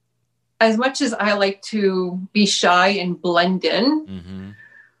 As much as I like to be shy and blend in,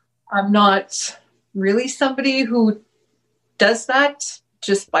 I'm not really somebody who does that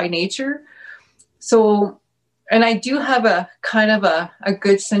just by nature. So and I do have a kind of a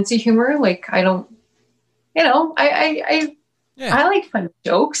good sense of humor. Like I don't, I like fun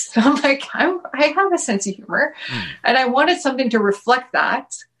jokes. I'm like, I have a sense of humor, and I wanted something to reflect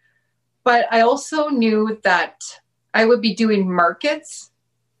that. But I also knew that I would be doing markets,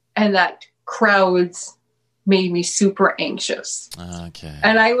 and that crowds made me super anxious. Okay.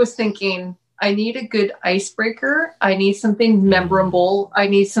 And I was thinking, I need a good icebreaker. I need something memorable. I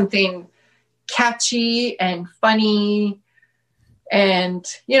need something catchy and funny. And,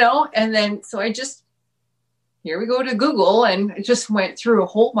 and then, so I just, here we go to Google, and I just went through a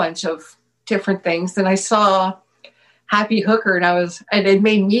whole bunch of different things. And I saw Happy Hooker, and it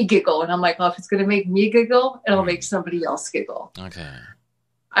made me giggle. And I'm like, if it's going to make me giggle, it'll make somebody else giggle. Okay.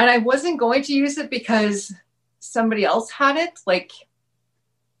 And I wasn't going to use it because somebody else had it.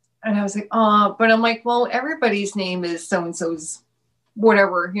 And I was like, but I'm like, well, everybody's name is so-and-so's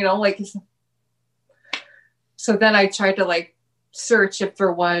whatever, so then I tried to search if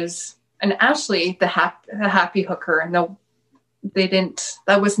there was, and actually the Happy Hooker, and they didn't,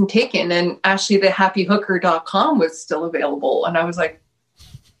 that wasn't taken. And actually the happyhooker.com was still available. And I was like,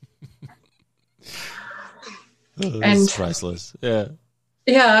 and priceless. Yeah.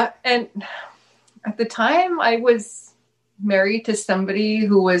 Yeah. And at the time I was married to somebody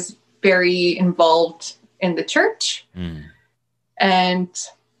who was very involved in the church. And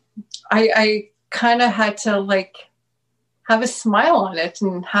I kind of had to have a smile on it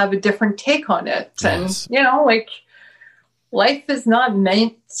and have a different take on it. Yes. And, life is not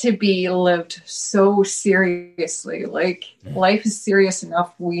meant to be lived so seriously. Life is serious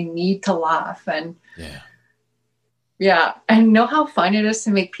enough. We need to laugh. And yeah. And know how fun it is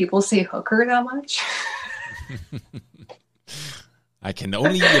to make people say hooker that much? I can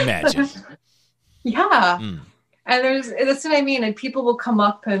only imagine. Yeah. And that's what I mean. And people will come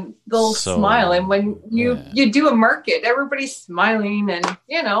up and they'll smile. And when you do a market, everybody's smiling and,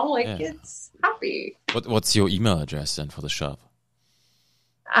 it's happy. What's your email address then for the shop?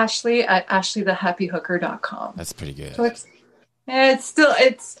 Ashley at ashleythehappyhooker.com. That's pretty good. So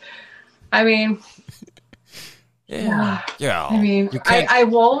I mean, yeah. I mean, I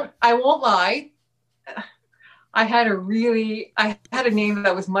won't lie. I had a name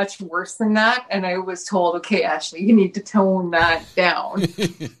that was much worse than that. And I was told, okay, Ashley, you need to tone that down.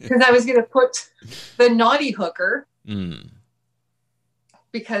 Because I was going to put the naughty hooker.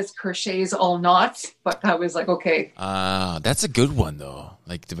 Because crochet is all knots. But I was like, okay. That's a good one, though.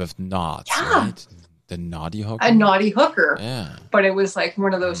 With knots, right? The naughty hooker? A naughty hooker. Yeah. But it was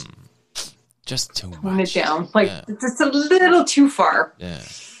one of those. Just too much. Tone it down. It's just a little too far. Yeah.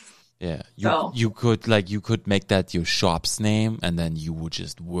 Yeah, you could make that your shop's name, and then you would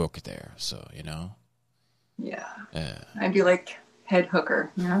just work there. So Yeah. I'd be like head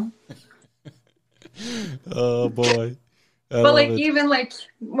hooker, Oh boy. But even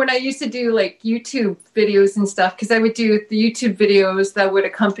when I used to do YouTube videos and stuff, because I would do the YouTube videos that would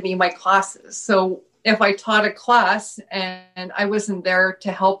accompany my classes. So if I taught a class and I wasn't there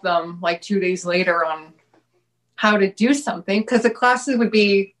to help them 2 days later on how to do something, because the classes would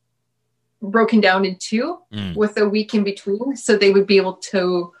be broken down in two with a week in between. So they would be able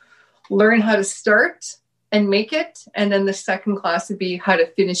to learn how to start and make it. And then the second class would be how to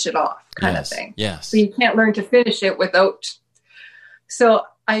finish it off kind of thing. Yes. So you can't learn to finish it without. So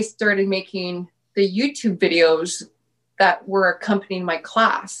I started making the YouTube videos that were accompanying my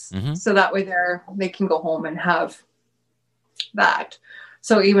class. So that way they can go home and have that.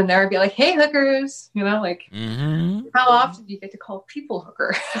 So even there, I'd be like, hey, hookers, how often do you get to call people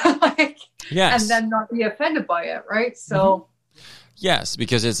hooker? Yes. And then not be offended by it, right? So yes,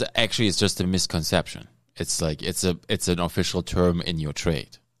 because it's just a misconception. It's it's an official term in your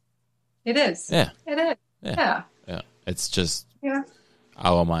trade. It is. Yeah. It is. Yeah. It's just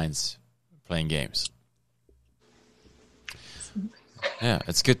our minds playing games. Yeah,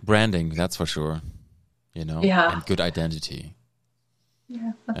 it's good branding, that's for sure. And good identity.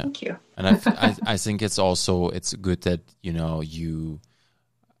 Yeah, well, thank you. And I think it's good that you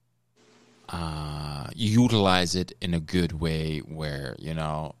utilize it in a good way where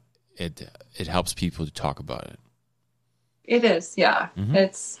it helps people to talk about it. It is, yeah.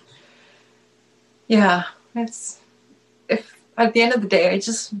 It's if at the end of the day I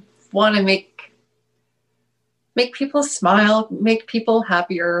just want to make people smile, make people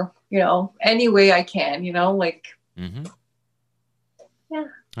happier, any way I can, Yeah.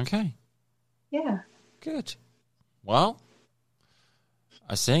 Okay. Yeah. Good. Well,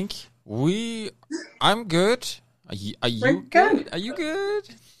 I think I'm good. Are you good? Are you good?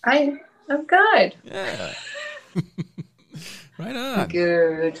 I'm good. Yeah. Right on.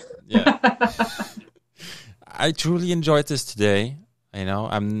 Good. Yeah. I truly enjoyed this today.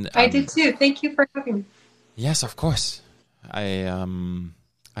 I did too. Thank you for having me. Yes, of course.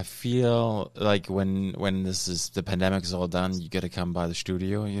 I feel like when the pandemic is all done, you got to come by the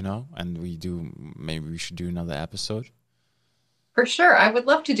studio, and maybe we should do another episode. For sure. I would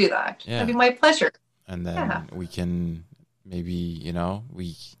love to do that. Yeah. That'd be my pleasure. And then we can maybe,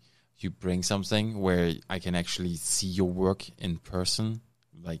 you bring something where I can actually see your work in person.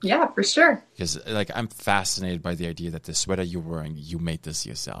 Yeah, for sure. Because I'm fascinated by the idea that the sweater you're wearing, you made this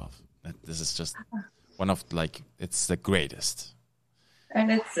yourself. That this is just one of it's the greatest.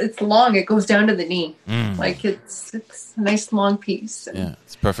 And it's long. It goes down to the knee. It's a nice long piece. Yeah,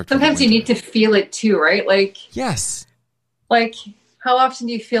 it's perfect. Sometimes you need to feel it too, right? Yes. How often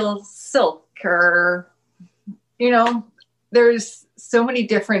do you feel silk or, there's so many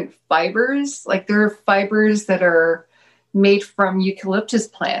different fibers. There are fibers that are made from eucalyptus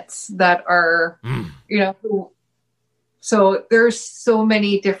plants that are, so there's so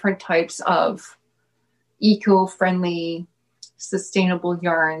many different types of eco-friendly, sustainable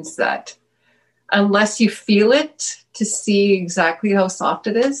yarns that unless you feel it to see exactly how soft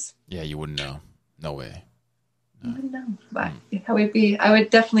it is. Yeah, you wouldn't know. No way. No. I wouldn't know. But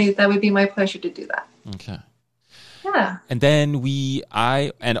that would be my pleasure to do that. Okay. Yeah. And then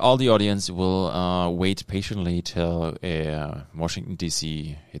I and all the audience will wait patiently till Washington,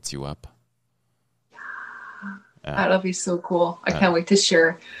 D.C. hits you up. That'll be so cool. I can't wait to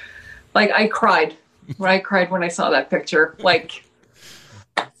share. I cried. I cried when I saw that picture.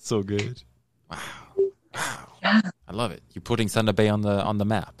 So good. Wow. Yeah. I love it. You're putting Thunder Bay on the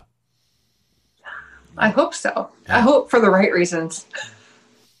map. I hope so. Yeah. I hope for the right reasons.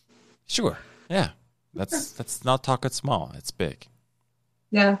 Sure. Yeah. That's not talk it small. It's big.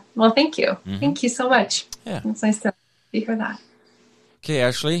 Yeah. Well, thank you. Mm-hmm. Thank you so much. Yeah. It's nice to hear that. Okay,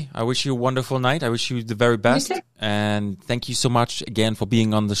 Ashley, I wish you a wonderful night. I wish you the very best. You too. And thank you so much again for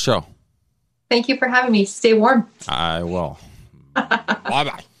being on the show. Thank you for having me. Stay warm. I will.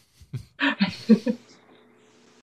 Bye-bye.